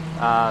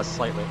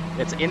 slightly.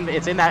 It's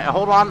in that.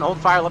 Hold on, hold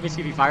fire. Let me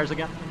see if he fires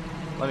again.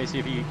 Let me see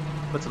if he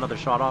puts another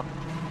shot off.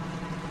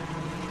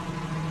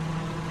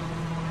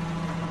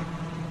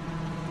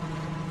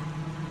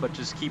 But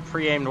just keep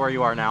pre-aimed where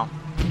you are now.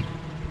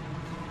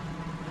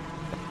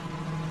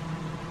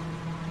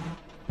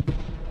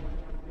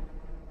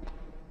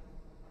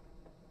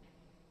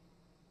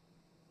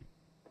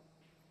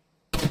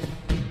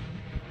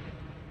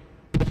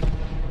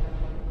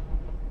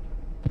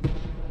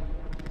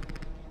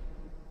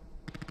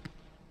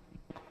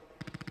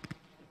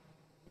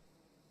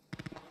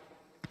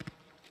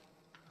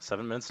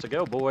 Seven minutes to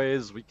go,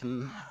 boys. We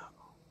can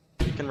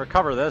We can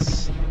recover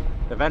this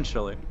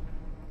eventually.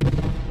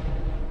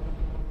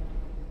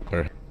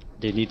 Where?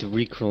 They need to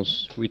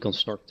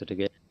reconstruct it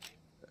again.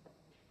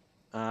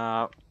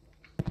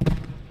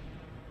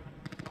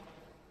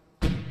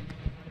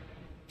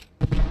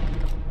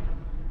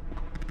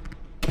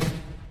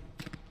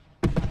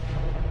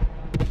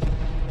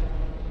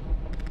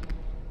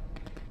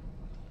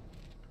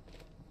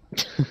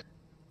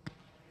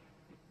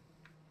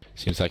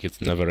 Seems like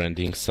it's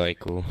never-ending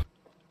cycle.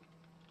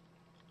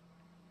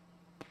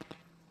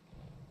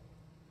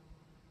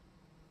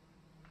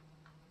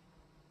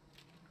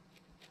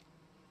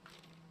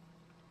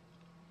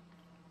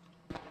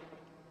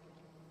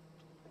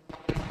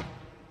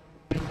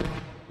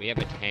 We have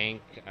a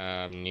tank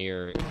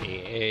near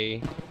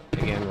AA.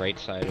 Again, right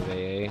side of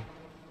AA.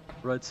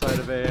 Right side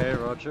of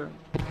AA, roger.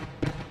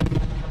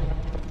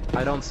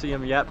 I don't see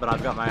him yet, but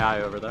I've got my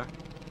eye over there.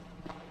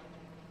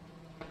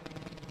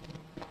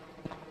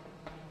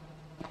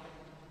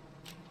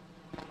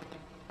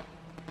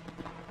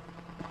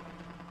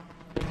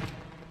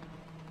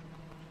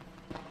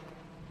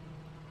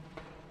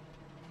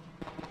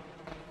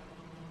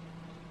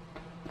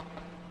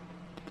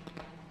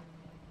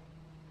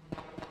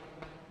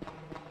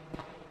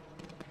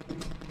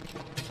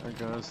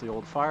 There goes the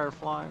old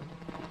Firefly.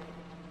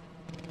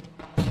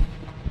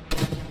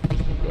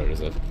 Where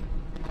is it?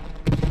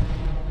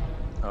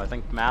 Oh, I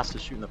think Mast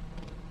is shooting the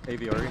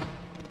aviary.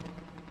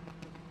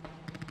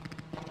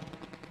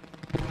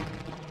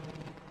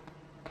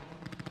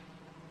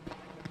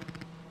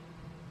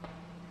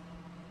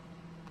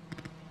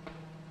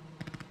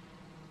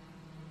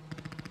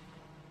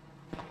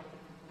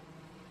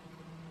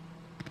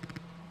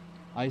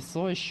 I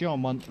saw a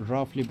Sherman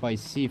roughly by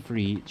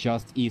C3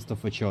 just east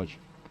of a church.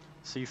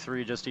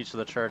 C3 just east of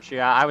the church.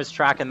 Yeah, I was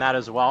tracking that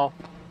as well.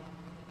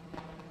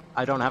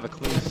 I don't have a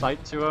clean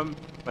sight to him,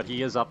 but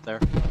he is up there.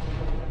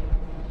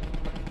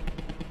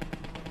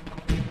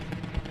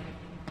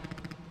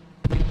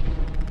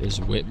 Is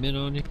Whitman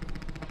on it?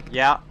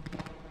 Yeah.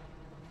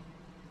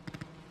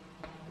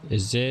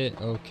 Is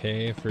it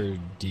okay for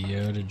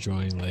Dio to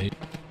join late?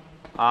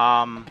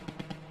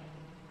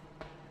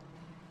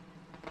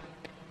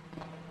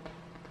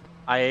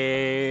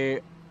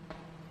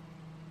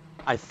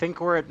 I think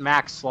we're at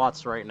max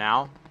slots right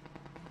now.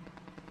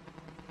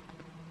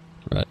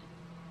 Right.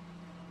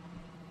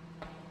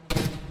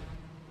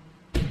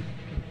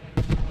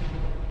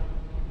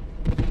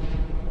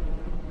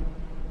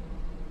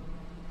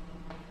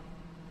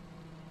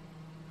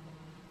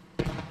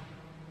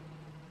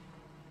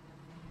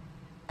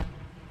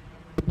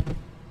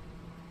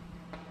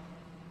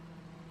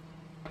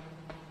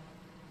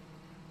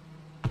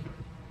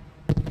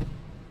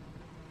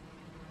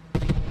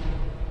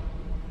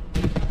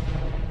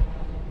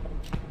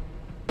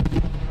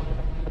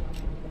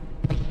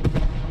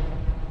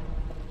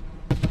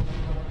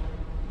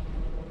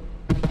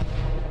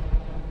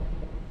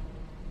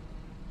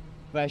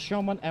 The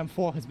Sherman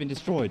M4 has been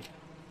destroyed.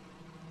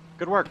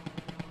 Good work.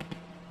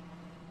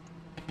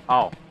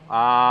 Oh,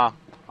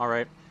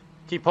 alright.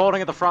 Keep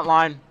holding at the front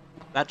line.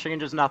 That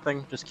changes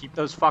nothing. Just keep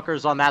those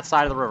fuckers on that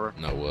side of the river.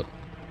 No what?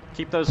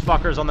 Keep those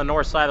fuckers on the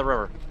north side of the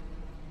river.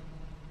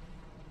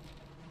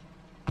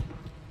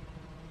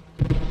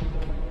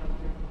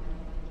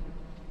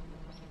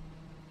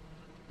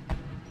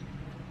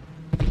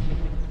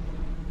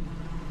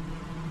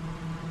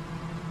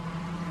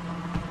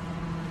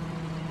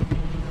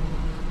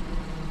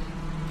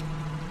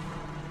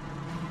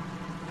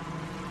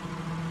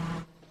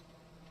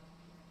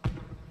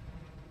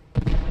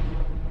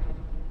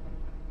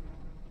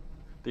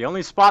 The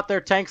only spot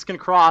their tanks can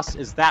cross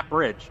is that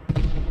bridge.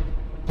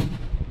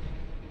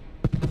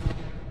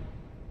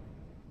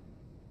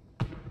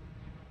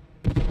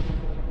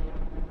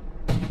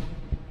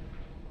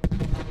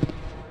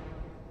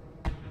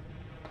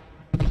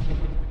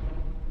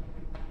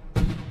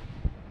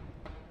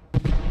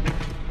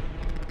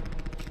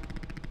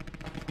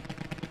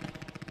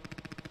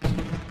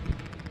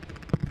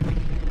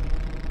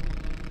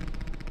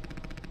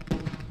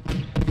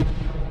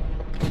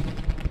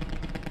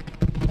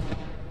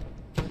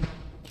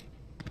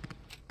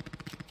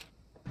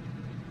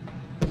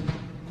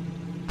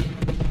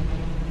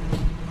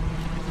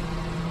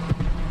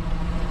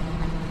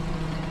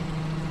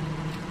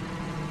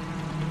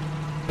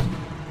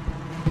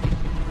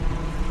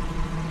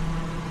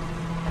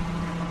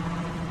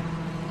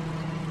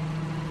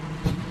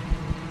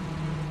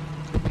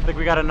 I think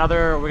we got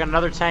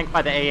another tank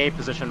by the AA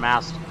position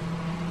mast.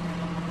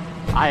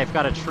 I've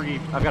got a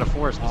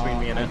forest between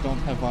me and it. I don't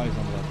have eyes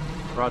on that.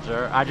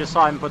 Roger. I just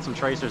saw him put some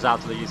tracers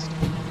out to the east.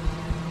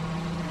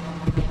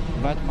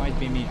 That might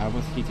be me. I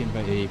was hitting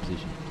by AA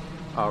position.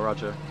 Oh,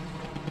 roger.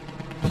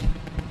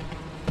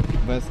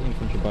 That's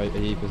infantry by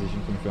AA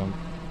position confirmed.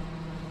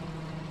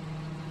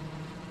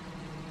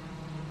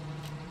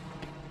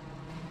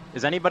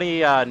 Is anybody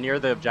near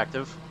the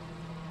objective?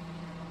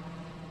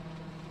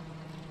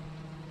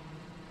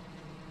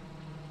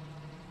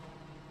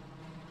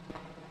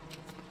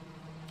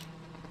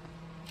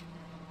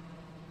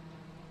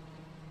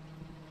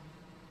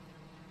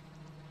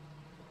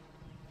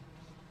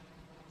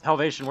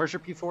 Helvation, where's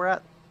your P4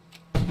 at?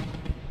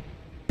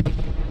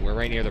 We're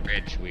right near the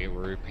bridge. We're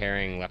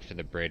repairing left of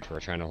the bridge. We're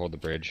trying to hold the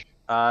bridge.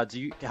 How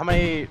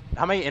many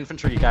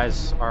infantry you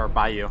guys are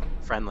by you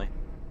friendly?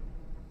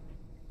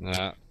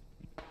 Not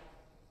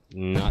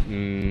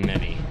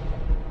many.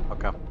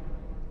 Okay.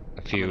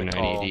 A few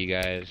 9AD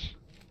guys.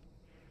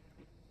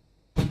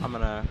 I'm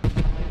gonna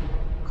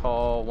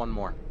call one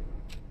more.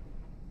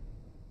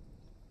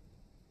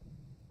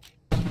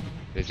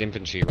 There's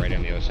infantry right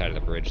on the other side of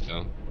the bridge,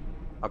 though.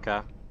 Okay.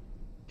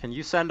 Can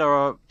you send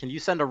a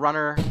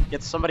runner?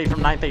 Get somebody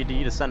from 9th AD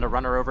to send a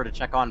runner over to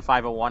check on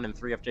 501 and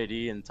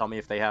 3FJD and tell me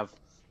if they have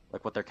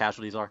like what their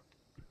casualties are.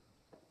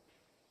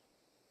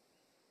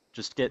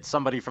 Just get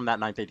somebody from that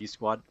 9th AD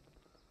squad.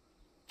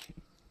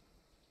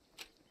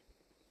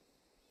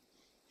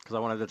 Because I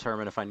want to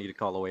determine if I need to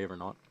call a wave or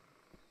not.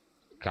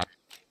 Copy.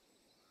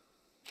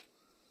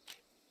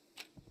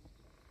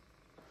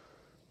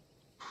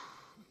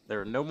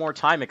 There are no more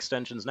time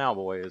extensions now,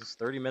 boys.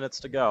 30 minutes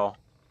to go.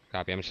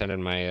 Copy. I'm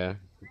sending my.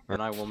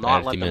 And I will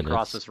not let them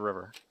cross this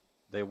river.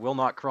 They will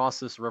not cross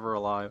this river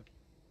alive.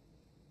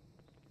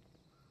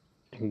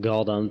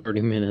 God, on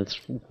 30 minutes.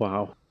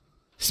 Wow.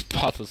 These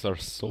battles are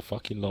so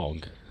fucking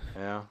long.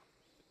 Yeah.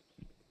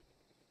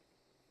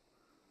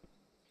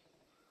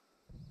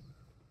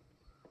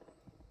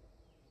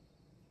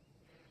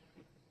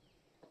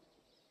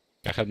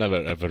 I have never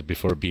ever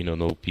before been on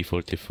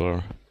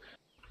OP44.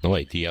 No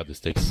idea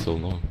this takes so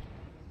long.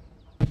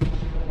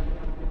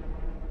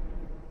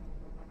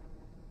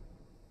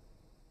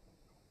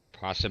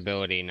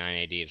 Possibility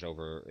 9AD is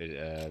over.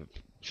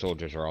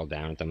 Soldiers are all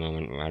down at the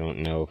moment. I don't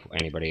know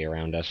anybody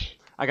around us.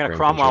 I got a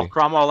Cromwell.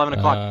 Cromwell, 11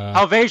 o'clock.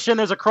 Salvation,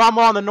 there's a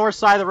Cromwell on the north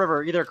side of the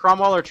river. Either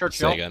Cromwell or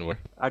Churchill. Say again, where?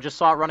 I just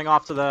saw it running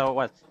off to the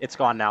west. It's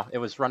gone now. It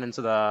was running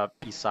to the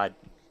east side.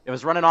 It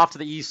was running off to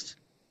the east.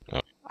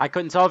 Oh. I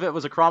couldn't tell if it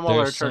was a Cromwell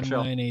or a Some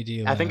Churchill.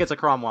 9AD I think it's a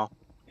Cromwell.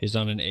 He's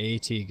on an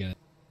AT gun.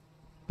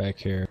 Back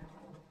here.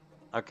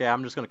 Okay,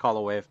 I'm just gonna call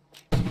a wave.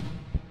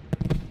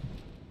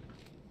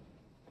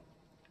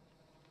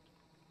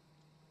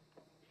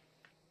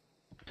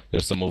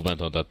 There's some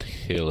movement on that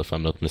hill, if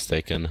I'm not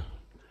mistaken.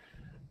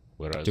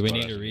 Do we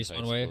need a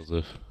respawn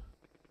wave?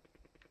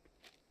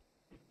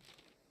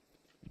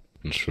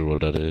 Not sure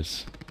what that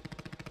is.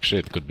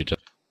 Actually, it could be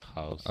just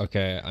house.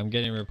 Okay, I'm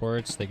getting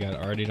reports. They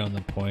got RD'd on the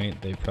point.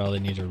 They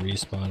probably need a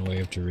respawn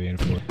wave to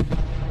reinforce.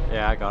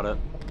 Yeah, I got it.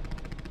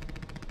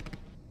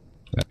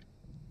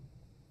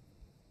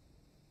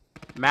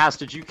 Mass,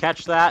 did you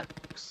catch that?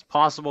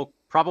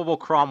 Probable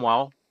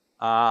Cromwell,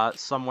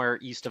 somewhere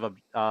east of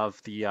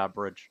the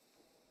bridge.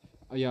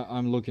 Yeah,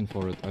 I'm looking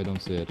for it. I don't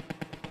see it.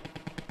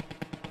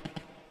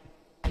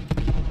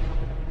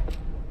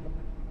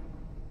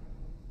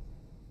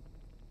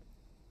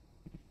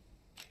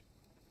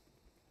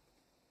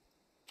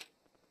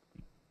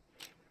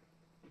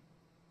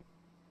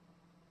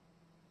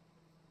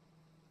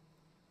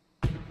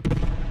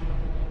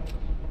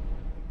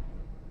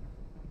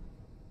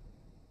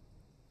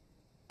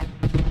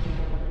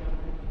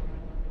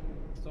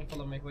 Don't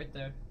follow me, wait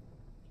there.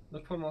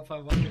 Look for more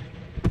 5-1.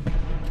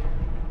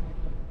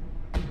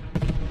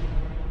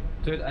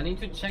 Dude, I need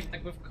to check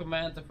like with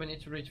command if we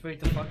need to retreat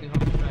the fucking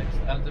hover tracks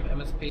out of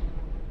MSP.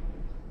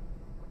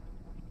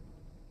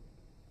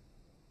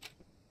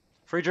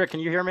 Friedrich, can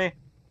you hear me?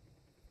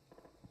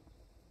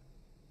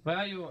 Where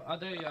are you? Oh,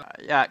 there you are.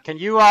 Yeah, can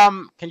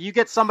you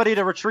get somebody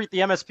to retreat the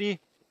MSP?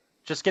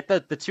 Just get the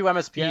two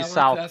MSPs yeah, I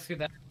south. to ask you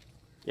that.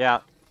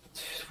 Yeah.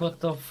 What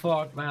the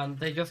fuck, man?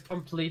 They just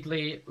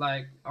completely,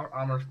 like, our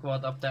armor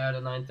squad up there, the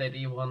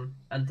 981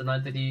 and the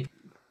 980.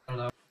 I don't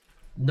know.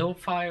 No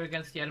fire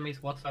against the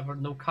enemies whatsoever,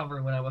 no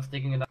cover when I was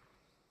digging it up.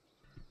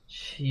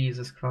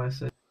 Jesus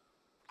Christ.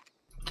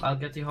 I'll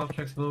get the half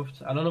tracks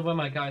moved. I don't know where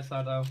my guys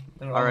are though.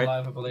 They're all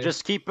alive, I believe.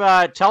 Just keep,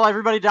 tell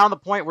everybody down the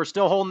point we're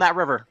still holding that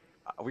river.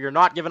 We are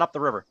not giving up the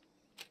river.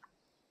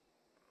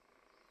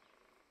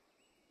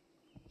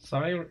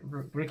 Sorry,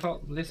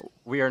 recall this.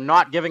 We are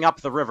not giving up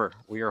the river.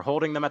 We are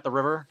holding them at the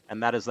river,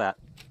 and that is that.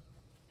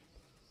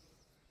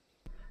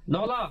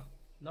 Nola!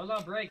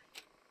 Nola, break!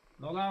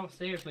 Nola,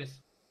 stay here, please.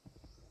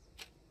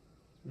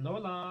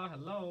 Nola,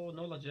 hello,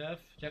 Nola, Jeff.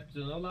 Jeff to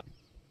Nola.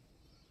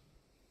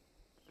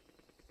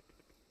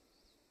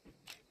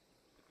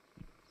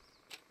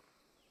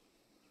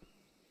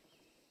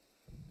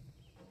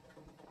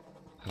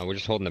 We're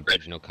just holding the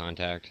bridge, no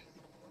contact.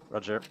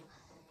 Roger.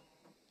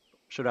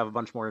 Should have a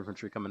bunch more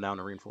infantry coming down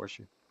to reinforce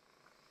you.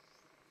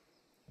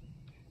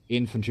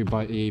 Infantry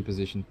by A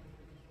position.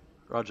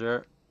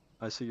 Roger.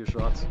 I see your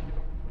shots.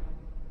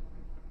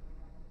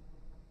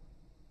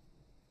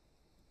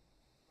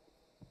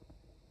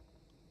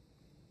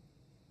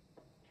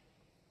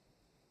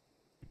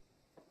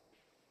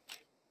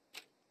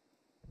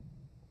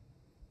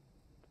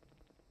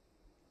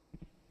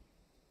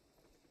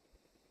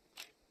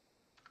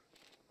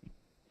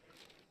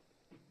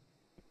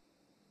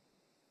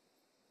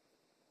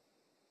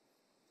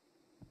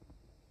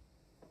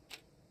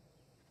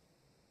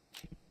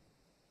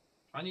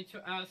 I need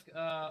to ask,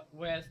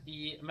 where's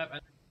the map?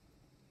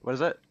 What is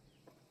it?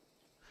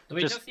 Do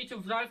we just need to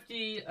drive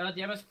the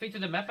MSP to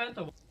the map end?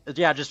 Or...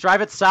 Yeah, just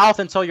drive it south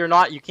until you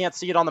can't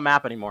see it on the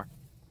map anymore.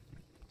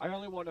 I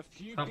only want a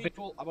few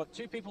people. I want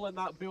 2 people in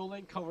that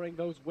building covering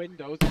those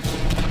windows.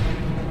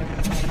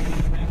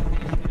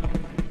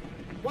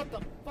 What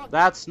the fuck?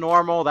 That's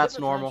normal. That's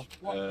normal.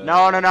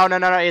 No.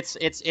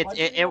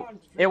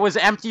 It was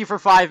empty for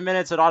 5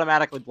 minutes. It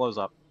automatically blows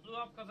up. Blew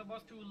up because it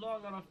was too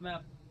long on the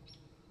map.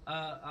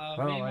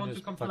 We want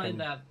to complain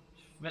that,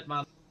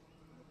 Wittmann.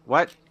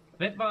 What?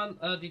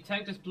 Wittmann, the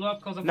tank just blew up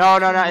because of. No.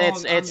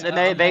 It's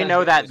they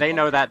know that. They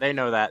know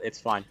that.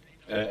 It's fine.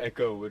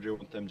 Echo, would you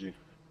want MG?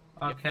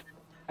 Okay.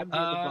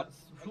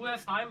 Who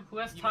has time? Who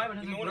has time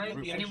and has a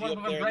brain?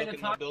 Anyone with a brain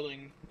attack?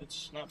 Building.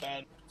 It's not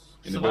bad.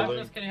 In the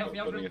building. Can you help me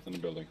out? In the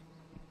building.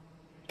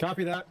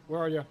 Copy that.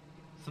 Where are you?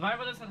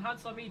 Survivalist and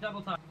Hans on me,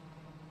 double time.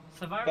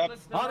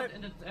 Survivalist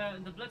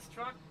in the blitz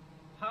truck.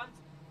 Hans.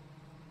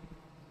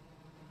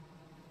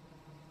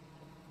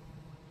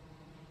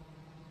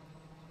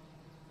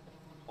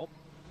 Oh.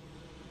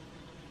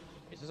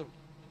 Is this a...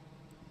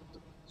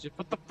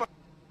 What the fuck?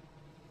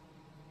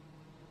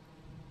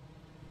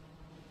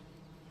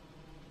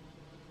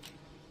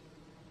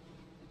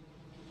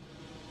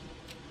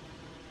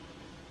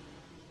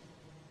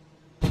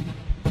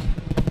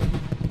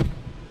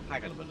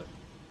 Hang on a minute.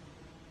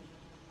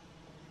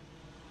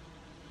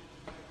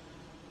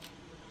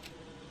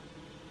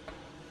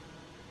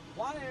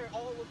 Why are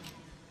all of you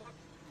fuck...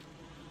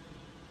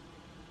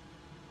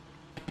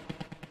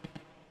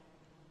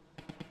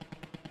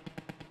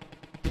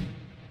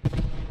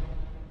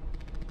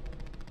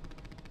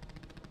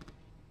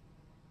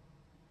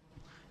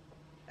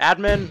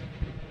 Admin,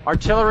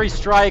 artillery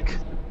strike,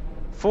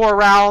 4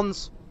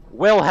 rounds,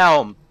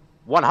 Wilhelm,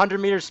 100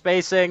 meter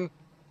spacing.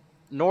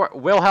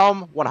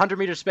 Wilhelm, 100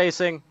 meter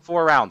spacing,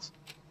 4 rounds.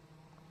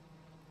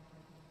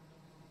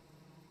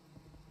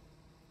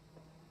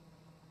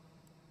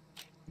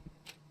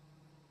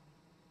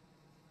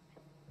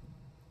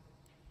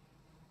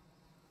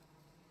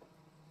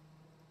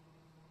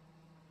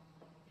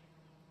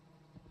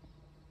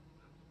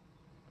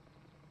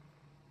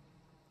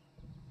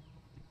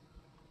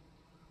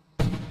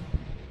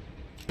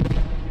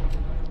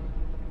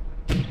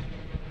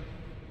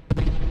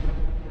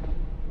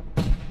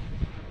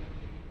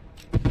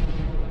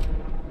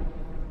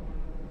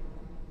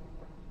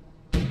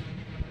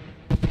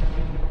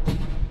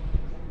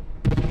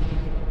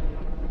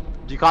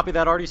 Do you copy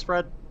that already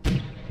spread?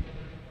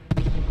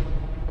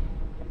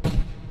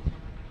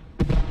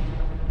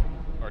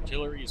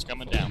 Artillery is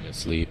coming down.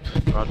 Asleep.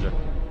 Roger.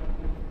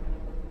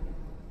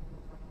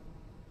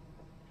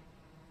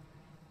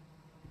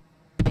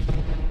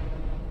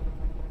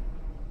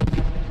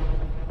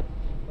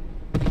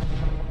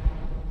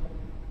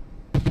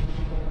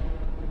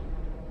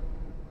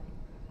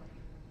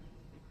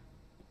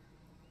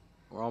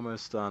 We're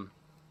almost done.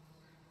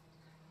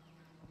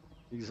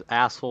 These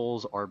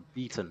assholes are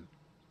beaten.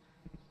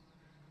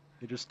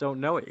 You just don't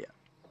know it yet.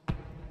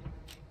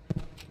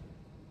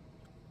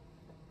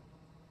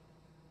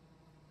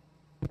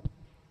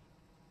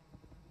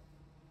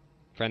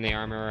 Friendly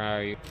armor,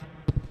 are you?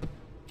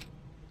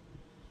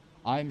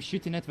 I'm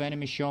shooting at the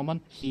enemy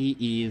Sherman.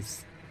 He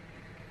is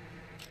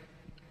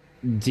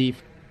deep.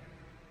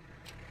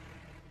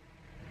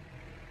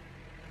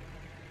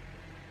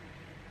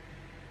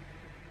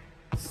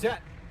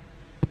 Set.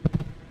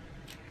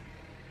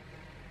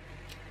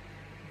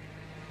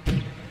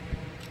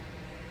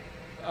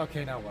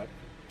 Okay, now what?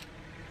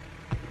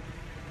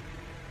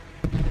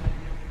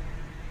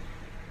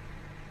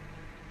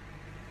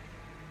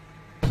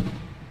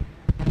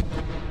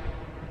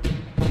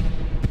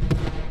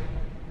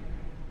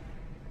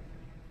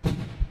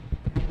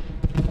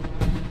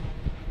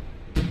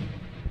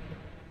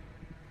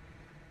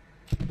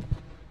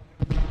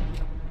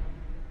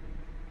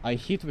 I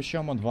hit the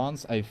Sherman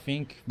once. I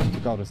think we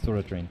took out a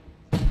storage train.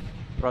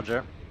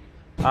 Roger.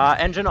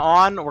 Engine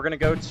on. We're gonna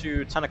go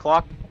to 10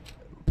 o'clock.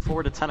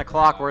 Forward to 10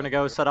 o'clock. We're gonna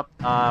go set up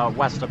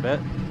west a bit.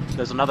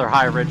 There's another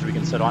high ridge we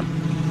can sit on.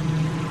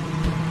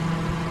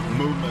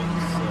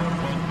 Movements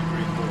 1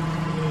 degree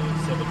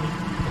north, 7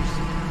 meters.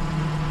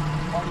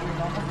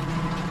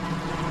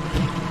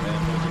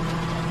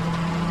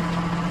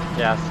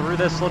 Yeah, through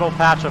this little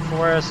patch of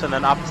forest and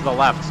then up to the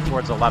left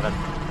towards 11.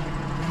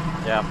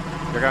 Yeah,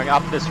 you're going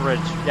up this ridge.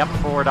 Yep,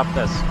 forward up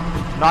this.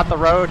 Not the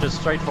road, just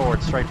straight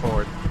forward, straight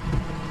forward.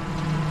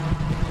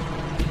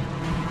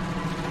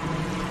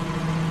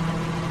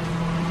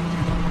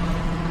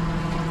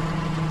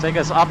 Take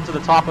us up to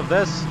the top of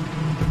this.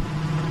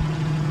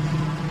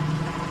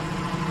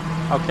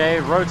 Okay,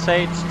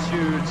 rotate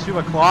to 2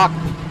 o'clock.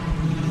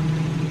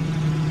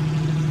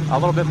 A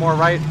little bit more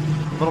right,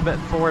 a little bit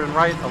forward and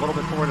right, a little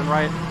bit forward and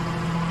right.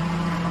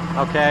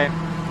 Okay.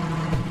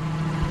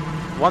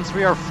 Once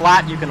we are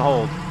flat, you can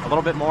hold. A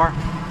little bit more.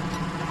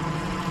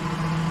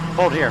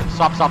 Hold here.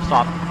 Stop, stop,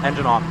 stop.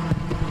 Engine on.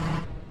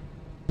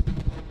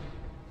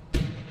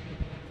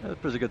 That's a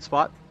pretty good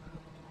spot.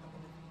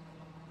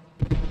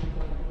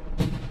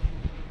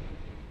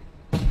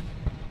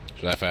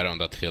 Should I fire on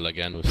that hill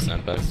again with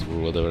sandbags or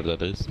whatever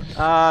that is?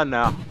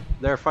 No.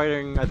 They're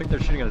fighting, I think they're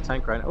shooting at a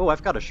tank right now. Oh,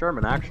 I've got a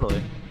Sherman,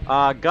 actually.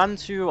 Gun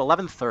to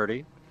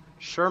 1130.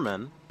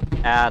 Sherman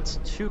at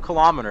 2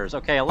 kilometers.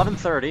 Okay,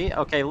 1130.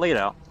 Okay,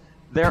 Leto.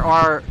 There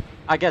are,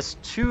 I guess,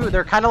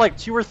 they're kind of like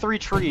 2 or 3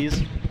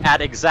 trees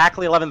at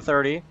exactly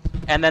 1130.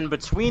 And then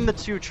between the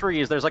 2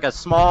 trees, there's like a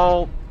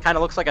small, kind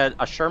of looks like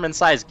a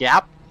Sherman-sized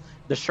gap.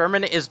 The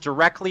Sherman is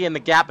directly in the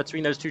gap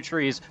between those 2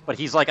 trees, but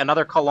he's like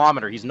another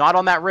kilometer. He's not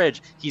on that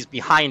ridge. He's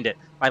behind it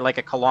by like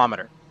a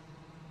kilometer.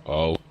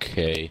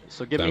 Okay.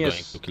 So give me I'm a...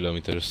 going 2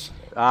 kilometers.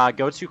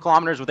 Go 2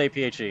 kilometers with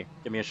APHE.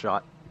 Give me a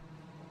shot.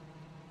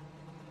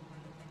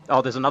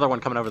 Oh, there's another one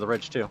coming over the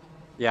ridge, too.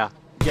 Yeah.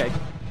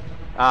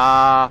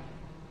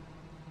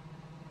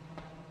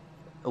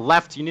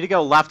 Left. You need to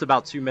go left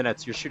about 2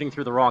 minutes. You're shooting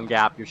through the wrong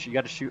gap. You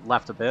got to shoot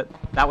left a bit.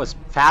 That was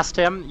past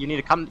him. You need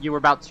to come... You were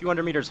about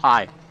 200 meters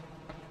high.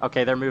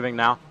 Okay, they're moving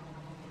now.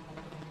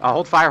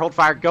 Hold fire, hold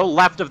fire. Go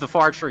left of the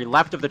far tree.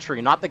 Left of the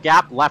tree. Not the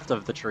gap, left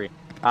of the tree.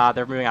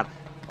 They're moving out.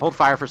 Hold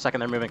fire for a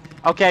second, they're moving.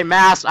 Okay,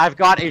 Mass, I've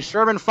got a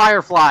Sherman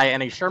Firefly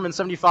and a Sherman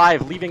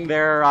 75 leaving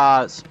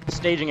their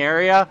staging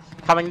area,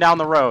 coming down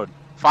the road.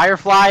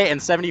 Firefly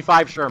and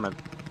 75 Sherman.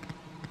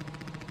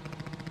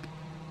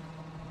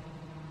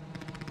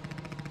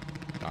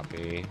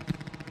 Copy.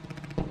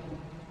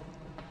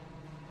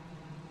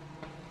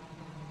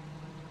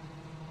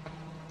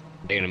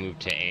 They're gonna move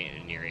to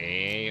near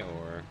AA,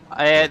 or?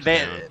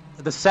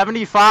 The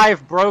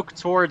 75 broke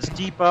towards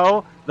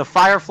Depot. The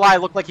Firefly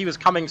looked like he was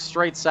coming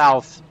straight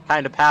south,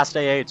 kind of past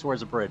AA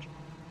towards a bridge.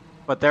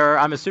 But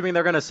I'm assuming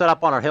they're going to set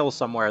up on a hill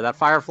somewhere. That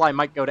Firefly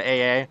might go to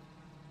AA.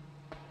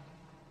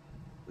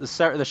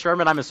 The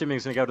Sherman, I'm assuming,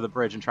 is going to go to the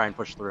bridge and try and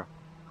push through.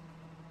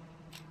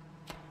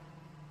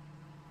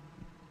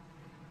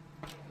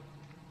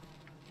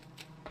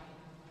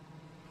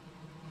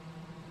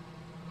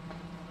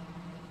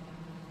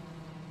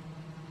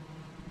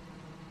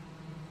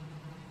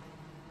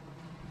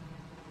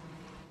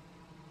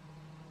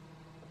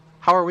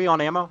 How are we on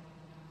ammo?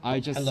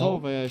 I just saw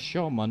the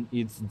Sherman.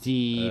 It's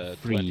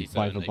D3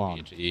 by the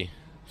bomb.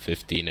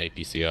 15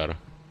 APCR.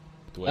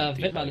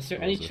 Vidman, is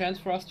there any chance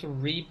for us to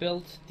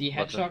rebuild the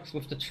hedgehogs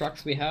with the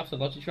trucks we have, the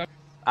Logi trucks?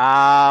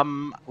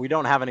 We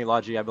don't have any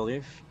Logi, I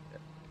believe.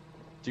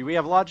 Do we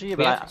have Logi?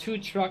 We have 2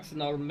 trucks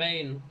in our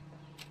main.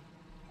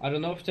 I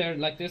don't know if they're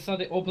like this. Are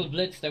the Opel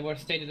Blitz that were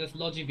stated as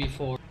Logi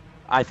before?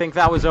 I think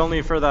that was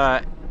only for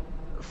the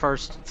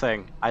first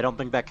thing. I don't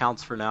think that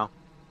counts for now.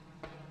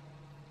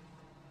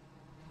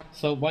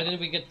 So why didn't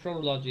we get pro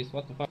Logis?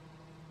 What the fuck?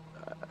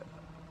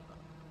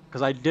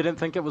 Because I didn't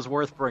think it was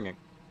worth bringing.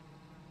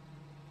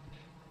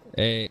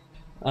 Hey.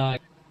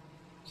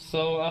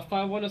 So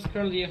Fire 1 is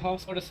currently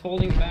what is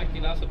holding back the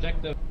last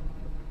objective.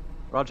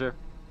 Roger.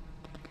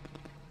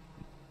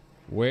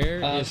 Where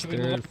is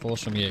 3rd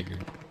Folsom Jaeger?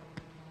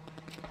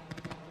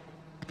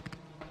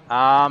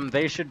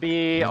 They should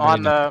be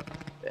on the...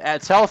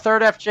 tell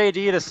 3rd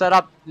FJD to set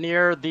up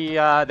near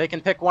the... they can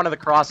pick one of the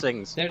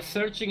crossings. They're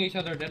searching each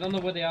other. They don't know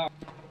where they are.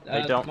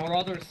 They don't.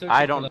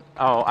 I don't.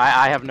 Oh,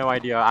 I have no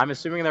idea. I'm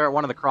assuming they're at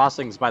one of the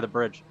crossings by the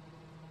bridge.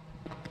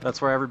 That's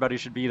where everybody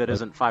should be that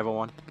isn't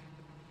 501.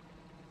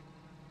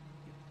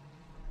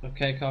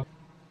 Okay, copy.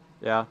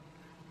 Yeah.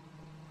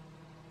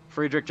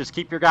 Friedrich, just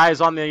keep your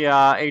guys on the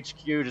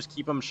HQ. Just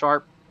keep them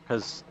sharp,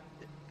 because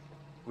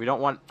we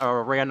don't want a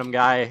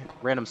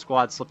random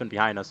squad slipping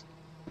behind us.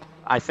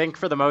 I think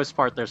for the most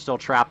part they're still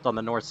trapped on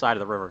the north side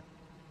of the river.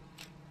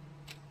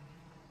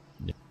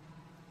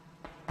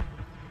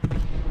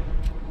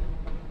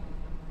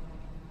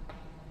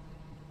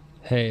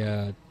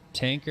 Hey,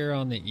 tanker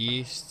on the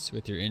east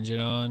with your engine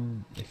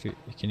on.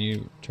 Can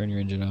you turn your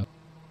engine off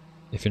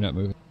if you're not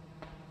moving?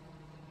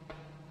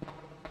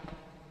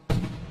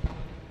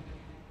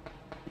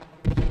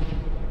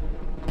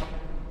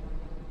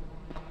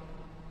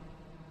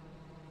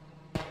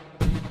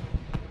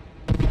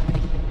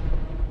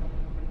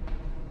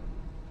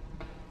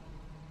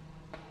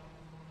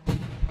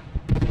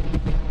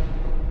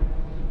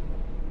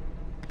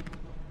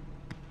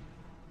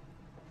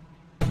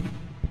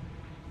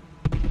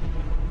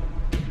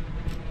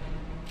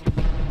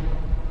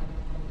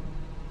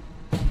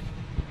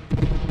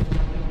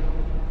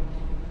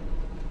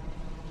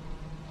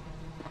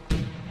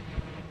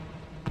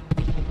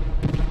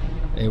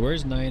 Hey,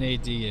 where's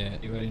 9AD at?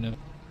 Anybody know?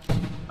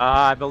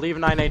 I believe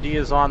 9AD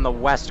is on the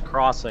west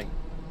crossing.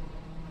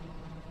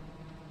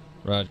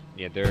 Right.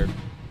 Yeah, they're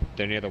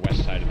near the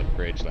west side of the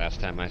bridge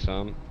last time I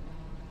saw them.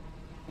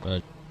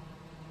 Right.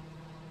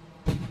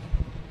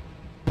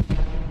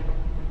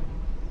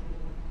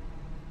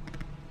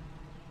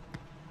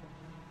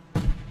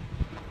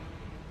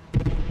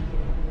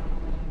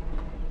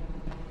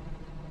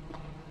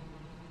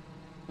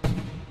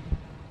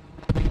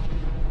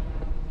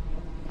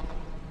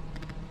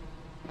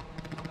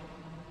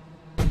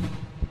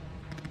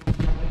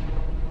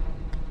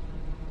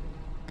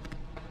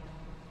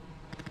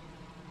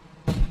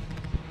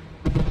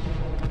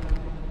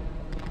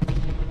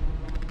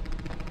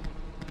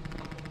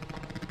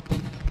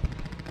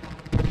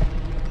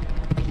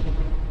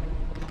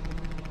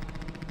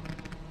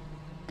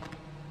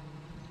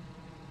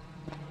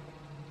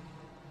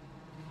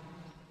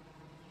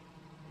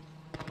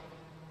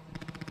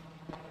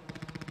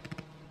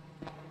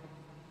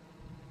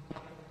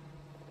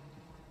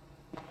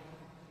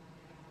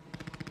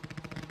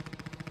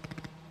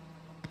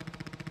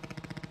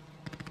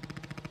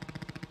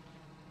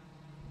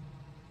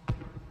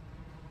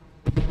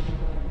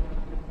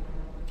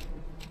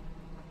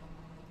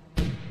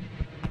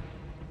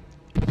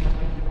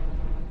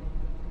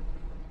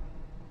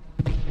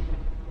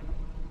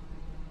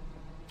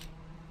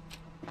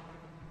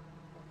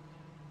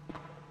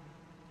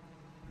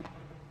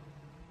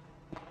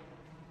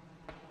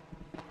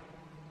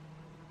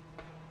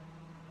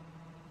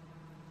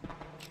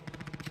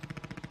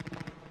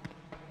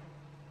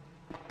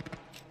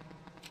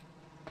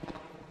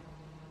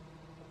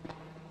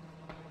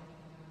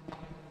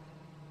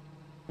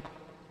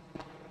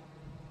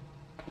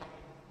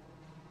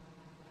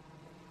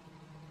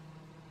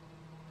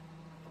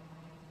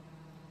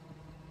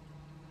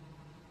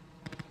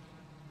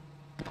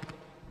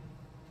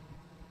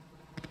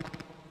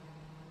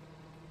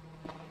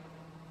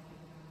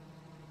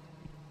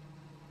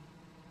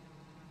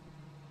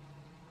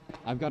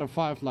 I've got a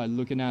Firefly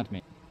looking at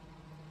me.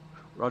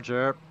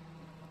 Roger.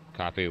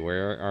 Copy,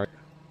 where are...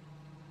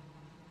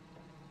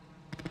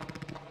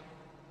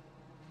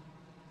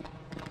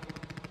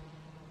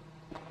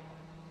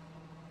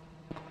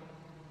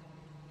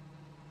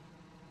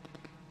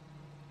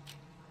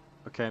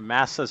 Okay,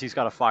 Mass says he's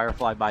got a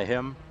Firefly by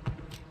him.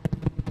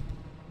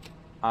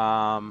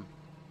 I'm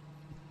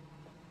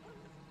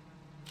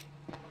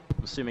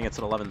assuming it's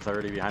at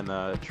 11:30 behind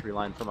the tree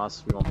line from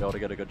us. We won't be able to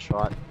get a good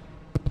shot.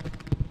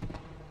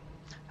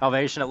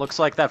 Salvation, it looks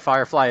like that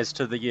Firefly is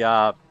to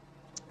the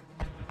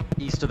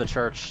east of the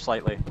church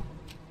slightly.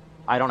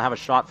 I don't have a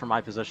shot from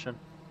my position.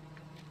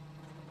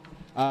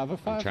 The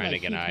Firefly I'm trying to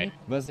get an eye.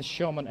 There's a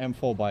Sherman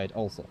M4 by it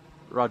also.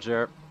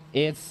 Roger.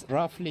 It's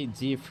roughly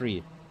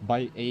D3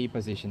 by A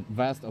position,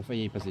 west of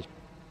A position.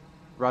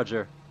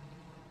 Roger.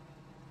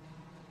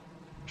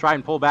 Try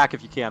and pull back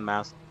if you can,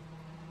 Mass.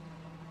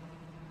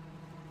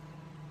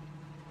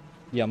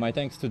 Yeah, my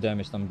tank's too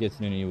damaged. I'm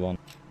getting a new one.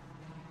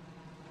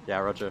 Yeah,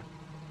 Roger.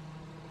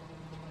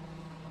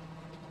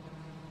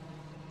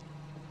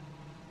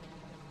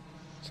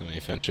 Some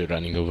infantry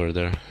running over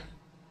there.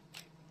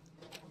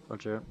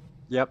 Roger.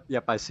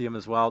 Yep, I see him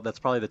as well. That's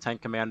probably the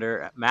tank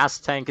commander. Mass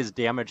tank is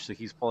damaged, so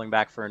he's pulling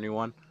back for a new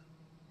one.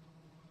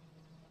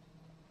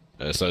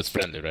 So it's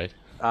friendly, right?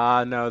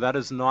 No, that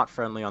is not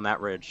friendly on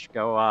that ridge.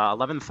 Go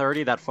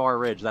 11:30, that far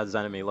ridge, that's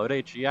enemy. Load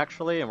HE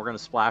actually, and we're gonna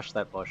splash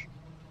that bush.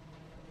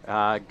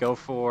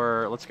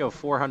 Let's go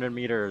 400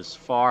 meters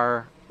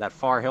far, that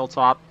far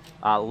hilltop.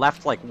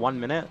 Left like 1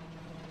 minute.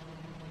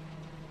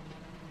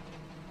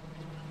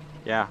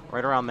 Yeah,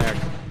 right around there.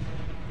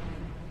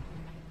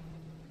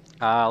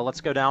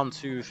 Let's go down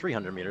to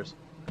 300 meters.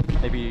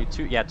 Maybe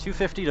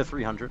 250 to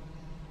 300.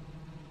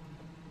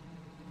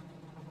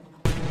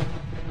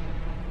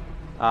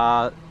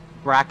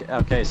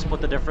 Okay,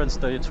 split the difference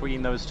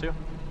between those two.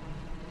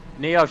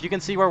 Neo, if you can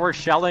see where we're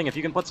shelling, if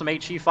you can put some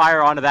HE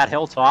fire onto that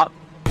hilltop,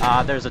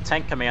 there's a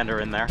tank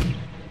commander in there.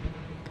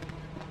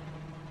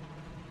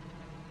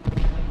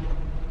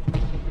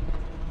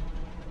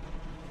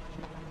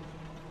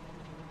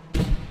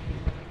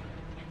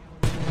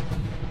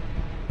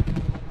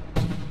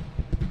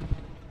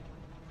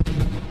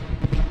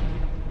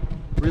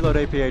 Reload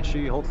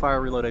APHE, hold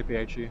fire, reload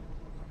APHE.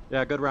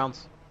 Yeah, good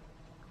rounds.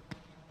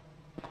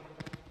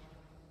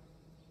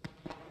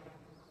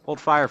 Hold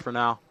fire for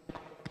now.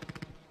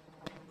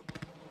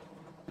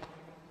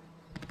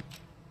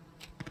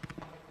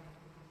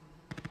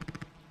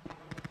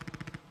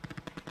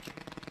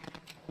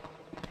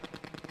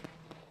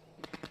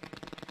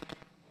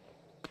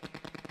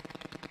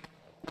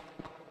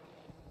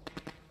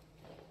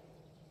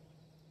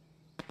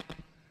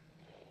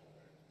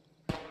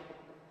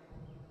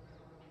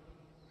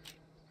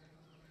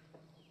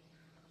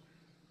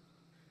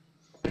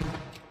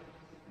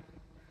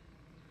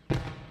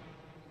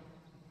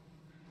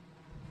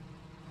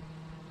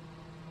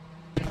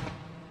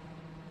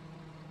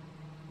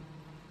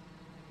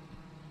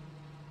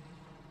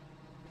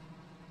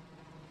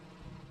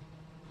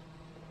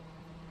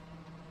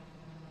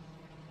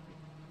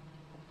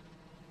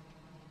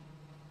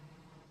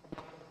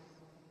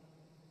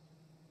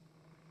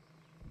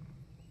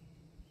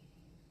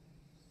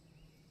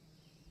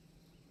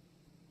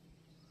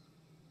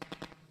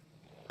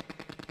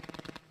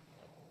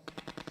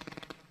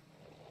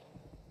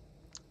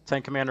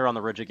 Tank commander on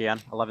the ridge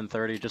again,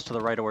 11:30, just to the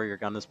right of where your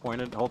gun is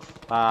pointed. Hold,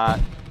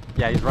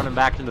 yeah, he's running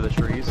back into the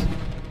trees.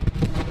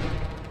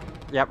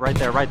 Yep, right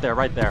there, right there,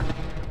 right there.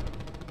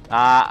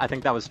 I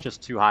think that was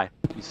just too high.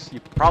 You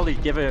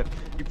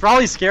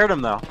probably scared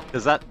him though,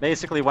 because that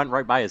basically went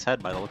right by his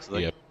head by the looks of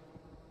it. Yep.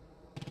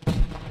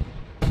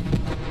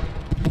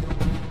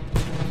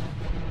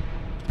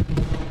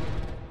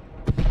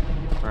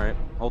 Alright,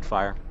 hold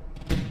fire.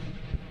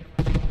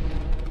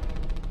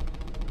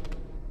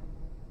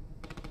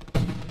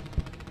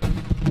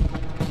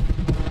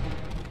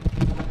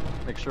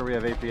 Make sure we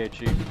have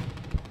APHE.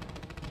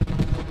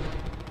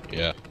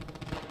 Yeah.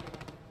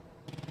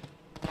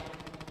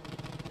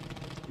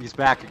 He's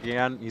back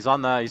again. He's to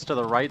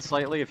the right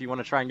slightly. If you want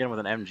to try and get him with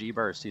an MG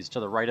burst, he's to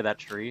the right of that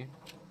tree.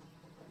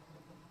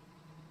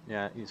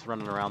 Yeah, he's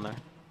running around there.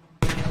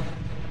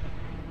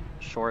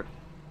 Short.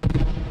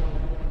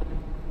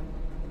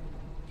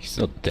 He's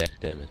not dead,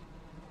 damn it.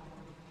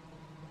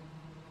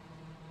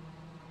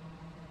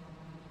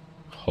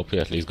 Hope he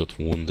at least got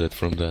wounded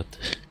from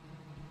that.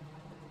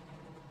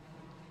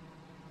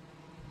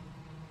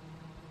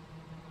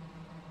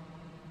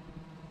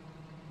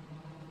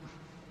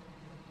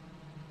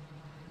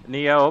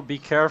 Neo, be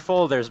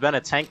careful. There's been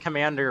a tank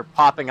commander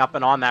popping up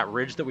and on that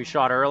ridge that we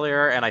shot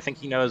earlier, and I think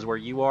he knows where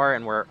you are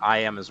and where I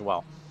am as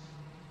well.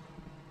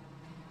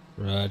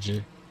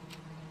 Roger.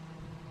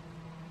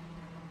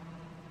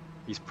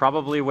 He's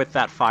probably with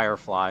that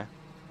Firefly.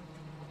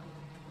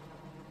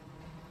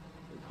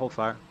 Hold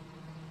fire.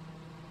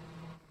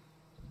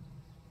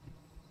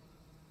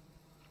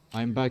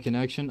 I'm back in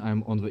action.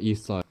 I'm on the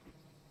east side.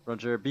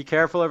 Roger. Be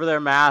careful over there,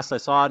 Mass. I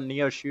saw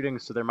Neo shooting,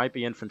 so there might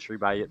be infantry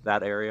by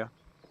that area.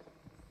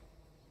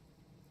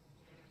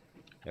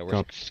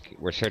 Yeah,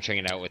 we're searching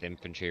it out with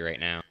infantry right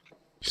now.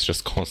 He's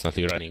just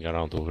constantly running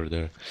around over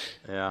there.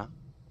 Yeah.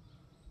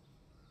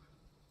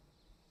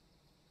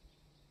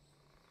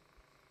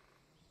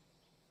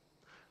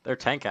 Their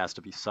tank has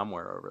to be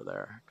somewhere over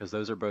there, because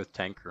those are both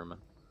tank crewmen.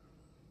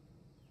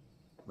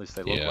 At least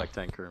they look like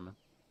tank crewmen.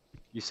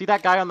 You see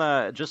that guy on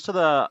the just to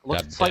the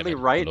slightly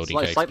right,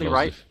 slightly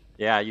right.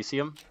 Yeah, you see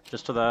him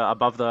just to the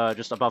above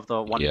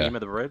the one beam of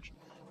the bridge.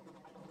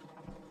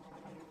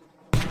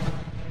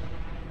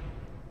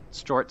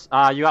 Shorts.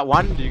 You got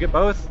one? Did you get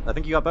both? I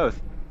think you got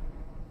both.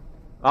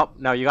 Oh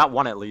no, you got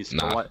one at least.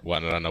 Nah,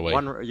 one ran away.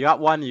 You got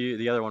one.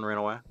 The other one ran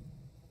away.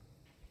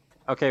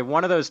 Okay,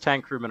 one of those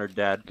tank crewmen are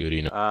dead. Good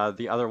enough.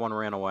 The other one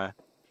ran away.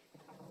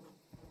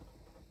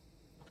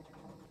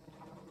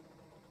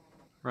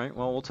 Right.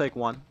 Well, we'll take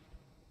one.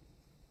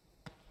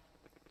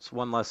 It's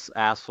one less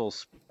asshole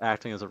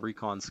acting as a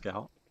recon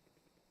scout.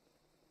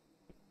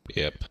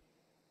 Yep.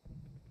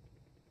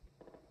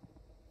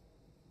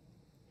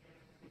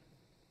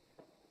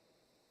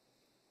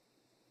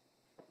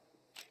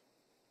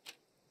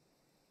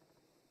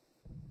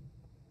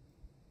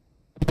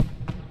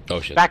 Oh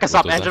shit. Back us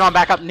up, engine on,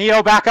 back up,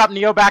 Neo back up,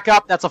 Neo back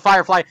up. That's a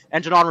Firefly.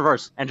 Engine on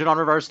reverse,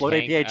 load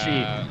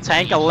APHE.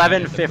 Tank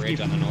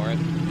 1150. On the north.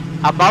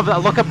 Above,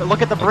 look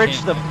at the bridge.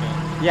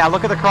 Yeah,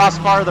 look at the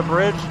crossbar of the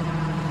bridge.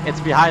 It's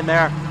behind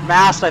there.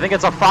 Mast, I think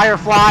it's a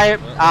Firefly.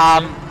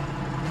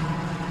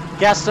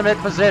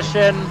 Guesstimate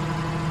position,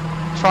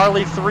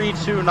 Charlie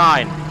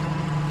 329.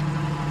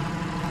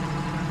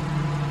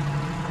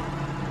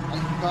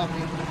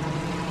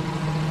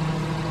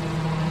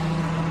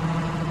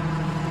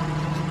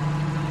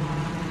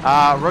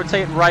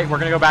 Rotate right, we're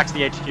gonna go back to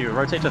the HQ.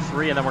 Rotate to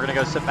 3 and then we're gonna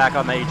go sit back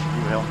on the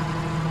HQ hill.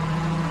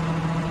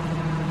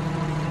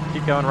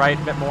 Keep going right,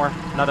 a bit more.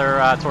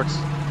 Another towards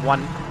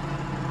 1.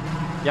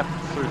 Yep,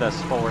 through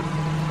this, forward.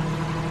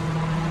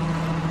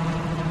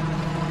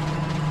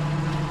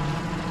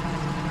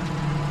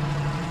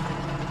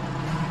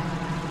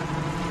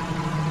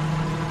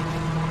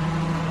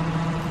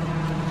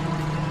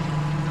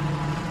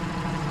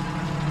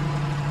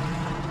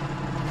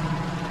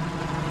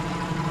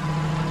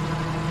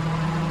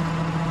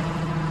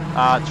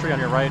 Tree on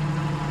your right.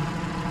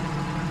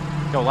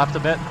 Go left a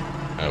bit.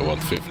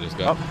 150 this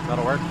guy. Oh,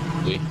 that'll work.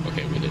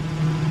 Okay, we did.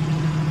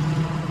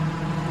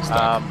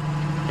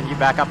 Can you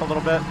back up a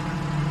little bit?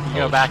 You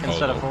go back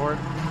instead of forward.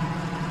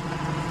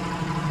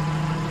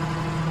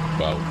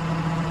 Wow.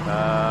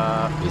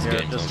 This Here,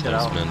 game just get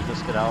out.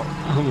 Just get out.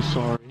 I'm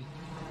sorry.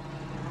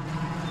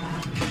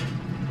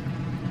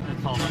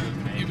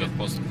 You got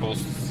post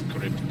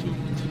scriptum.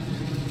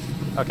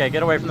 Okay,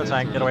 get away from the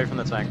tank. Get away from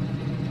the tank.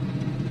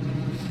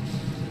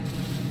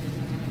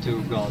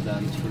 Too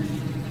goddamn tree.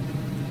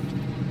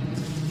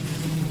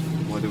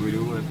 What do we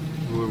do with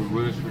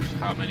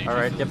how many?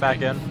 Alright, get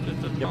back in.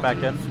 Get back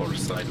in. 4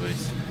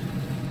 sideways.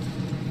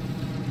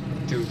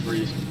 2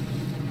 trees.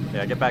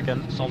 Yeah, get back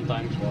in.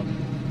 Sometimes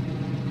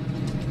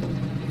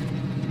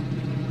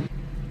 1.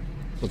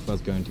 But that's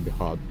going to be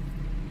hard.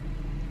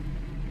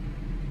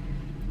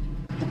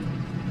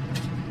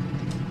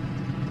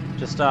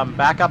 Just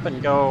back up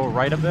and go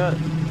right a bit.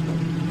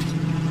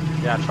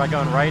 Yeah, try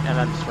going right and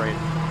then straight.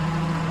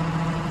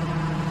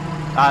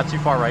 Too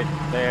far right.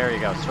 There you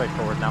go. Straight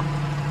forward now.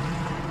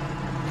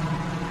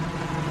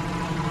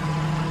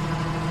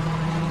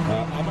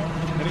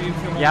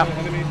 Yep.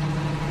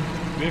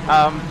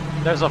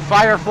 There's a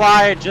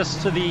Firefly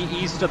just to the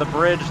east of the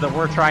bridge that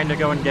we're trying to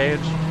go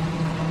engage.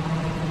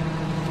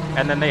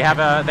 And then they have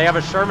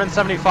a Sherman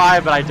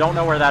 75, but I don't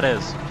know where that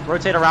is.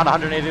 Rotate around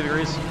 180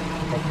 degrees.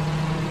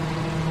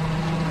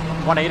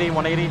 180,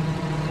 180.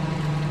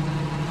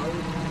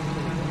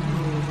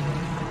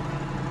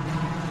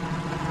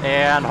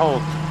 And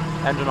hold.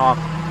 Engine off.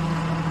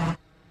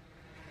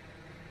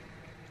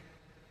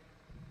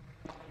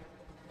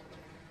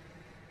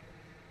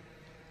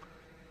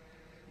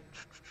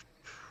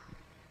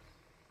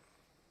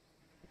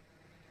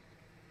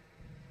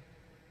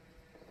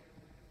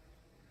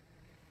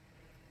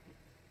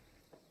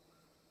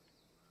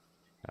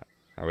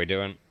 How are we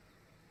doing?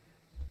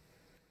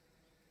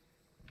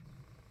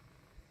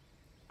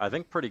 I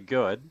think pretty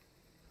good.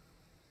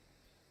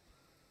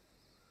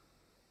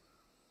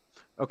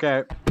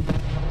 Okay.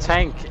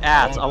 Tank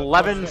at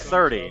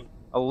 11:30.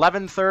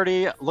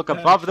 11:30. Look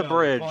above the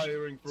bridge.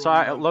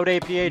 Sorry, load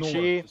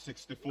APHE.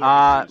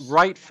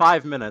 Right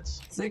 5 minutes.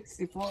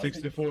 64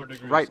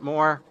 degrees. Right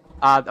more.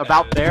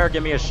 About there.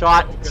 Give me a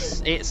shot.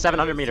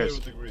 700 meters.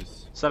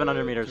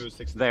 700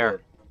 meters.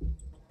 There.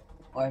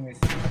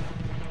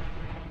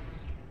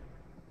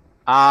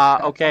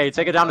 Okay,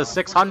 take it down to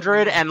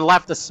 600 and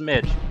left a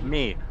smidge.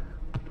 Me.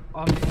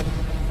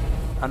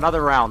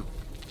 Another round.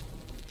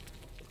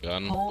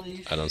 Gun.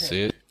 I don't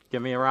see it.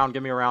 Give me a round,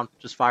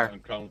 just fire.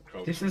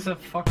 This is a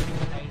fucking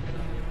pain.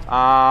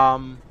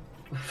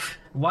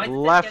 Why did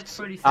left,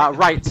 they get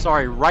right,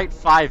 sorry, right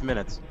 5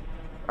 minutes.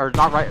 Or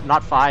not right,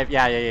 not 5,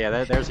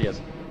 yeah, there's he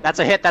is. That's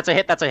a hit.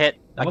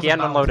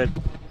 Again, unloaded.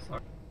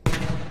 Sorry.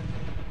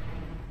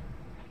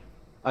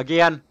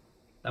 Again.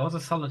 That was a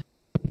solid.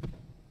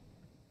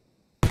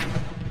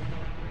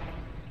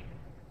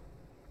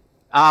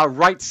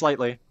 Right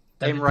slightly.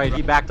 Aim right.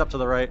 He backed up to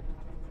the right.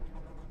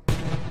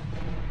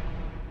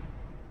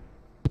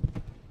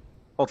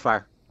 Hold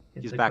fire.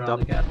 He's backed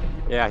up.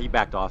 Yeah, he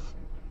backed off.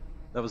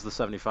 That was the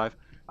 75.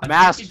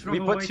 Mass, we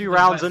put 2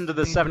 rounds into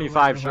the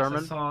 75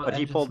 Sherman, but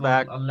he pulled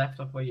back. Left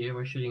of where you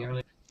were shooting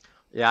earlier.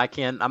 Yeah, I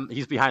can't.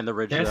 He's behind the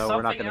ridge though.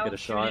 We're not gonna get a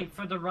shot.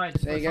 For the right.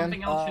 There's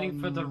something else shooting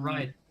for the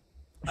right.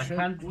 I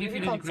can't give you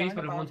the degrees,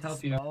 but it won't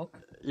help you.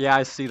 Yeah,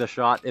 I see the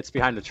shot. It's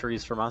behind the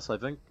trees from us, I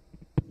think.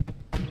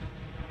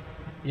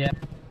 Yeah.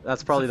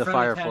 That's probably the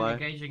Firefly.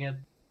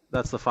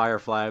 That's the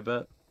Firefly, I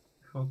bet.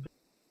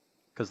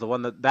 Because the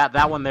one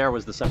that one there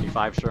was the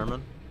 75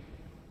 Sherman.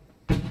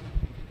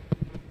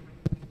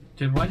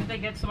 Dude, why did they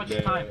get so much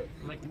time?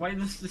 Like, why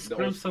is this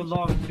scrim so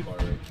long?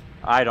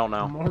 I don't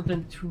know. More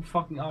than 2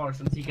 fucking hours,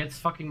 and he gets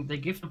fucking. They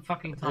give him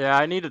fucking time. Yeah,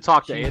 I need to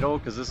talk to Adol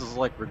because this is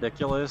like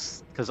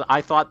ridiculous. Because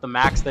I thought the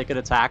max they could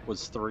attack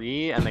was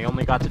 3, and they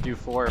only got to do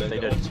 4 if they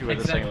did 2 at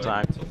the same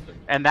time.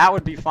 And that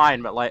would be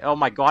fine, but like, oh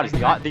my god, is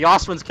the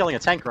Ostwind's killing a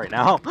tank right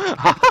now?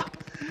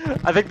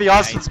 I think the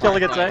Ostwind's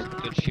killing a tank.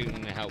 Good shooting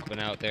and helping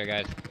out there,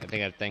 guys. I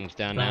think that thing's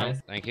done now.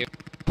 Thank you.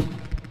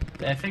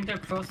 I think they're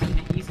crossing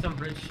the eastern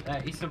bridge,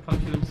 eastern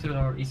pontoon soon,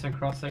 or eastern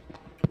crossing.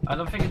 I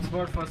don't think it's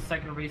worth for a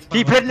second respawn.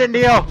 Keep hitting it,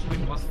 Neo!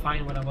 It was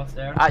fine when I was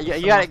there.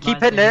 You gotta keep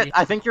hitting it.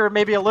 I think you're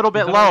maybe a little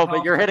bit low,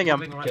 but you're hitting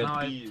him. Right now,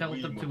 I tell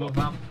them to move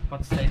up,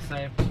 but stay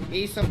safe.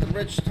 East of the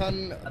bridge,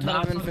 ton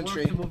of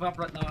infantry. To move up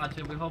right now,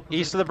 actually. We hope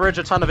East of the bridge,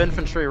 a ton of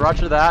infantry.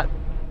 Roger that.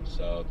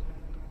 So.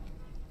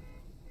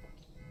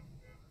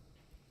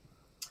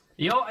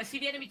 Yo, I see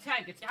the enemy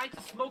tank. It's behind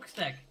the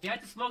smokestack.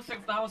 Behind the smokestack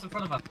of the house in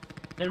front of us.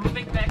 They're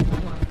moving back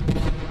forward.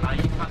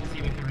 You can't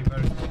see me if you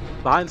reverse.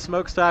 Behind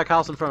smokestack,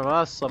 house in front of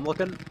us. I'm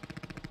looking.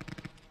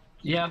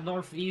 Yeah,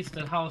 northeast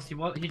that house. He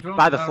drove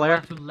by the flare.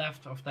 Right to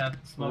left of that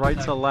smokestack.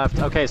 Right to left.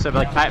 Okay, so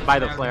like by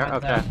the flare.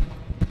 Okay.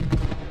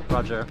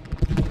 Roger.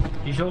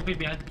 He should be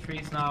behind the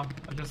trees now.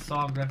 I just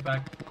saw him right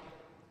back.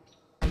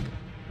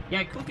 Yeah,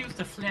 I could use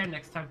the flare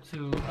next time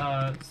to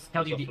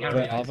tell you the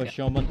area. Alpha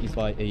Shaman is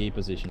by AA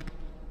position.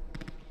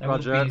 That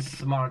would be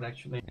smart,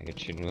 actually. I could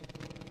shoot him.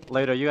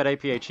 Later, you got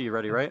APHE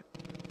ready, right?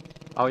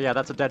 Oh yeah,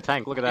 that's a dead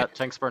tank. Look at that.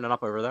 Tank's burning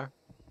up over there.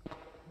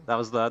 That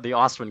was the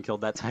Ostwind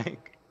killed that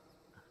tank.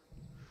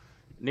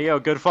 Neo,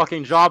 good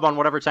fucking job on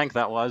whatever tank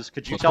that was.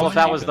 Could you tell if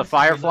that was the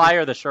Firefly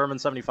or the Sherman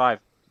 75?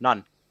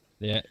 None.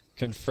 Yeah,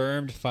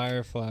 confirmed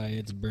Firefly.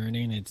 It's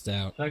burning. It's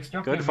out.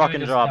 Good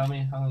fucking job. Tell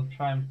me. I'll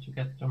try to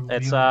get them.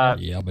 It's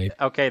yeah, babe.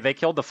 Okay, they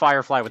killed the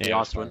Firefly with the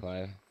Ostwind.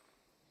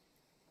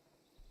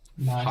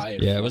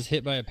 Nice. Yeah, it was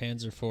hit by a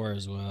Panzer IV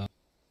as well.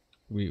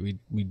 We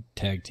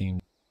tag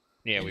teamed.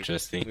 Yeah, we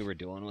were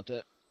dealing with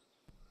it.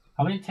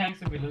 How many tanks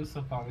did we lose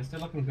so far? We're still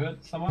looking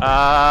good, someone?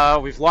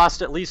 We've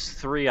lost at least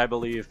 3, I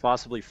believe,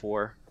 possibly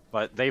 4.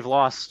 But they've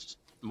lost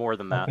more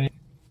than that. Okay.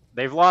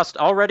 They've lost,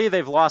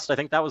 I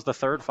think that was the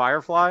 3rd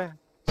Firefly,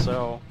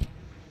 so...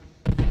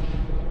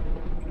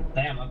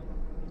 Damn.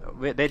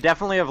 They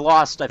definitely have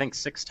lost, I think,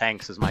 6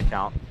 tanks is my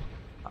count.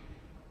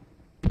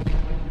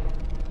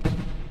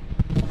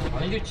 Why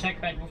don't you check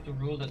back with the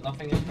rule that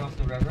nothing is across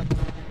the river?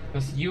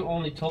 Because you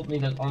only told me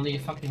that only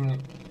fucking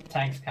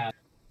tanks can.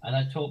 And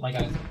I told my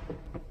guys,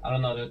 I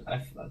don't know, dude.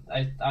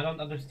 I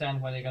don't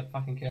understand why they got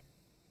fucking killed.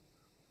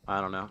 I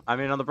don't know. I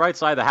mean, on the bright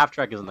side, the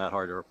half-track isn't that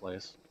hard to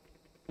replace.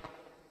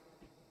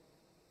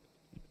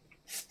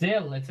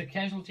 Still, it's a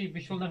casualty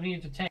we should never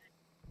need to take.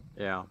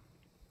 Yeah.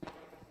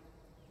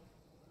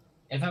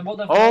 If I would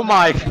have oh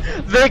my!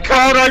 They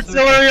called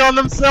artillery on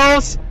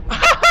themselves!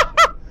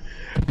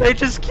 They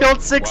just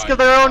killed 6 of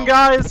their own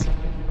guys!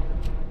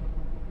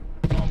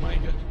 Oh my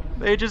god.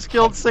 They just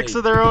killed 6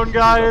 of their own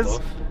guys!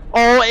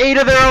 Oh, 8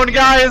 of their own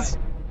guys!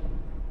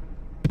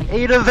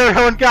 8 of their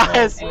own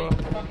guys!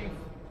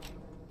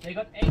 They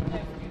got 8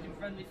 left using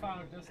friendly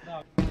fire just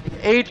now.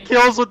 8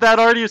 kills with that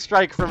arty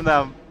strike from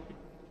them!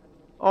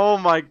 Oh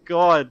my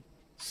god.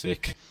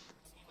 Sick.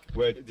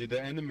 Wait, did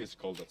the enemies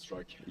call that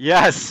strike?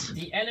 Yes!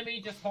 The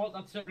enemy just hold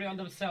artillery on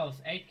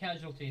themselves. 8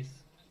 casualties.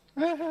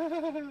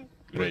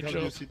 Great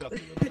job.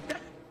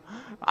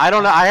 I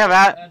don't know. I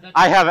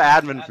have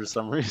admin for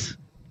some reason.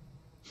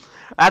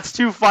 That's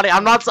too funny. I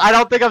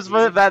don't think I'm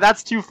supposed to,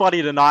 that's too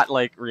funny to not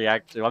like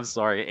react to. I'm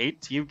sorry.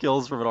 8 team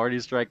kills from an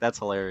arty strike. That's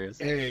hilarious.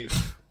 8.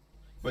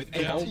 Wait,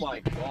 18. Oh my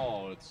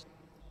god.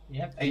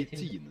 Yep,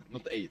 18,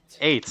 not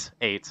 8.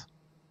 8.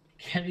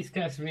 Can these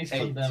guys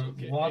respawn them?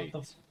 Okay, what 8.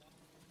 the?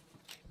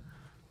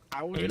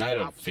 I mean, I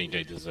don't think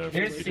they deserve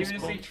They're it.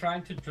 seriously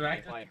trying to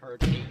drag. I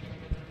heard 8.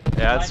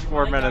 Yeah, it's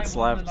 4 minutes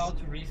left. Allowed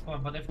to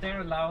respawn, but if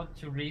they're allowed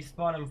to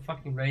respawn, I'm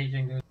fucking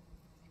raging, dude.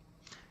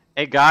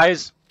 Hey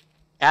guys,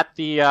 at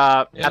the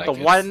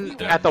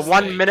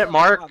 1 minute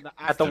mark,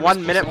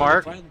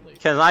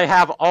 can I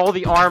have all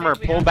the armor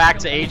pull back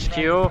to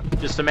HQ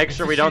just to make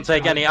sure we don't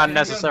take any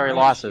unnecessary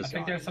losses? I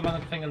think there's some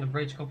other thing on the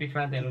bridge. Copy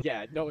friendly.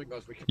 Yeah, no one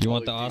goes. We can You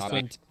want the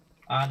Ostwind?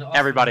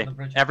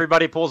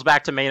 Everybody pulls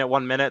back to main at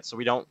 1 minute so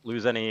we don't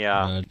lose any.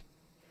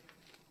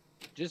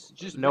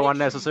 Just No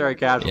unnecessary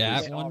casualties.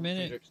 Yeah, at 1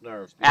 minute.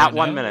 At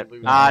 1 minute.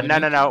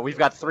 No. We've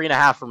got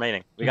 3.5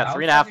 remaining. We got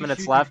 3.5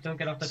 minutes left.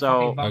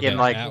 So in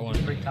like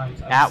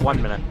at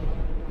 1 minute.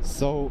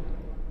 So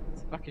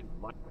fucking.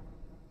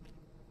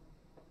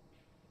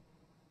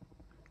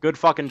 Good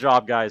fucking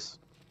job, guys.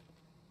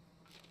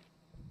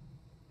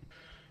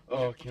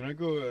 Oh, can I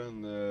go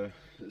and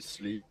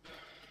sleep?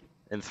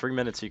 In 3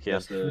 minutes, you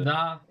can.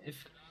 Nah,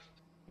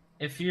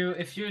 if you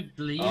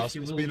leave,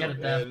 you will get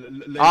it there.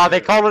 Ah,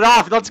 they called it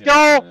off. Let's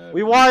go.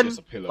 We won.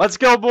 Let's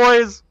go,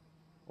 boys.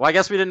 Well, I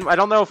guess we didn't. I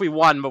don't know if we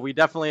won, but we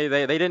definitely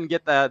they didn't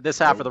get this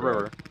half of the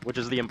river, which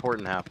is the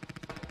important half.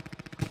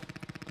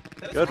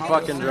 Good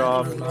fucking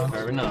job.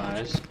 Very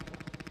nice.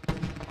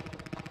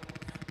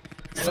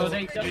 So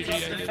they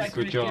just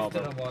good job.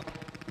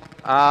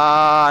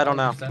 I don't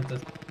know.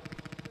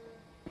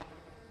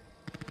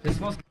 This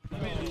was.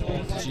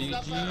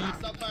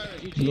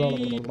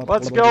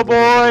 Let's go,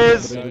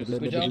 boys!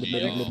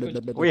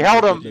 We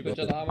held him.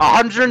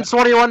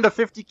 121 to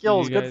 50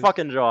 kills. Good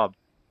fucking job.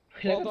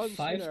 5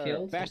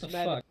 kills. What the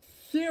fuck?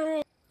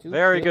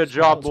 Very good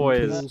job,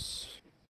 boys.